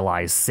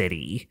industrialized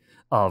city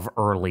of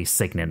early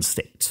Cygnan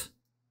state.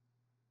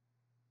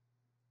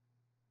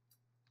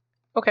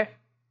 Okay.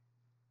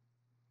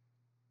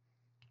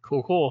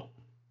 Cool.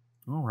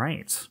 All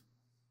right.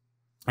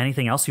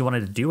 Anything else you wanted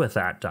to do with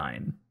that,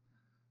 Dyne?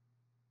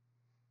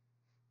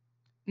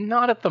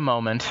 Not at the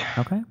moment.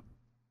 Okay.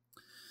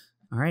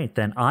 All right,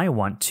 then I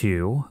want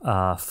to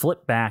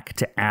flip back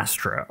to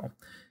Astro.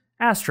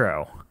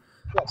 Astro.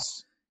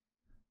 Yes.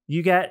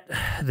 You get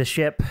the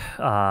ship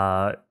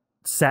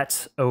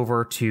set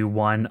over to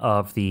one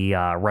of the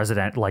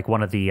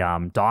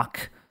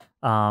dock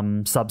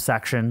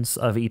subsections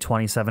of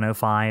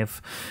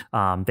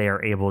E2705. They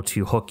are able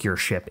to hook your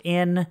ship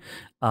in.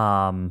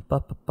 I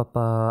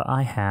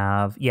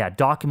have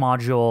dock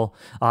module.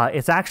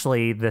 It's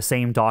actually the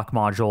same dock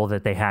module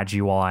that they had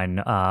you on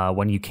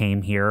when you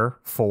came here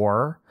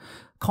for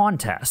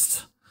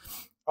contest.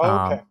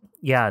 Okay.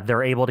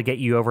 They're able to get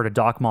you over to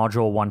dock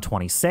module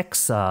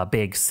 126,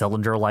 big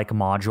cylinder-like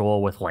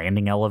module with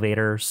landing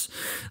elevators.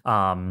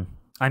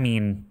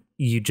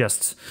 You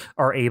just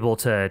are able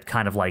to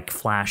kind of like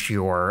flash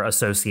your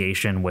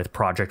association with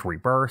Project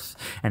Rebirth,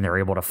 and they're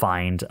able to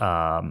find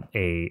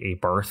a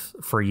berth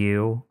for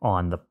you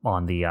on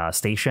the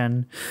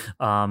station.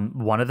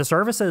 One of the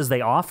services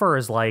they offer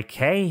is like,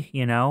 hey,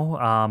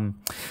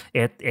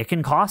 it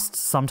can cost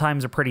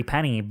sometimes a pretty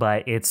penny,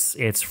 but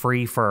it's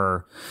free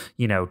for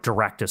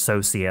direct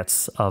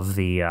associates of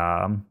the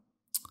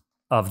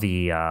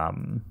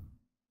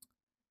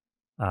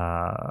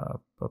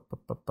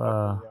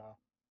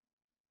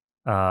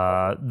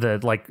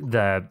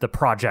the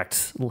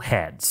project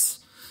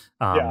heads,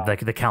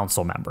 the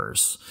council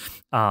members.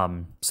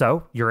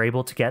 So you're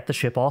able to get the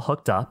ship all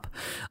hooked up.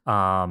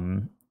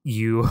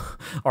 You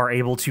are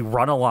able to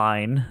run a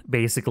line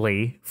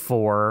basically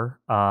for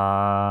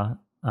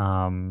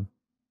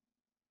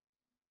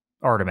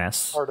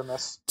Artemis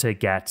to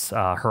get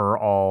her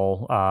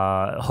all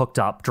hooked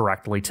up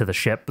directly to the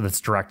ship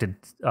that's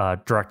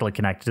directly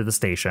connected to the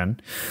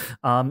station.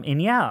 By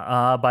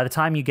the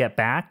time you get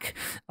back,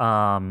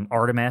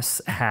 Artemis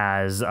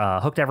has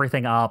hooked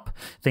everything up.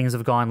 Things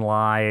have gone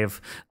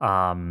live.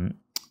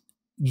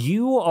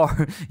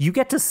 You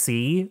get to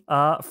see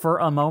for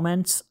a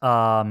moment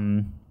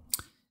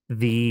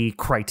the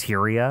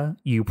criteria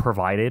you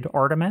provided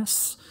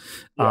Artemis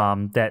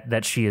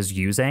that she is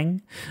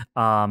using.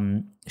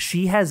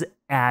 She has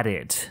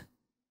added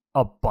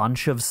a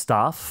bunch of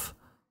stuff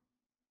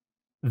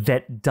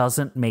that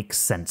doesn't make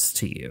sense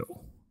to you.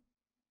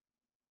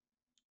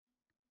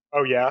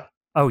 Oh yeah?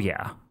 Oh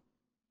yeah.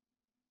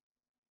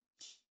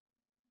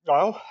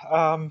 Well,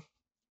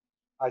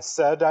 I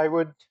said I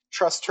would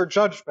trust her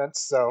judgment,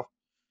 so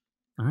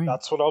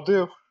that's what I'll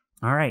do.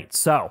 All right,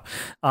 so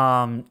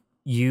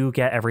you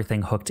get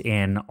everything hooked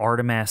in.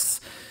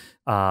 Artemis,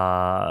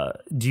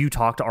 do you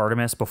talk to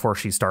Artemis before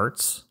she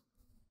starts?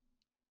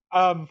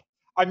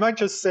 I might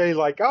just say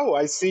like, oh,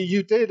 I see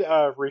you did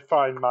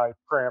refine my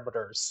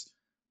parameters.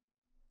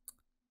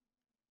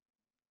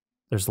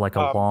 There's like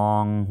a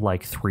long,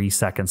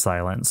 3-second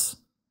silence.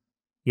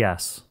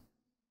 Yes.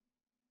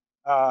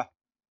 Okay.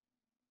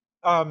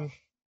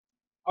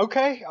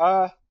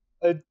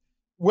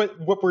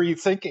 What were you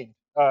thinking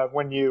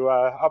when you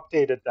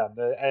updated them?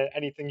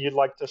 Anything you'd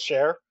like to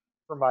share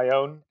for my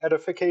own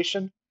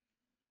edification.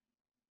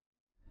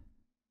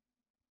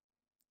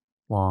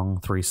 Long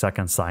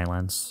 3-second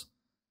silence.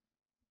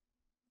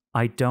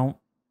 I don't...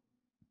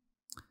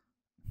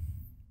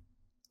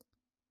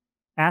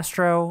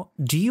 Astro,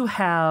 do you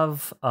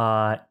have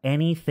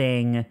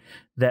anything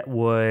that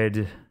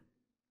would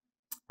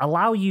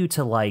allow you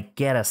to, like,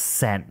 get a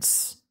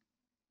sense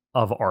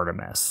of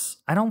Artemis?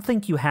 I don't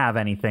think you have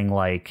anything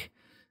like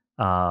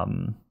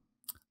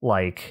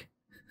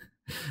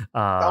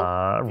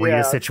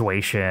Rita's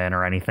situation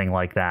or anything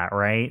like that,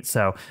 right?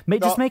 So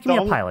just make me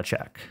a pilot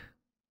check.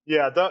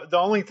 Yeah, the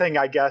only thing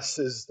I guess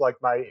is like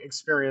my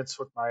experience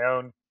with my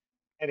own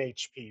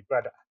NHP,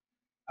 but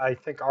I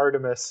think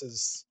Artemis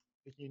is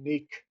a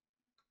unique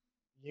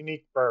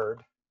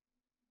bird.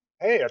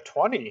 Hey, a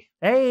 20.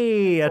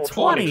 Hey, a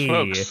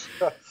 20. Smokes.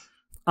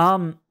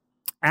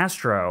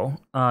 Astro,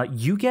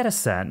 you get a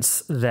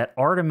sense that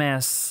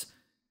Artemis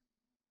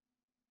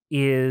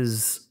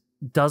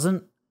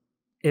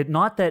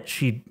not that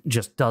she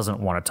just doesn't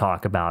want to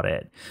talk about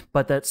it,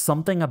 but that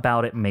something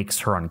about it makes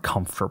her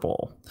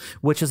uncomfortable,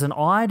 which is an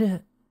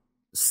odd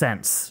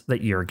sense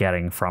that you're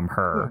getting from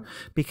her.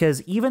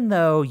 Because even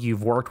though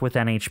you've worked with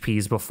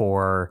NHPs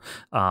before,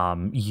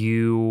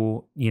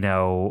 you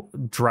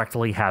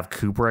directly have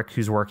Kubrick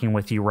who's working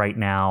with you right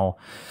now,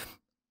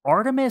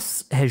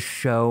 Artemis has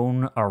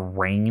shown a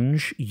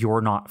range you're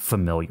not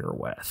familiar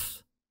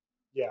with.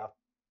 Yeah.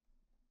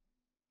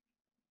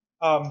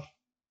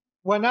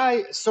 When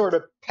I sort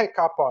of pick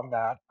up on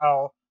that,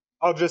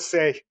 I'll just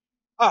say,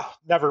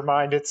 never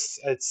mind.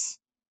 It's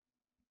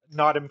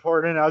not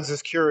important. I was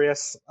just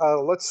curious.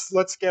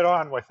 Let's get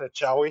on with it,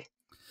 shall we?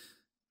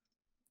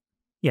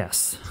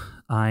 Yes,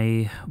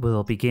 I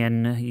will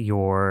begin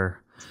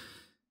your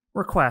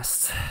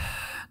request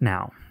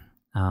now.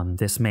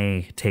 This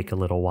may take a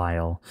little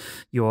while.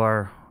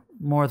 You're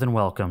more than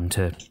welcome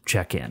to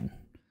check in.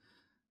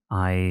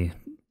 I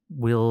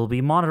will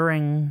be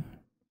monitoring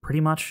pretty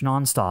much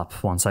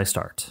nonstop once I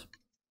start.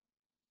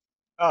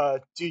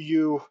 Do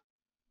you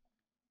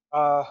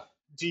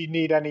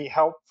need any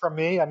help from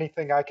me?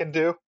 Anything I can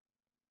do?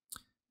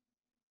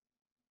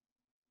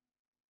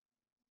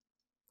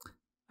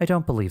 I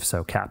don't believe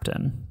so,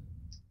 Captain.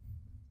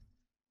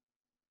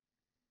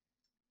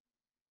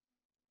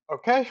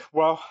 Okay,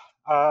 well,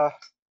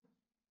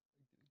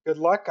 good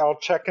luck. I'll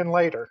check in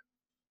later.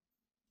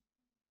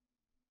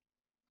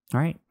 All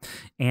right.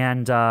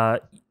 And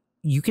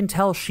you can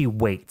tell she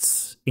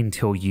waits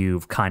until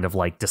you've kind of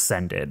like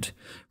descended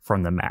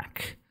from the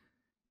mech.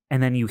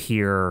 And then you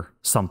hear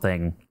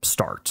something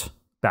start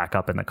back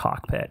up in the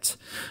cockpit.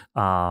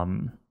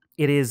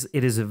 It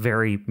is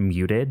very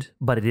muted,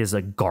 but it is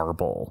a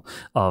garble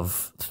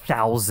of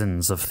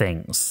thousands of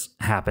things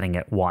happening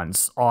at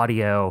once.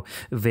 Audio,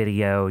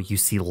 video, you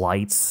see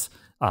lights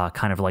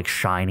kind of like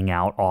shining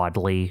out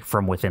oddly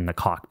from within the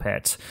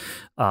cockpit.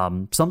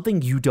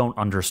 Something you don't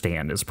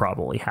understand is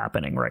probably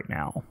happening right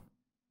now.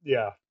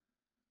 Yeah.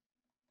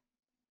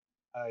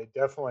 I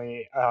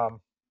definitely,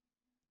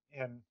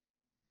 and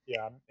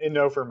yeah, I'm in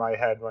over my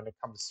head when it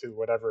comes to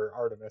whatever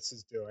Artemis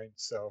is doing.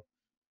 So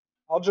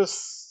I'll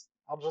just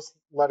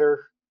let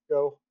her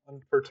go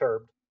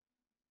unperturbed.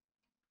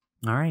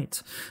 All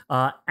right.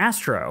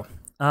 Astro,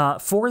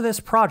 for this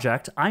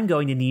project, I'm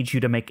going to need you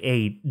to make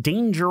a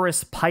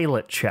dangerous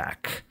pilot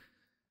check.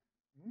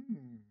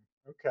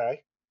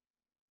 Okay.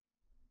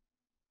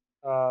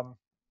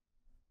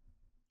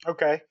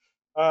 Okay.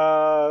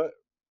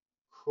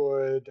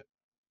 Could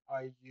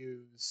I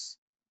use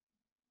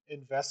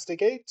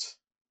investigate?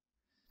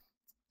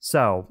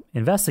 So,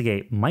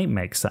 investigate might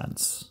make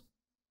sense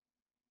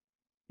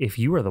if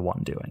you were the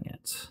one doing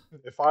it.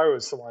 If I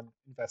was the one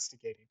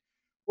investigating.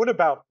 What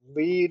about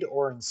lead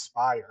or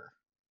inspire?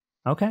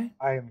 Okay.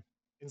 I am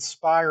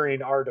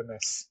inspiring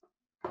Artemis.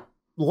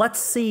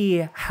 Let's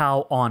see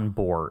how on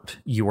board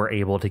you were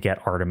able to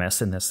get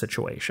Artemis in this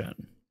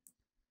situation.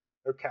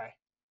 Okay.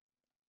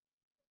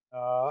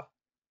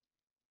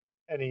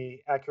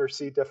 Any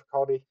accuracy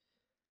difficulty?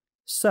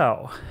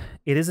 So,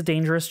 it is a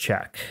dangerous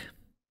check.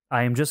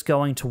 I am just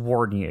going to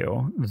warn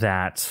you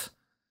that...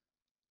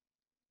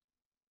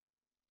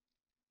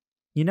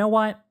 You know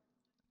what?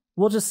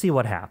 We'll just see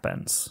what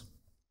happens.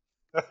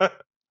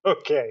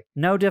 Okay.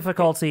 No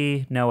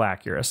difficulty, no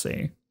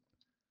accuracy.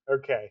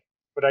 Okay.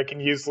 But I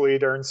can use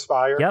lead or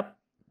inspire? Yep.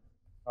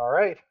 All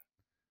right.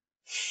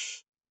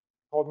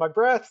 Hold my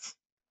breath.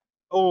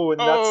 Oh, and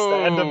that's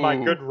the end of my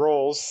good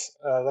rolls.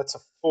 That's a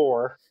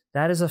 4.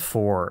 That is a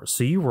 4.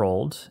 So you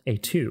rolled a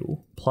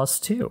 2 plus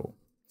 2.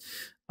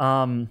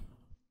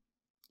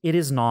 It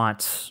is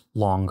not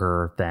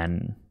longer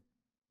than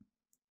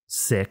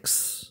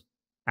 6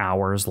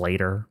 hours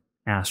later,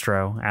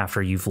 Astro,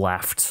 after you've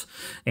left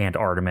and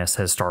Artemis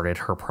has started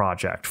her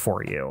project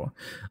for you,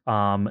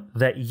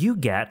 that you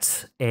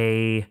get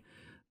a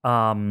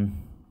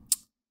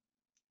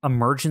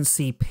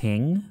emergency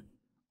ping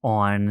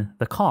on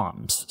the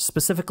comms,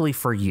 specifically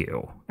for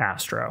you,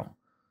 Astro.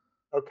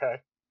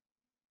 Okay.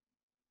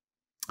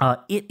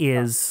 It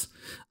is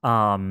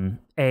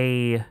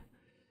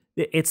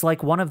it's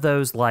like one of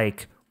those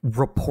like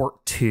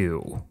report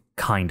to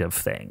kind of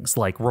things,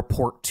 like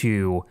report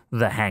to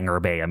the hangar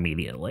bay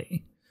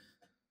immediately.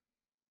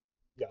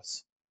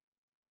 Yes.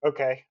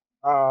 Okay.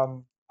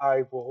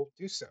 I will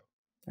do so.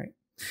 All right.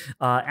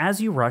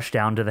 As you rush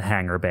down to the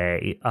hangar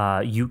bay,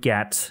 you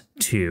get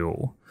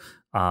to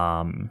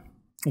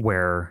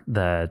where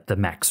the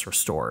mechs are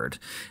stored,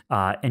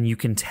 and you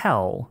can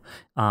tell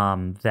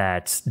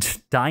that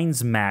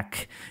Dyne's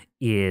mech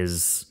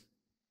is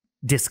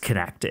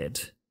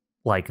disconnected.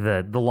 Like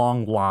the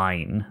long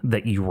line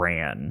that you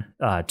ran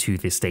to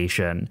the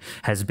station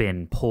has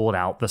been pulled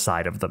out the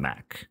side of the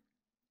mech.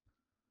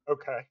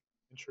 Okay.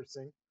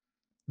 Interesting.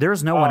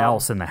 There's no one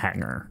else in the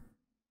hangar.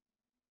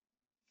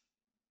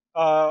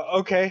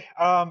 Okay.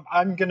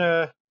 I'm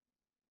gonna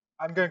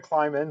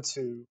climb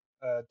into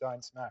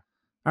Dyne's mech.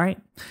 All right.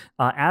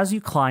 As you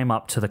climb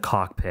up to the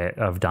cockpit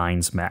of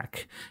Dyne's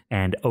mech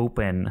and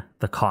open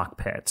the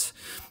cockpit,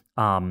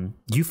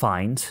 you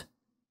find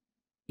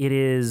it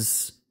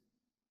is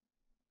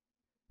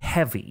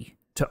heavy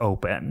to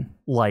open.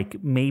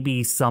 Like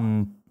maybe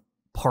some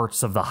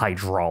parts of the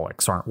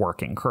hydraulics aren't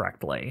working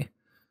correctly.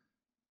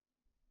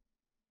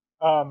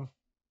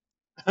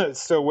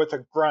 So with a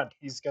grunt,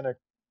 he's gonna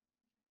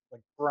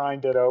like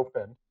grind it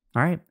open.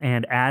 All right,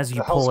 and as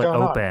you pull it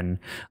open,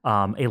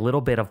 a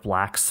little bit of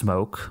black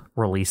smoke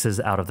releases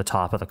out of the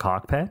top of the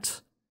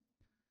cockpit.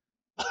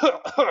 He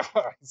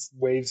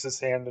waves his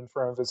hand in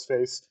front of his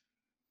face.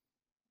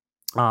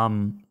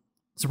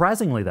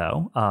 Surprisingly,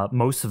 though,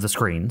 most of the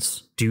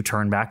screens do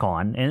turn back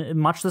on in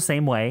much the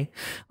same way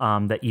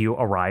that you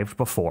arrived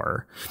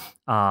before.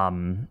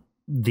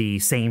 The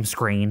same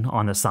screen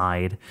on the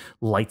side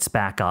lights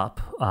back up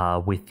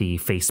with the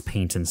face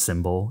paint and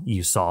symbol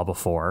you saw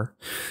before.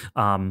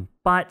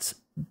 But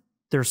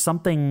there's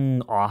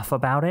something off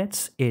about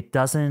it.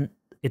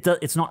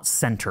 It's not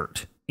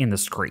centered in the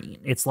screen.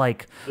 It's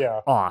like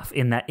off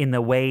in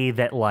the way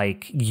that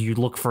like you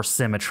look for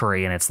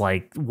symmetry and it's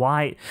like,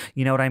 why,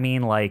 you know what I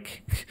mean?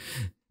 Like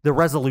the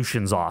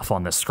resolution's off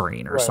on the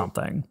screen or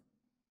something.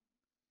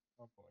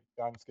 Oh boy,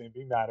 Don's gonna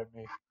be mad at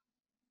me.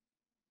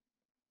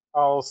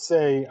 I'll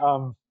say,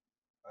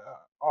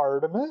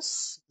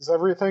 Artemis, is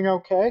everything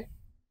okay?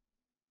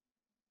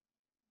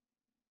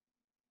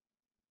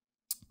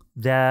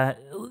 The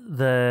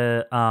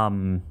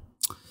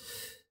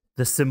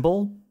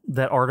symbol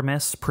that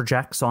Artemis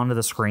projects onto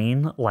the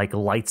screen like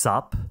lights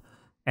up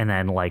and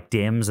then like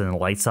dims and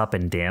lights up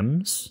and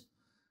dims,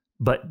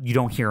 but you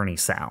don't hear any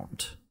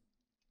sound.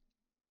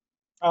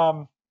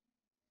 I'm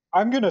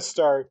gonna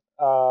start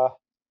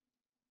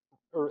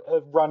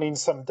running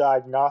some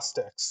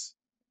diagnostics.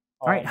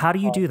 All right, how do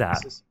you do that?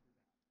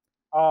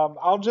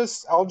 I'll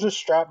just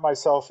strap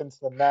myself into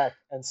the mech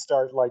and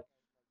start like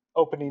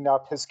opening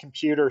up his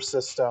computer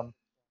system.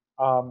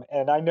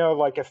 And I know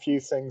like a few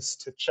things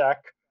to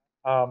check.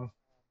 CPU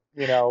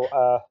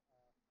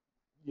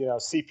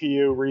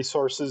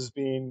resources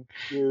being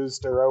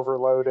used or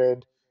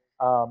overloaded,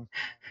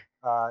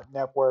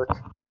 network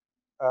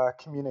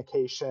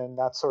communication,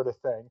 that sort of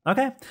thing.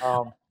 Okay.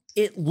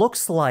 It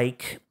looks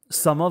like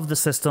some of the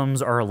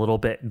systems are a little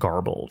bit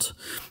garbled.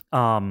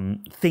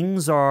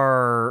 Things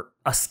are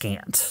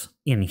askant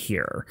in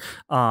here.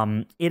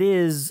 It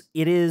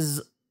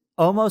is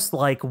almost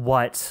like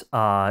what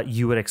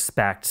you would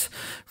expect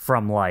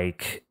from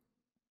like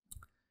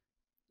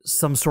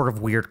some sort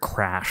of weird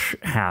crash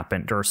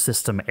happened or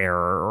system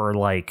error, or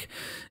like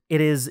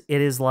it is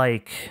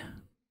like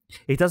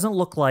it doesn't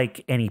look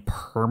like any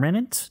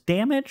permanent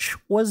damage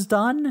was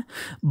done,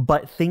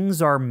 but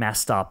things are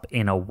messed up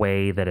in a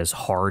way that is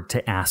hard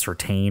to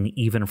ascertain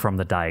even from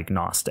the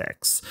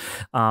diagnostics.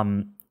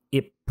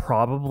 It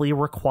probably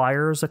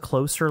requires a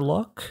closer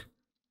look.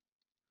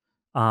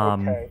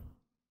 Okay.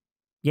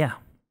 Yeah.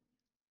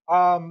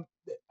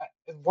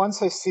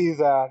 Once I see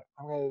that,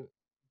 I'm gonna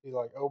be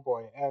like, oh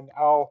boy, and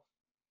I'll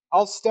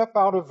step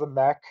out of the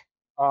mech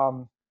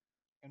and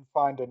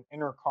find an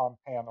intercom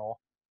panel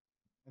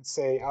and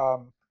say,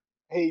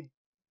 hey,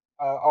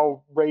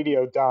 I'll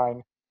radio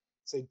Dyne.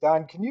 Say,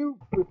 Dyne, can you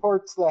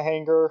report to the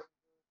hangar?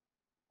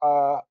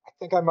 I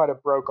think I might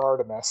have broke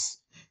Artemis.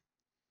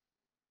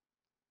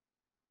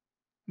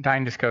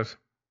 Dyne just goes,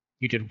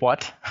 you did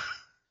what?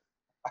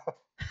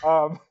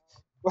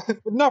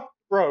 Not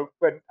broke,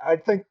 but I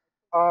think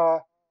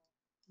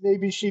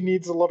maybe she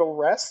needs a little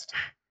rest.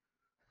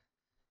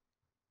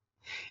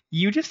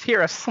 You just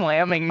hear a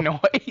slamming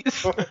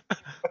noise.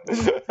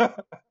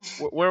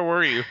 Where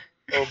were you?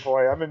 Oh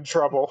boy, I'm in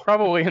trouble.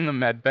 Probably in the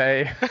med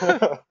bay.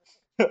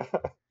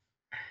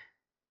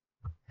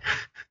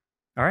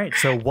 All right.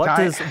 So what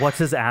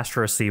does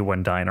Astro see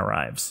when Dyne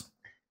arrives?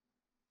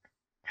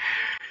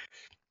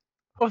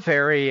 A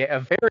very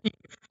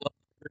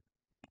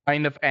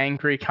kind of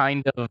angry,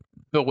 kind of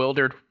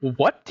bewildered.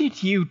 What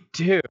did you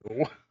do?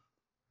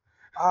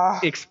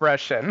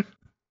 Expression.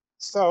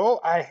 So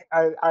I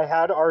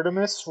had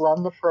Artemis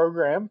run the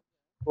program,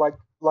 like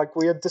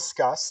we had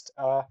discussed.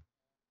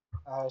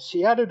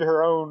 She added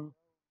her own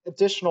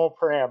additional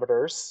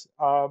parameters,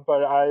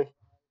 but I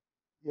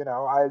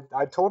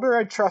told her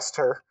I trust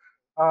her.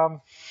 That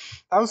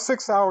was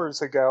 6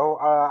 hours ago.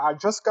 I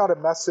just got a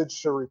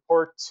message to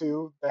report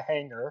to the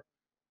hangar,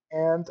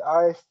 and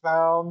I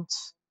found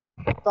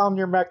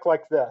your mech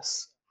like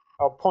this.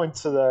 I'll point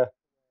to the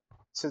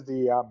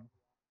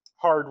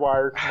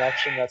hardwire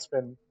connection that's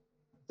been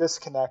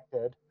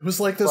disconnected. It was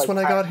like this when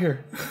I got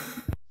here.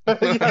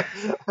 Yeah.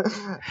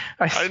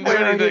 I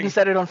swear I didn't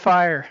set it on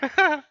fire.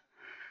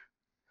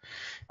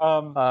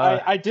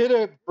 I did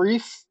a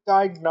brief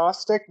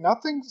diagnostic.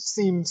 Nothing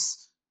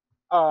seems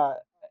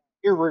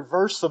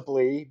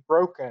irreversibly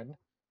broken,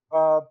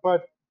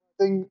 but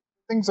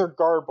things are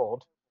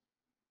garbled.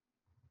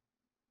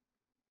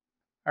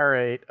 All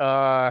right.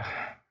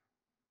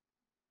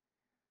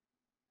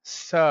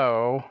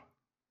 So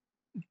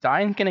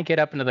Dyne's gonna get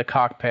up into the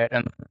cockpit,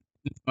 and what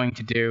he's going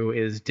to do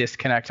is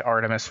disconnect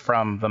Artemis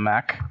from the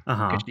mech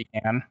because she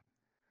can.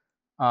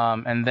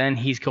 And then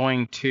he's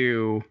going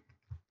to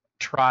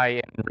try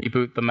and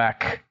reboot the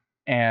mech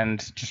and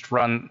just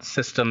run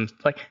systems.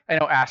 Like, I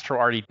know Astro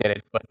already did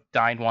it, but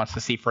Dyne wants to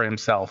see for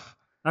himself.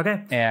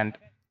 Okay. And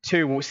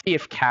to see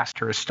if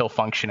Caster is still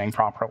functioning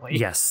properly.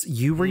 Yes,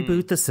 you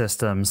reboot the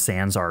system,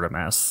 sans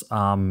Artemis.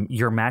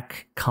 Your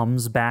mech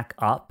comes back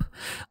up.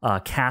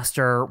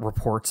 Caster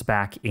reports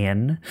back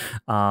in.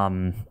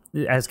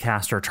 As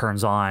Caster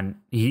turns on,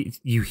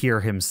 you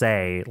hear him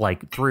say,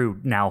 like, through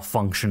now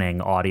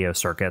functioning audio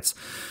circuits,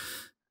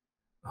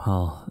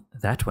 well,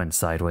 that went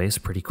sideways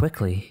pretty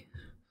quickly.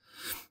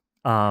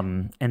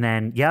 And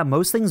then, yeah,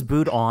 most things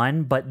boot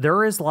on, but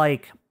there is,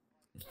 like,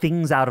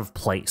 things out of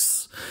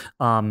place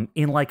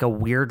in like a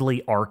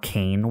weirdly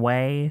arcane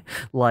way,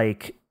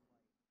 like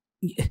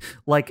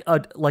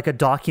a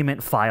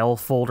document file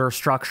folder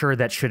structure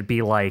that should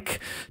be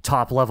like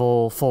top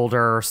level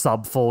folder,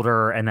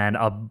 subfolder, and then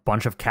a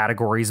bunch of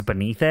categories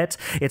beneath it.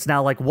 It's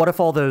now like, what if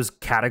all those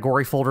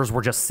category folders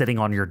were just sitting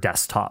on your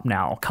desktop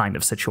now, kind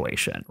of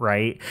situation,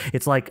 right?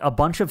 It's like a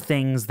bunch of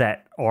things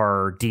that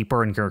are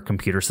deeper in your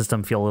computer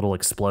system feel a little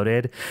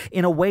exploded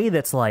in a way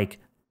that's like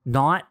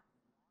not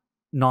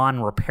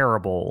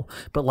non-repairable,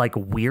 but like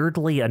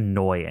weirdly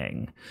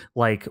annoying.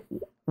 Like,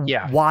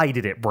 yeah, why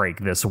did it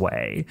break this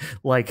way?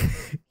 Like,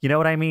 you know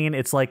what I mean?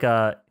 It's like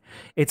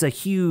it's a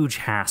huge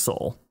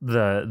hassle,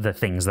 the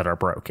things that are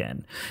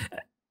broken,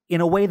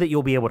 in a way that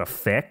you'll be able to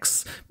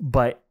fix,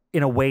 but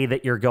in a way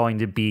that you're going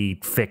to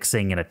be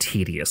fixing in a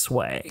tedious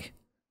way.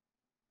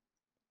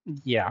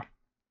 Yeah.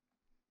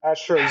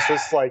 Astro is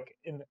just like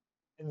in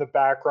the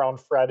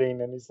background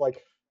fretting, and he's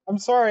like, I'm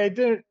sorry, I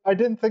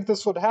didn't think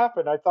this would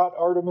happen. I thought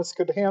Artemis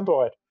could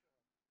handle it.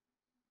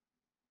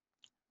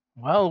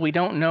 Well, we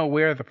don't know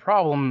where the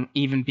problem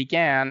even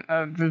began.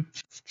 It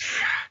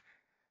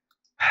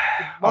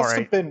must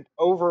have been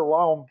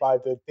overwhelmed by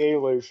the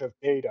deluge of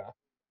data.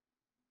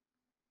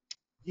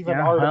 Even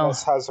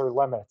Artemis has her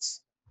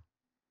limits.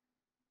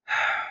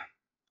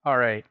 All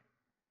right.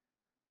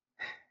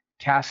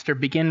 Caster,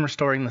 begin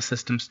restoring the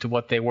systems to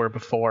what they were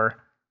before.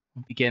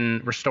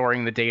 Begin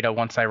restoring the data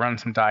once I run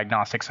some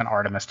diagnostics on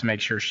Artemis to make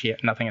sure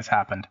nothing has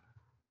happened.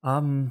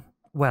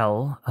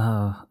 Well,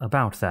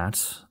 about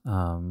that,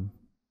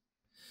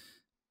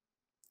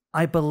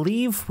 I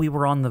believe we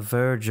were on the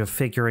verge of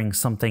figuring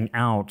something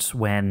out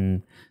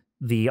when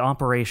the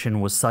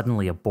operation was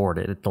suddenly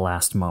aborted at the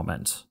last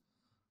moment.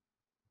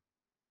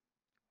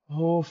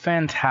 Oh,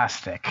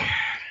 fantastic.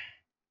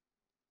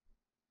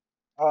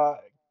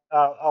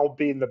 I'll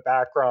be in the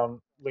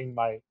background, lean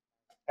my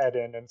head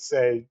in and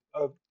say,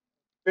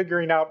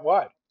 figuring out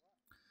what?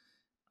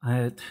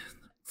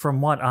 From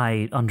what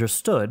I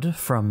understood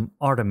from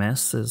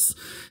Artemis is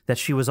that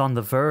she was on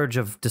the verge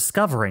of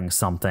discovering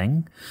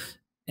something,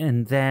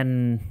 and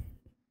then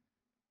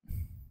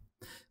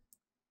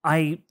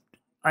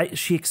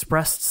she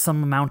expressed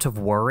some amount of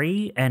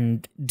worry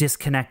and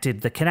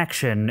disconnected the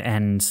connection,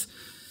 and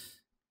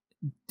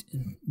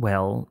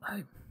well,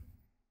 I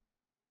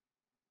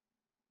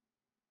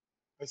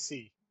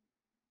see.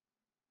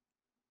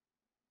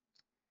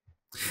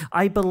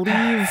 I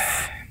believe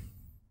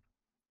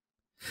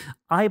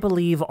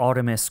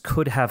Artemis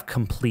could have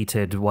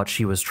completed what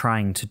she was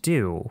trying to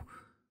do,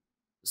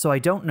 so I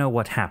don't know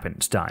what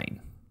happened,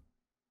 Dyne.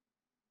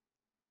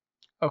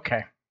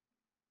 Okay.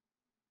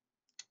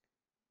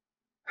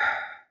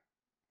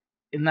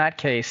 In that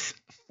case,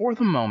 for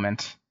the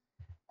moment,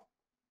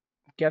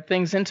 get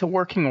things into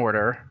working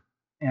order,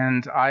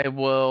 and I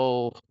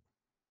will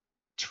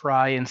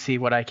try and see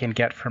what I can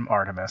get from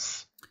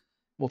Artemis.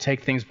 We'll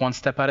take things one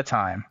step at a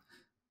time.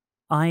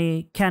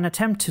 I can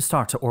attempt to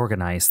start to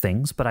organize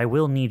things, but I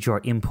will need your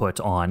input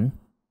on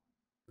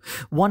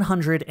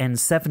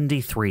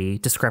 173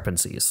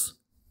 discrepancies.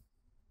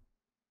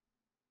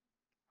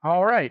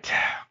 All right.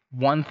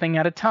 One thing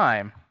at a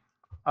time.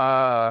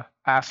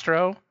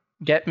 Astro,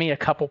 get me a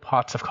couple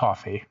pots of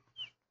coffee.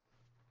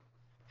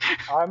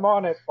 I'm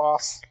on it,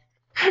 boss.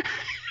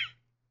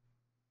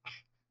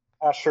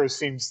 Astro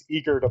seems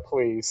eager to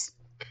please.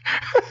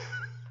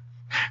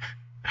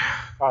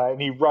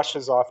 And he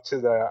rushes off to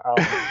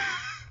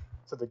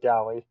the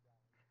galley.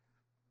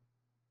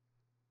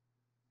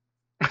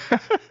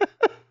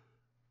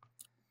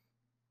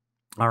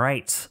 All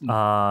right.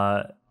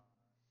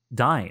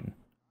 Dyne,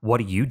 what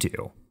do you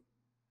do?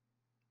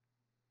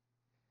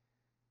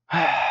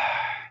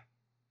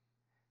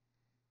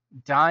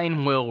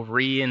 Dyne will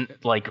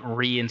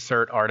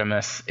reinsert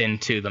Artemis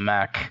into the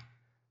mech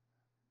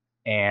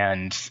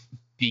and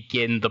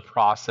begin the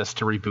process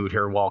to reboot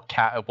her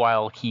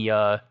while he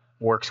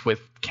works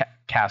with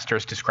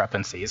Caster's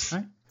discrepancies.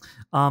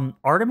 Right.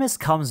 Artemis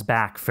comes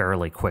back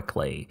fairly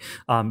quickly.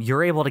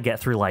 You're able to get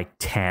through like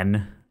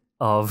 10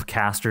 of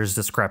Caster's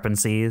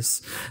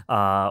discrepancies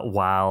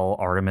while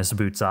Artemis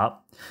boots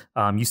up.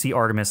 You see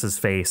Artemis's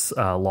face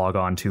log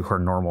on to her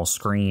normal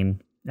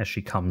screen as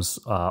she comes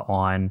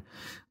on.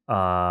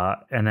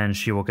 And then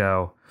she will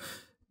go,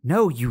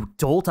 "No, you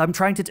dolt, I'm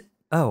trying to...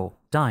 Oh,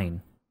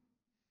 Dyne."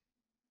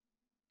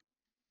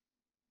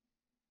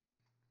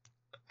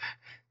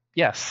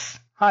 Yes.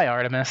 Hi,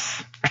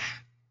 Artemis.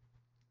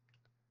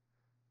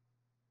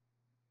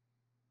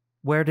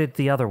 Where did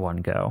the other one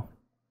go?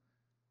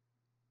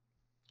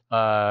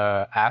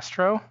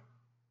 Astro?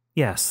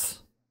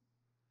 Yes.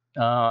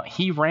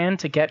 He ran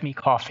to get me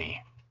coffee.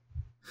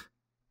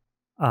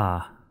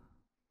 Ah.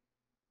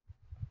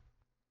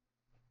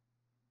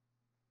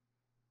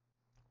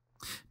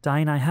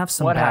 Dyne, I have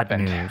some What bad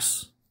happened?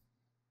 news.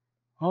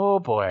 Oh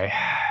boy.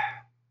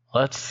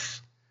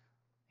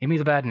 Give me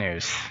the bad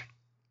news.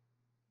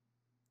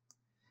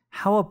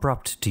 How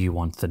abrupt do you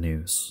want the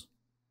news?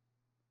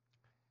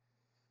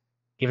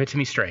 Give it to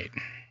me straight.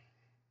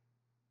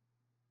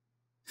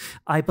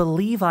 I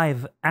believe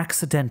I've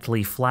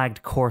accidentally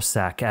flagged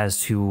Corsac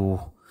as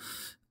to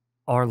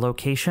our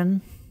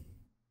location.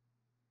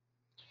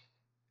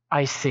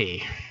 I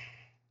see.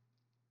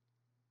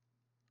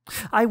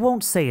 I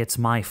won't say it's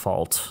my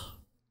fault.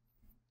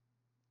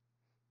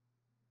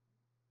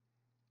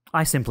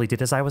 I simply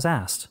did as I was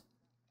asked.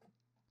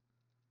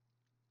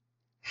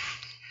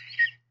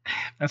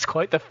 That's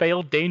quite the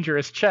failed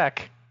dangerous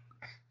check.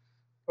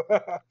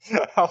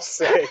 I'll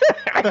say.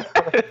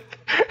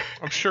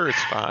 I'm sure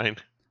it's fine.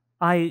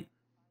 I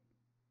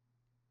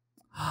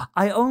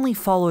only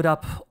followed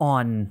up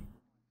on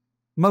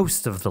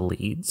most of the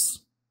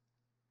leads.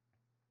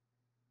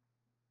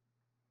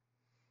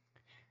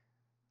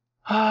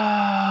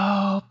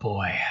 Oh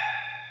boy.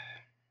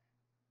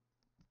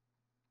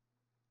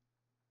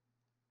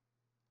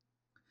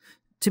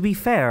 To be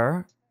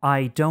fair,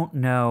 I don't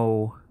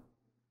know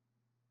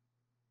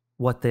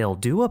what they'll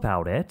do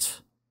about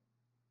it,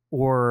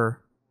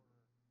 or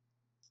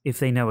if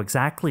they know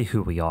exactly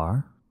who we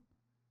are.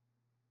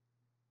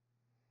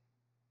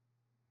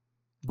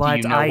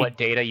 But Do you know what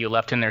data you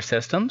left in their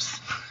systems?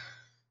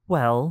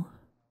 Well,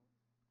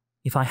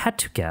 if I had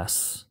to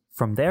guess,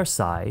 from their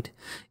side,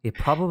 it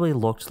probably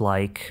looked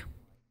like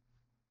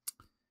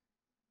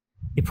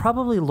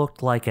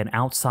an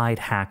outside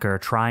hacker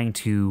trying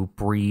to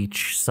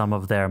breach some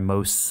of their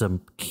most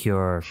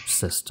secure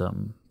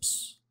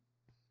systems.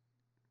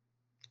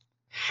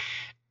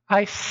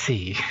 I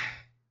see.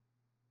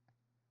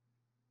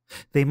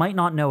 They might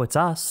not know it's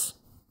us.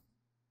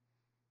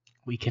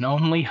 We can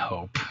only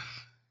hope.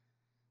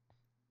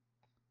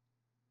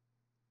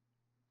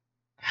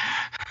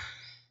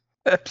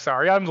 I'm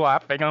sorry, I'm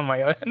laughing on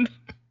my own.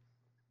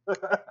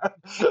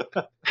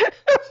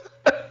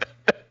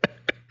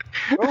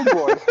 Oh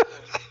boy.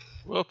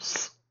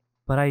 Whoops.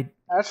 But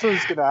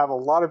Ashley's gonna have a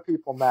lot of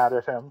people mad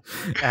at him.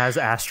 as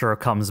Astro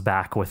comes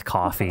back with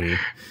coffee,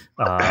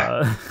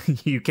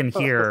 you can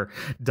hear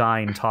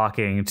Dyne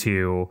talking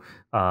to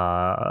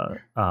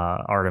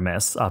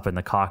Artemis up in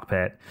the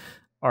cockpit.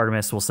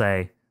 Artemis will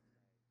say,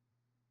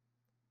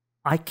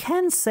 "I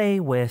can say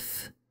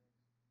with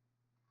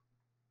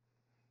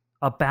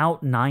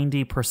about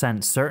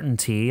 90%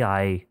 certainty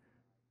I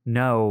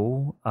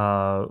know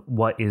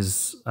what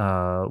is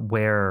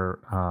where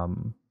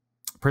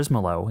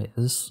Prismalo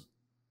is."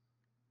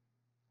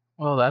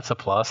 Well, that's a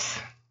plus.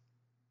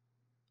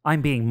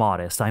 I'm being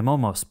modest. I'm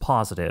almost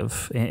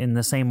positive, in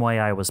the same way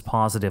I was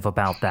positive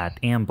about that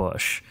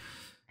ambush.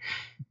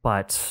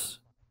 But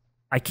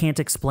I can't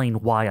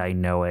explain why I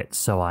know it,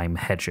 so I'm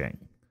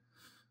hedging.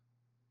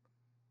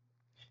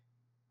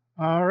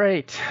 All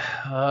right.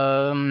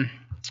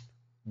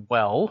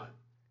 Well,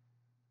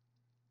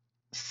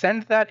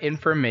 send that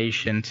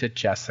information to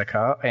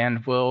Jessica,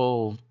 and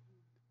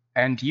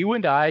you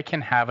and I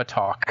can have a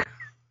talk.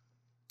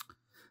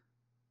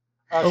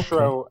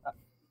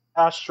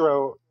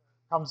 Astro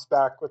comes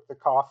back with the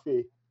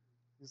coffee.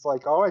 He's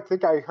like, "Oh, I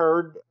think I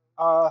heard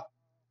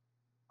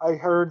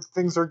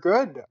things are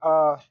good.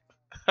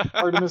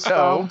 Artemis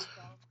found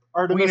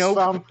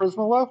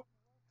Prismalo."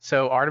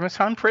 So Artemis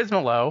found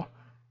Prismalo,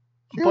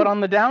 Phew. but on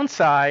the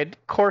downside,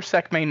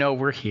 Corsac may know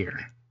we're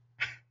here.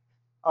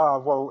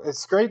 Well,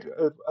 it's great.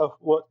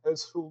 What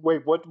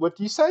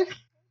do you say?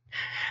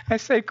 I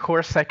say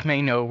Corsac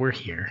may know we're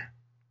here.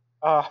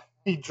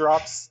 He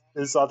drops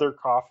his other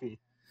coffee.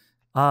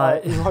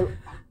 At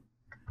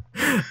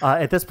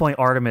this point,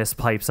 Artemis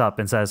pipes up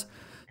and says,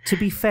 To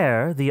be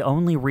fair, the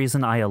only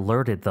reason I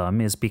alerted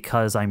them is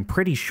because I'm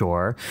pretty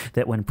sure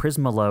that when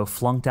Prismalo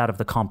flunked out of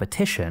the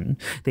competition,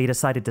 they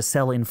decided to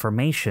sell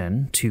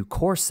information to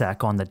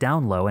CorSec on the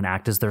down low and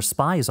act as their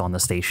spies on the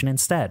station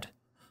instead.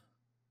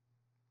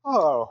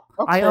 Oh,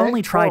 okay. I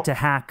only tried to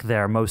hack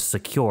their most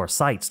secure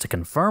sites to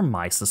confirm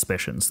my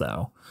suspicions,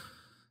 though.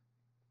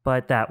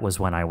 But that was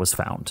when I was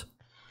found.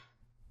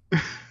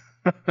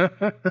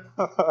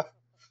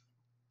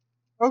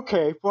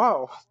 Okay,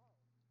 well,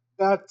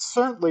 that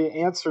certainly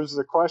answers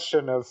the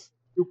question of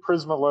who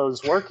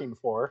Prismalo's working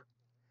for.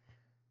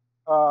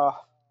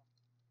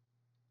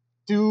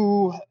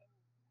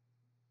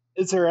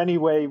 Is there any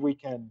way we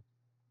can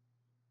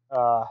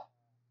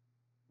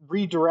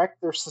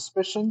redirect their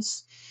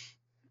suspicions?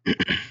 Did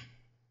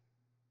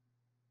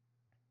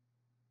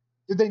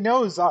they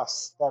know it's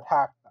us that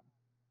hacked them?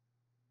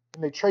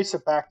 Can they trace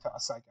it back to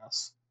us, I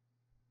guess?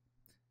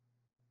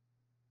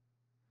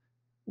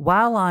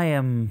 While I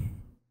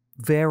am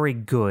very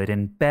good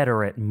and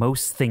better at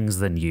most things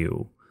than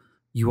you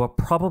are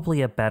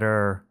probably a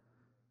better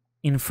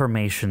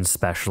information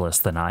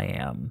specialist than I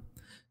am.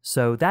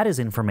 So that is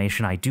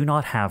information I do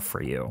not have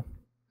for you.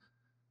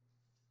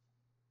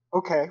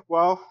 Okay,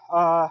 well,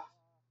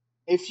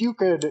 if you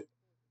could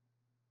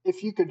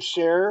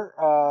share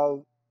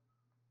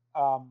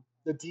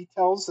the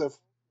details of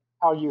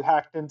how you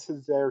hacked into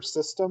their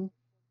system,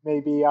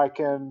 maybe I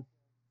can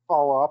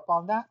follow up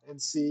on that and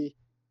see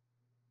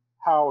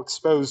how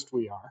exposed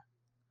we are.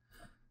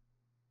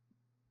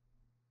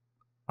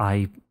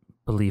 I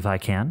believe I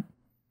can.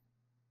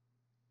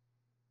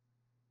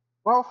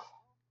 Well,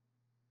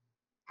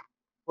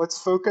 let's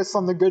focus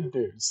on the good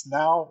news.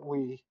 Now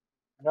we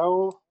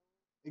know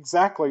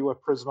exactly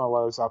what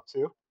Prismalo's up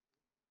to.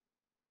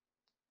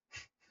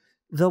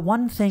 The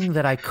one thing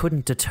that I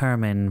couldn't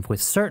determine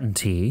with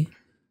certainty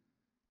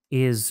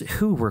is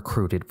who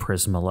recruited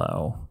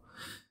Prismalo.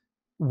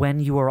 When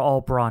you were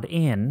all brought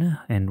in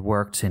and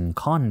worked in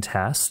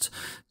contest,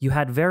 you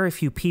had very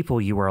few people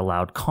you were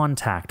allowed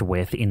contact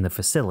with in the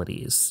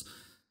facilities.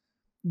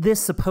 This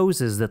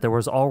supposes that there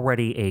was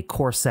already a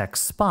CorSec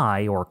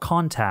spy or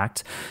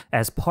contact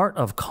as part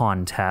of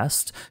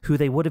contest who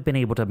they would have been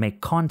able to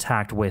make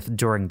contact with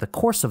during the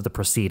course of the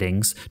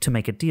proceedings to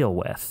make a deal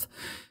with.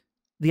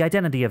 The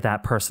identity of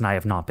that person I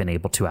have not been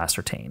able to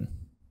ascertain.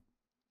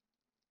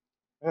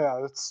 Yeah,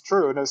 that's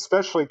true, and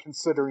especially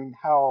considering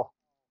how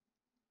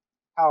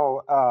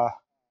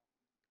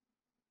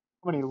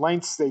many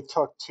lengths they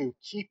took to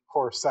keep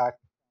CorSec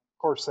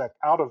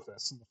out of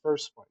this in the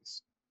first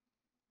place.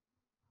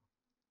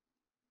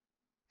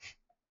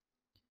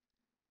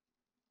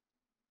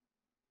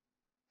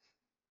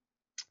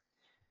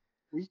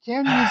 We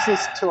can use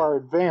this to our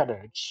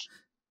advantage,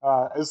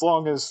 as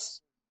long as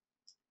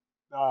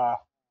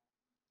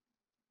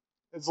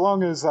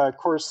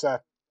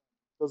CorSec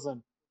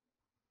doesn't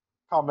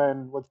come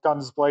in with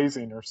guns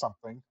blazing or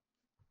something.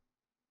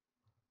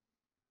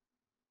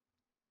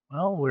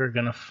 Well, we're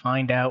going to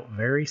find out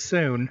very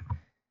soon.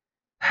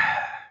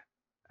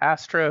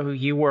 Astro,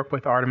 you work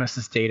with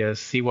Artemis's data,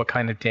 see what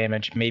kind of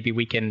damage. Maybe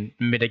we can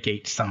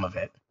mitigate some of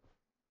it.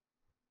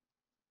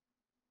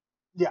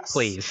 Yes.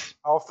 Please.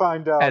 I'll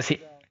find out.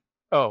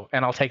 Oh,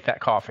 and I'll take that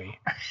coffee.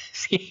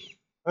 he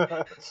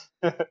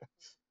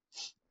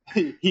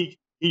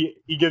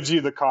gives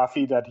you the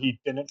coffee that he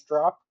didn't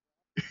drop.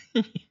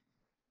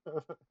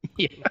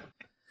 Yeah.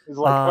 He's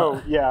like,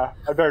 oh, yeah,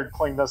 I better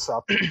clean this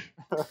up.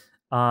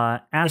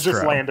 Astro. It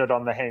just landed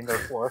on the hangar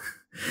floor.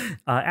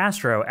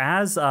 Astro,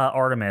 as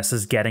Artemis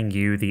is getting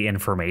you the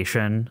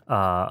information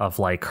of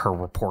like her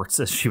reports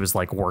as she was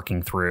like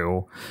working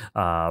through,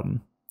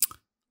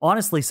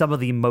 honestly, some of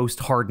the most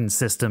hardened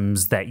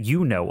systems that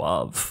you know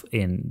of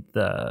in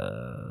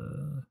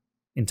the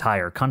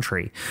entire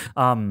country.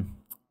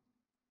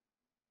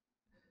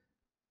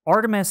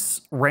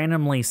 Artemis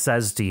randomly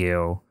says to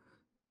you,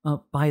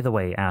 by the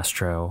way,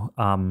 Astro,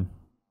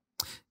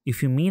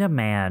 if you meet a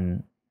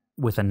man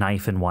with a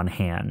knife in one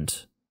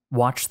hand,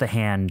 watch the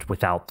hand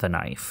without the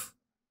knife.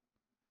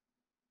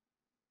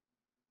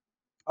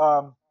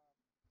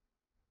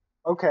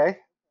 Okay.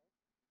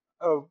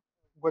 Oh,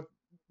 what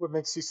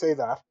makes you say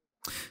that?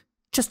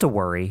 Just a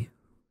worry.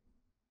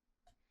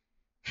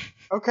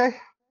 Okay,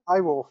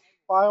 I will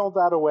file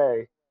that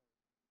away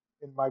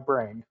in my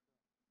brain.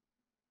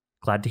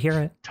 Glad to hear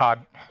it.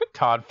 Todd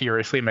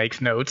furiously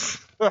makes notes.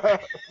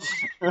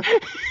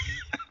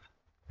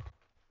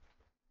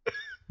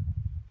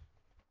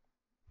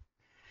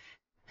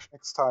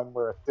 Next time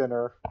we're at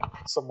dinner,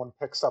 someone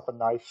picks up a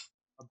knife,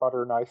 a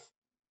butter knife.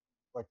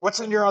 Like, what's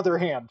in your other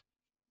hand?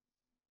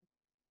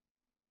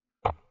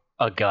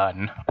 A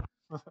gun.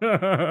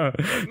 No!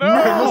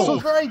 This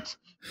was right!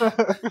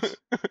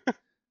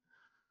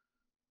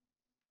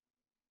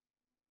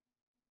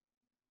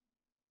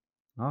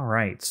 All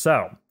right,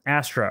 so,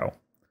 Astro,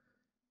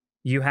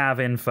 you have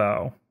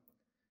info.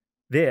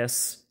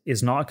 This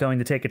is not going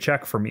to take a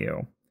check from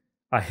you.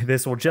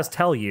 This will just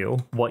tell you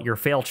what your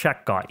fail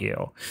check got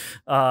you.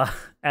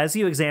 As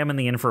you examine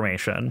the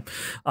information,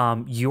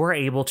 you are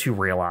able to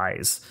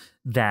realize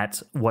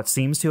that what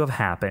seems to have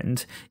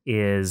happened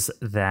is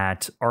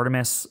that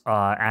Artemis,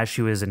 as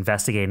she was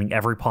investigating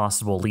every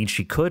possible lead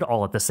she could,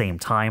 all at the same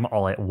time,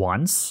 all at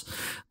once,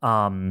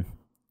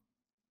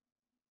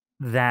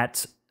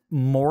 that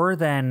more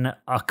than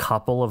a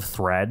couple of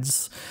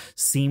threads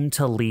seem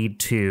to lead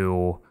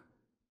to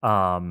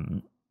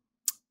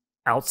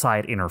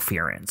outside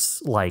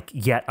interference, like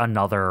yet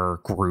another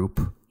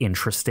group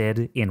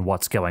interested in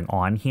what's going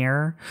on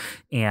here.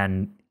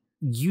 And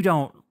you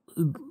don't,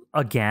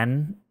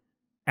 again,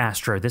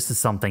 Astro, this is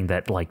something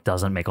that like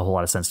doesn't make a whole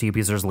lot of sense to you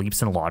because there's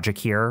leaps in logic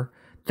here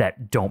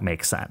that don't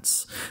make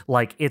sense.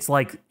 Like it's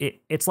like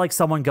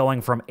someone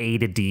going from A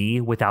to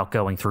D without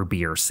going through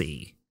B or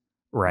C,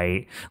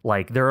 right?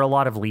 Like there are a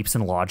lot of leaps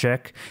in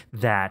logic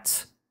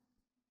that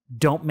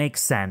don't make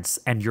sense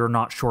and you're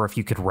not sure if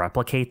you could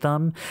replicate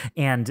them,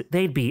 and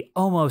they'd be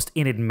almost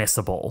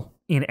inadmissible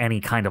in any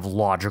kind of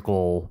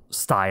logical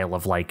style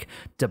of like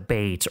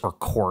debate or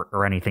court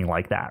or anything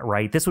like that,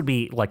 right? This would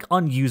be like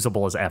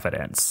unusable as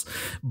evidence.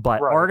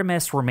 But right.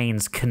 Artemis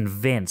remains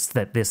convinced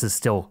that this is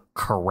still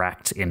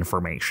correct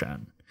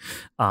information.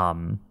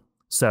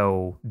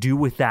 So do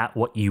with that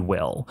what you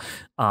will.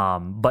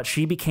 But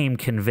she became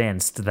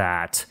convinced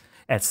that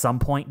at some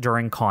point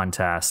during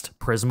contest,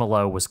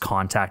 Prismalo was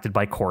contacted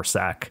by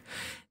Corsac.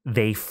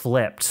 They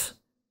flipped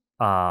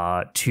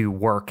to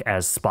work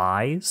as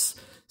spies,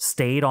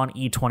 stayed on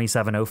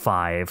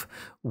E2705,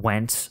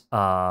 went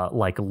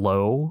like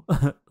low,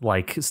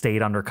 like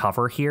stayed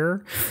undercover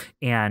here,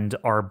 and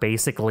are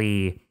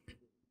basically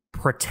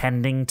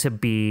pretending to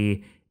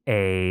be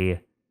a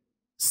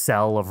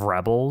cell of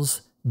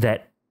rebels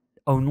that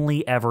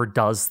only ever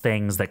does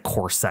things that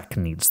Corsac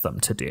needs them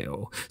to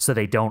do. So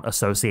they don't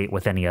associate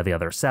with any of the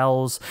other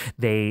cells.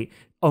 They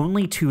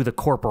only to the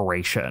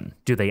corporation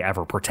do they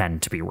ever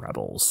pretend to be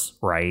rebels,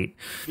 right?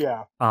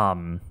 Yeah.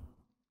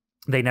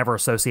 They never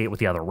associate with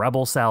the other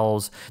rebel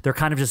cells. They're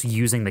kind of just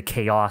using the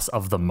chaos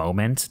of the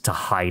moment to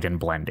hide and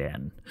blend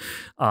in.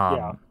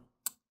 Yeah.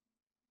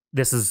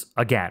 This is,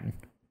 again,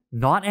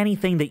 not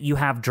anything that you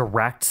have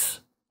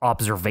direct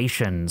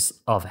observations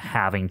of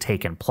having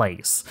taken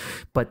place,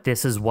 but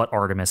this is what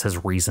Artemis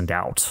has reasoned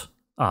out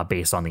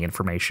based on the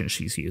information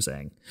she's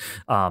using.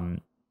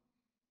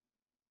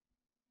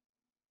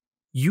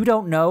 You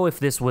don't know if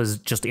this was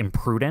just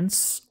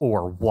imprudence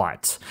or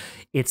what.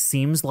 It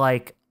seems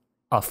like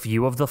a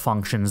few of the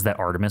functions that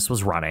Artemis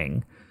was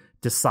running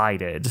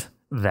decided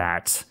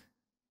that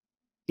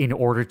in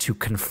order to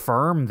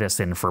confirm this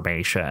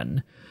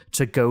information,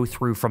 to go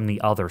through from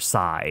the other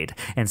side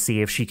and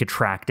see if she could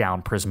track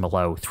down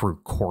Prismalo through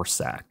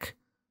Corsac.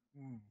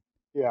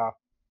 Yeah.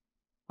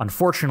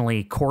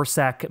 Unfortunately,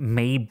 Corsac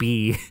may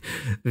be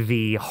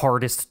the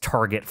hardest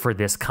target for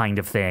this kind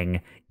of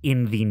thing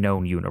in the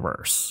known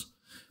universe.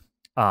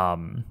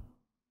 Artemis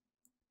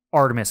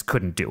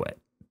couldn't do it,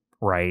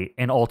 right?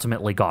 And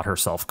ultimately got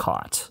herself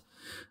caught.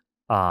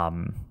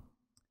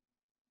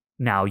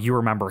 Now, you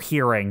remember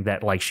hearing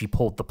that, like, she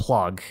pulled the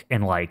plug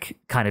and, like,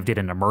 kind of did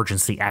an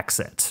emergency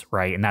exit,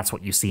 right? And that's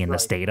what you see in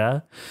this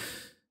data.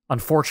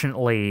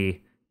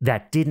 Unfortunately,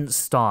 that didn't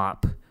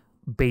stop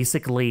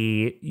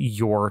basically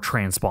your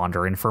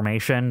transponder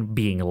information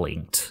being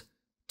linked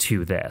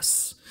to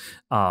this.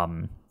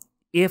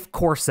 If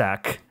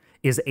Corsac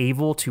is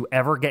able to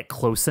ever get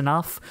close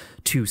enough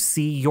to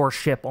see your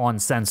ship on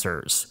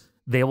sensors,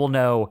 they will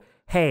know,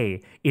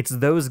 hey, it's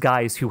those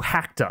guys who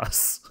hacked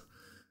us.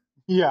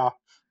 Yeah.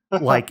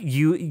 Like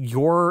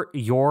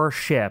your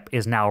ship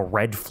is now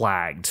red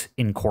flagged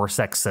in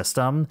Corsac's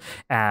system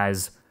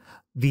as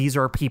these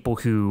are people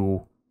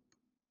who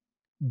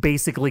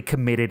basically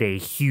committed a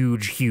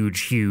huge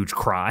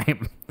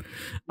crime.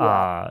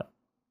 Yeah.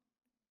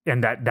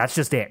 And that's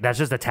just it. That's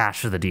just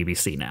attached to the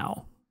DBC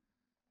now.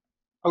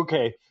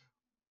 Okay.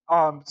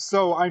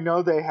 So I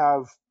know they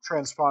have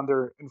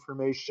transponder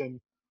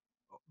information,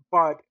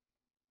 but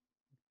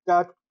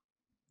that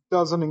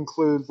doesn't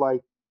include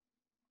like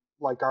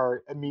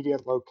our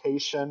immediate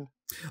location.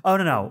 Oh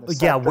no.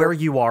 Yeah, where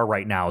you are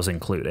right now is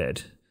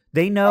included.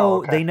 They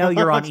know they know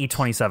you're on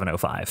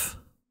E2705.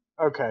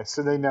 Okay,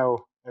 so they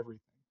know everything.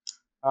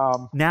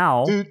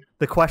 Now,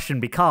 the question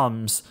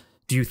becomes,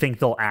 do you think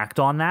they'll act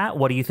on that?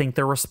 What do you think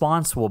their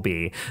response will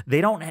be? They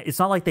don't. It's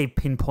not like they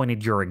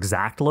pinpointed your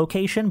exact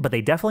location, but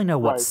they definitely know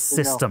what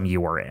system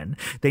you are in.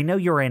 They know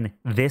you're in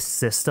this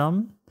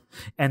system,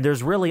 and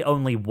there's really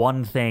only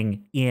one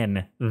thing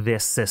in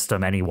this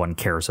system anyone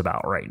cares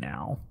about right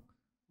now.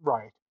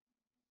 Right.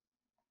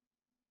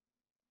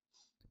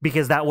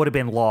 Because that would have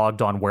been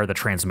logged on where the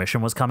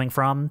transmission was coming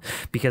from,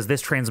 because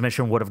this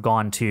transmission would have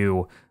gone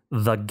to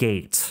the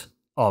gate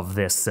of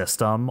this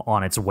system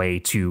on its way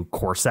to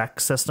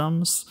Corsac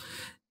systems.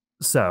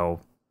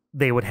 So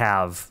they would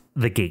have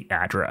the gate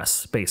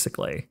address,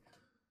 basically.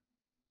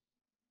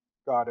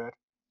 Got it.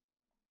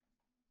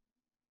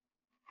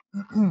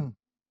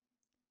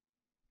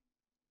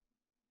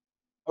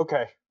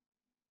 Okay.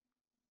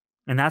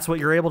 And that's what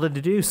you're able to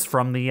deduce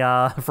from the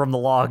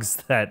logs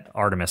that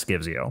Artemis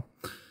gives you.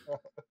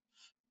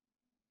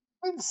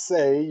 I'd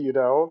say,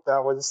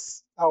 that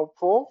was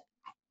helpful.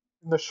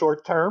 in the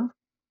short term.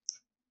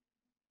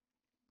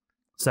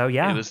 So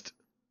yeah, It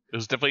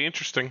was definitely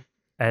interesting.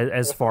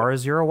 as far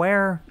as you're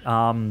aware,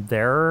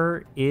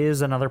 there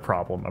is another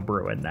problem a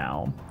brewing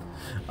now.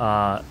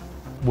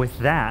 With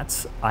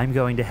that, I'm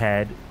going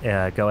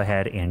to go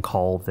ahead and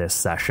call this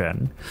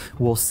session.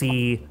 We'll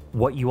see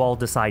what you all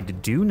decide to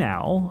do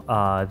now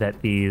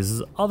that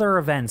these other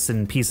events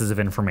and pieces of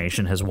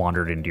information has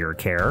wandered into your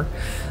care,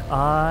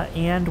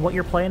 and what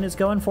your plan is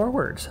going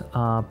forward.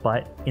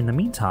 But in the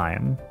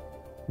meantime,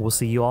 we'll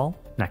see you all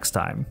next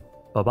time.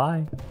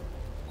 Bye-bye.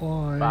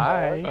 Bye.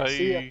 Bye. I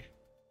See ya.